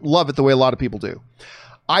I don't love it the way a lot of people do.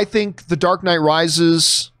 I think The Dark Knight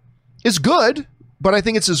Rises is good, but I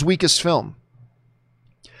think it's his weakest film.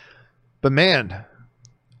 But man,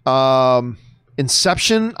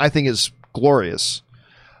 Inception, I think, is glorious.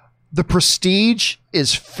 The Prestige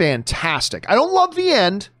is fantastic. I don't love the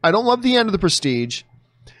end. I don't love the end of The Prestige,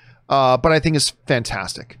 but I think it's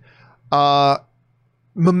fantastic.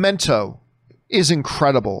 Memento is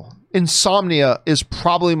incredible. Insomnia is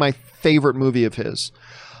probably my favorite movie of his.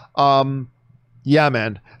 Yeah,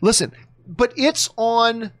 man. Listen, but it's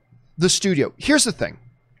on the studio. Here's the thing.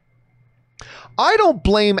 I don't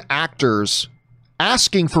blame actors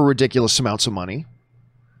asking for ridiculous amounts of money.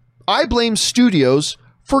 I blame studios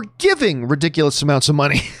for giving ridiculous amounts of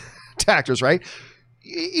money to actors, right?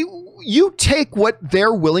 You take what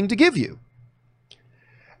they're willing to give you.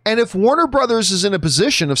 And if Warner Brothers is in a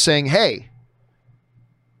position of saying, hey,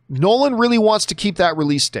 Nolan really wants to keep that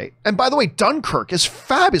release date. And by the way, Dunkirk is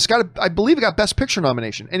fabulous. I believe it got Best Picture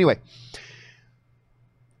nomination. Anyway,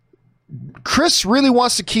 Chris really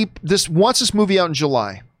wants this movie out in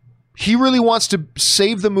July. He really wants to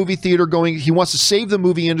save the movie theater going. He wants to save the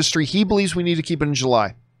movie industry. He believes we need to keep it in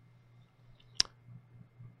July.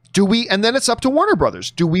 Do we? And then it's up to Warner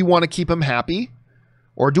Brothers. Do we want to keep him happy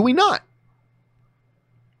or do we not?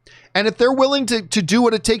 And if they're willing to do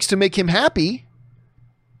what it takes to make him happy,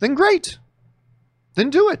 then great. Then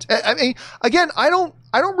do it. I mean, again, I don't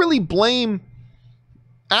really blame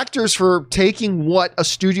actors for taking what a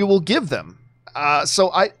studio will give them. So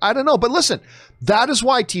I don't know. But listen, that is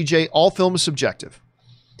why, TJ, all film is subjective.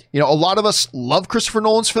 You know, a lot of us love Christopher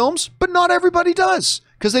Nolan's films, but not everybody does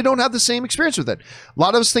because they don't have the same experience with it. A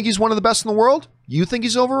lot of us think he's one of the best in the world. You think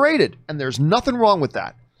he's overrated, and there's nothing wrong with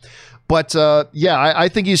that. But yeah, I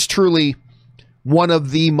think he's truly one of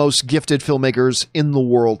the most gifted filmmakers in the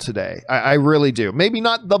world today. I really do. Maybe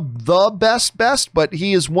not the best, but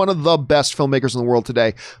he is one of the best filmmakers in the world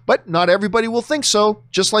today. But not everybody will think so,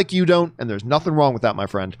 just like you don't, and there's nothing wrong with that, my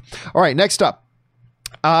friend. All right, next up.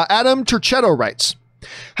 Adam Turchetto writes,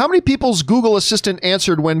 how many people's Google Assistant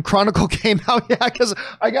answered when Chronicle came out? Yeah, because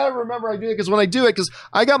I got to remember I do it, because when I do it, because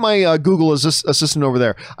I got my Google Assistant over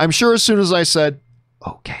there. I'm sure as soon as I said,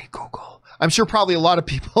 okay, Google, I'm sure probably a lot of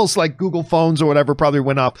people's like Google phones or whatever probably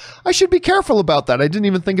went off. I should be careful about that. I didn't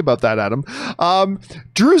even think about that, Adam.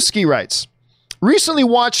 Drewski writes, recently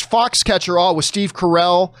watched Foxcatcher All with Steve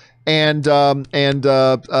Carell and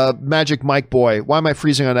Magic Mike Boy. Why am I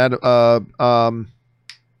freezing on that?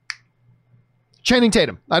 Channing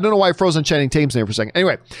Tatum. I don't know why I froze on Channing Tatum's name for a second.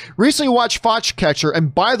 Anyway, recently watched Foxcatcher,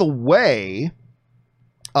 and by the way,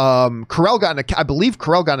 I believe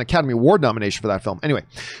Carell got an Academy Award nomination for that film. Anyway,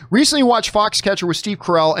 recently watched Foxcatcher with Steve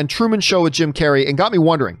Carell and Truman Show with Jim Carrey, and got me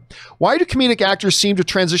wondering, why do comedic actors seem to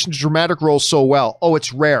transition to dramatic roles so well? Oh,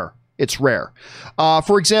 it's rare. It's rare.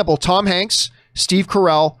 For example, Tom Hanks, Steve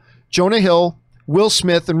Carell, Jonah Hill, Will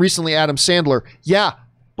Smith, and recently Adam Sandler. Yeah,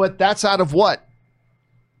 but that's out of what?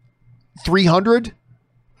 300?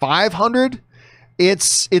 500?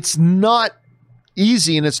 It's not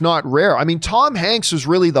easy and it's not rare. I mean, Tom Hanks was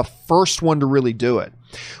really the first one to really do it.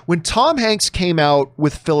 When Tom Hanks came out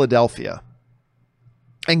with Philadelphia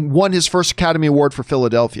and won his first Academy Award for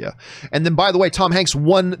Philadelphia. And then, by the way, Tom Hanks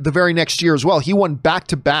won the very next year as well. He won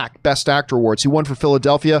back-to-back Best Actor Awards. He won for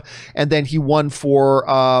Philadelphia, and then he won for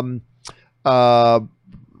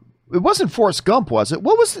it wasn't Forrest Gump, was it?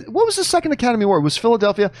 What was the second Academy Award? It was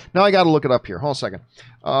Philadelphia? Now I got to look it up here. Hold on a second.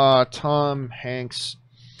 Tom Hanks.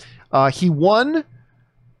 He won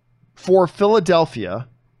for Philadelphia.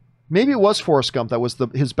 Maybe it was Forrest Gump that was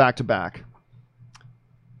his back-to-back.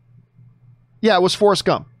 Yeah, it was Forrest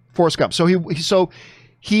Gump. Forrest Gump. So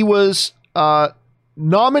he was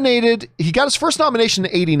nominated. He got his first nomination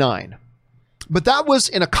in '89, but that was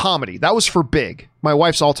in a comedy. That was for Big, my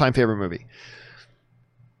wife's all-time favorite movie.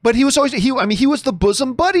 But he was always he was the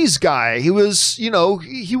bosom buddies guy. He was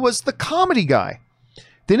the comedy guy.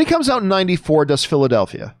 Then he comes out in '94, does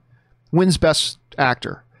Philadelphia, wins Best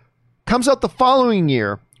Actor. Comes out the following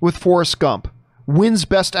year with Forrest Gump. Wins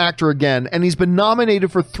Best Actor again, and he's been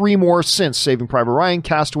nominated for 3 more since: Saving Private Ryan,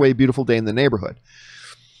 Castaway, Beautiful Day in the Neighborhood.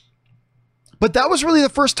 But that was really the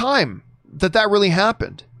first time that really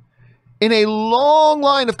happened. In a long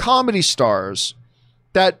line of comedy stars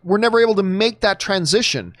that were never able to make that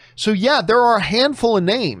transition. So yeah, there are a handful of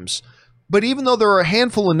names, but even though there are a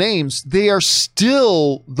handful of names, they are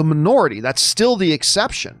still the minority. That's still the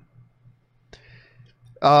exception.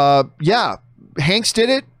 Yeah, Hanks did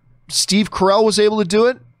it. Steve Carell was able to do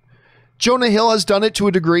it. Jonah Hill has done it to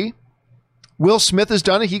a degree. Will Smith has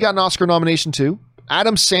done it. He got an Oscar nomination too.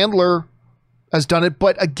 Adam Sandler has done it.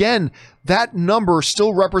 But again, that number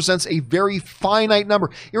still represents a very finite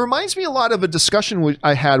number. It reminds me a lot of a discussion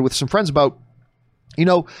I had with some friends about,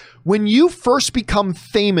 when you first become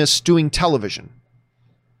famous doing television,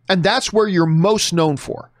 and that's where you're most known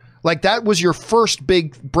for. Like that was your first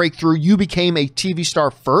big breakthrough. You became a TV star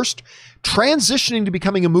first. Transitioning to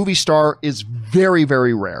becoming a movie star is very,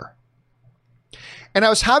 very rare. And I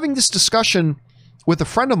was having this discussion with a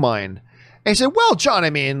friend of mine, and he said, well, John,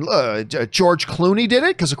 George Clooney did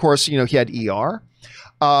it because, of course, he had ER.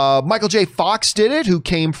 Michael J. Fox did it, who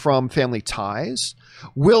came from Family Ties.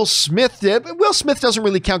 Will Smith did. Will Smith doesn't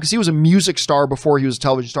really count because he was a music star before he was a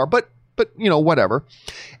television star, but whatever.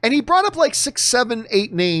 And he brought up like 6, 7,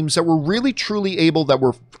 8 names that were really, truly able, that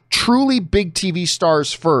were truly big TV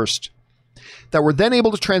stars first, that were then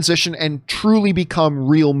able to transition and truly become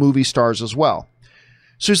real movie stars as well.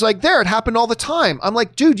 So he's like, it happened all the time. I'm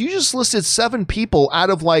like, dude, you just listed 7 people out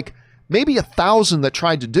of like maybe 1,000 that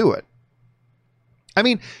tried to do it. I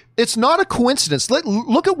mean, it's not a coincidence.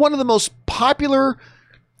 Look at one of the most popular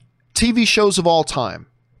TV shows of all time,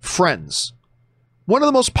 Friends. One of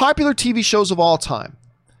the most popular TV shows of all time.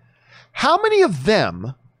 How many of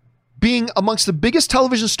them, being amongst the biggest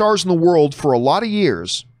television stars in the world for a lot of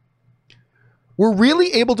years, were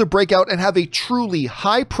really able to break out and have a truly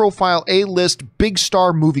high-profile, A-list, big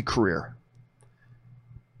star movie career?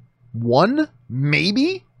 1?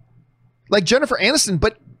 Maybe? Like Jennifer Aniston,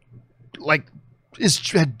 but like,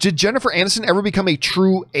 did Jennifer Aniston ever become a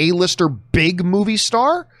true A-lister big movie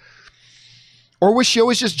star? Or was she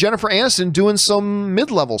always just Jennifer Aniston doing some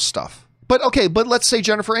mid-level stuff? But let's say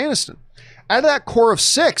Jennifer Aniston. Out of that core of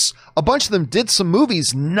 6, a bunch of them did some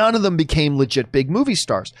movies. None of them became legit big movie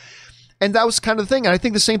stars. And that was kind of the thing. And I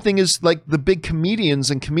think the same thing is like the big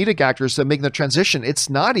comedians and comedic actors that make the transition. It's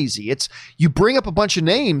not easy. You bring up a bunch of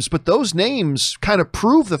names, but those names kind of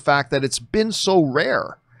prove the fact that it's been so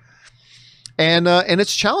rare. And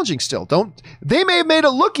it's challenging still. They may have made it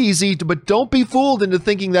look easy, but don't be fooled into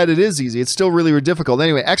thinking that it is easy. It's still really, really difficult.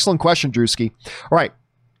 Anyway, excellent question, Drewski. All right.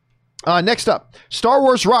 Next up, Star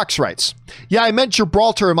Wars Rocks writes, yeah, I meant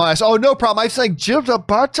Gibraltar in my eyes. Oh, no problem. I was like,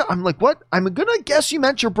 Gibraltar? I'm like, what? I'm going to guess you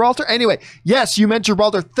meant Gibraltar. Anyway, yes, you meant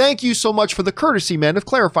Gibraltar. Thank you so much for the courtesy, man, of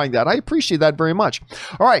clarifying that. I appreciate that very much.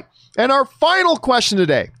 All right. And our final question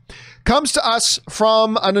today comes to us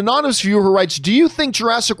from an anonymous viewer who writes, do you think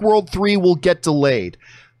Jurassic World 3 will get delayed?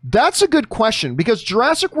 That's a good question, because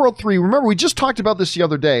Jurassic World 3, remember, we just talked about this the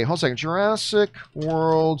other day. Hold a second. Jurassic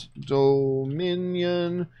World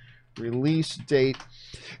Dominion release date.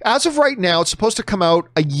 As of right now, it's supposed to come out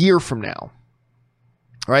a year from now. All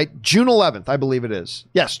right? June 11th, I believe it is.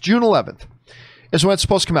 Yes, June 11th is when it's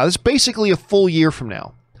supposed to come out. It's basically a full year from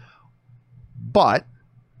now. But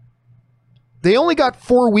they only got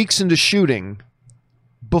 4 weeks into shooting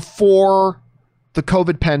before the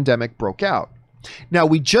COVID pandemic broke out. Now,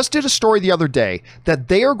 we just did a story the other day that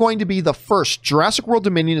they are going to be the first, Jurassic World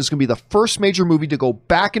Dominion is going to be the first major movie to go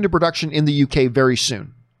back into production in the UK very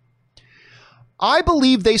soon. I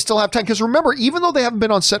believe they still have time, because remember, even though they haven't been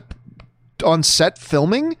on set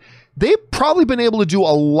filming, they've probably been able to do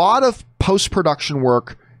a lot of post-production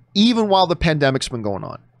work even while the pandemic's been going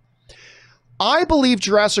on. I believe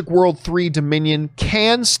Jurassic World 3 Dominion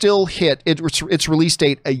can still hit its release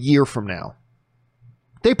date a year from now.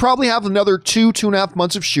 They probably have another 2.5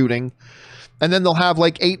 months of shooting, and then they'll have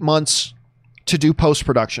like 8 months to do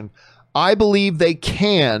post-production. I believe they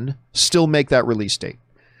can still make that release date.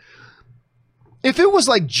 If it was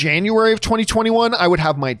like January of 2021, I would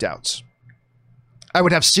have my doubts. I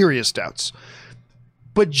would have serious doubts.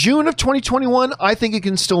 But June of 2021, I think it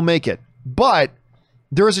can still make it. But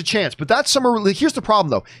there is a chance. But that summer, here's the problem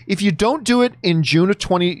though. If you don't do it in June of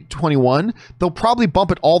 2021, they'll probably bump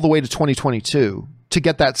it all the way to 2022 to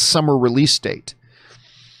get that summer release date.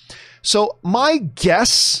 So my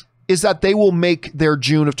guess is that they will make their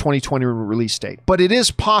June of 2020 release date. But it is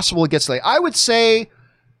possible it gets late. I would say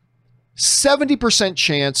 70%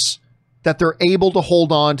 chance that they're able to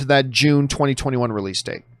hold on to that June 2021 release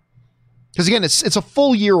date. Because again, it's a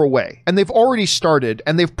full year away, and they've already started,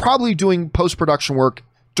 and they've probably doing post-production work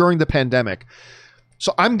during the pandemic.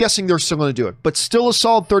 So I'm guessing they're still going to do it, but still a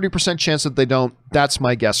solid 30% chance that they don't. That's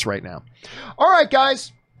my guess right now. All right,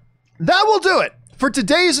 guys, that will do it for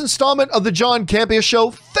today's installment of the John Campea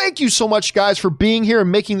Show. Thank you so much, guys, for being here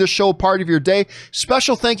and making this show a part of your day.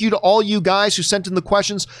 Special thank you to all you guys who sent in the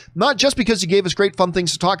questions, not just because you gave us great fun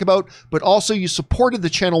things to talk about, but also you supported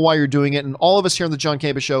the channel while you're doing it. And all of us here on the John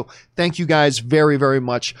Campea Show, thank you guys very, very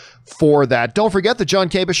much for that. Don't forget, the John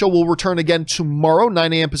Campea Show will return again tomorrow,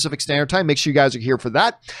 9 a.m. Pacific Standard Time. Make sure you guys are here for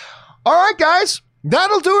that. All right, guys.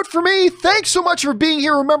 That'll do it for me. Thanks so much for being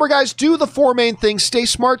here. Remember, guys, do the 4 main things. Stay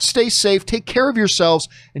smart, stay safe, take care of yourselves,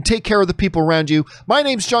 and take care of the people around you. My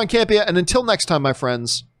name's John Campea, and until next time, my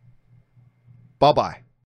friends, bye-bye.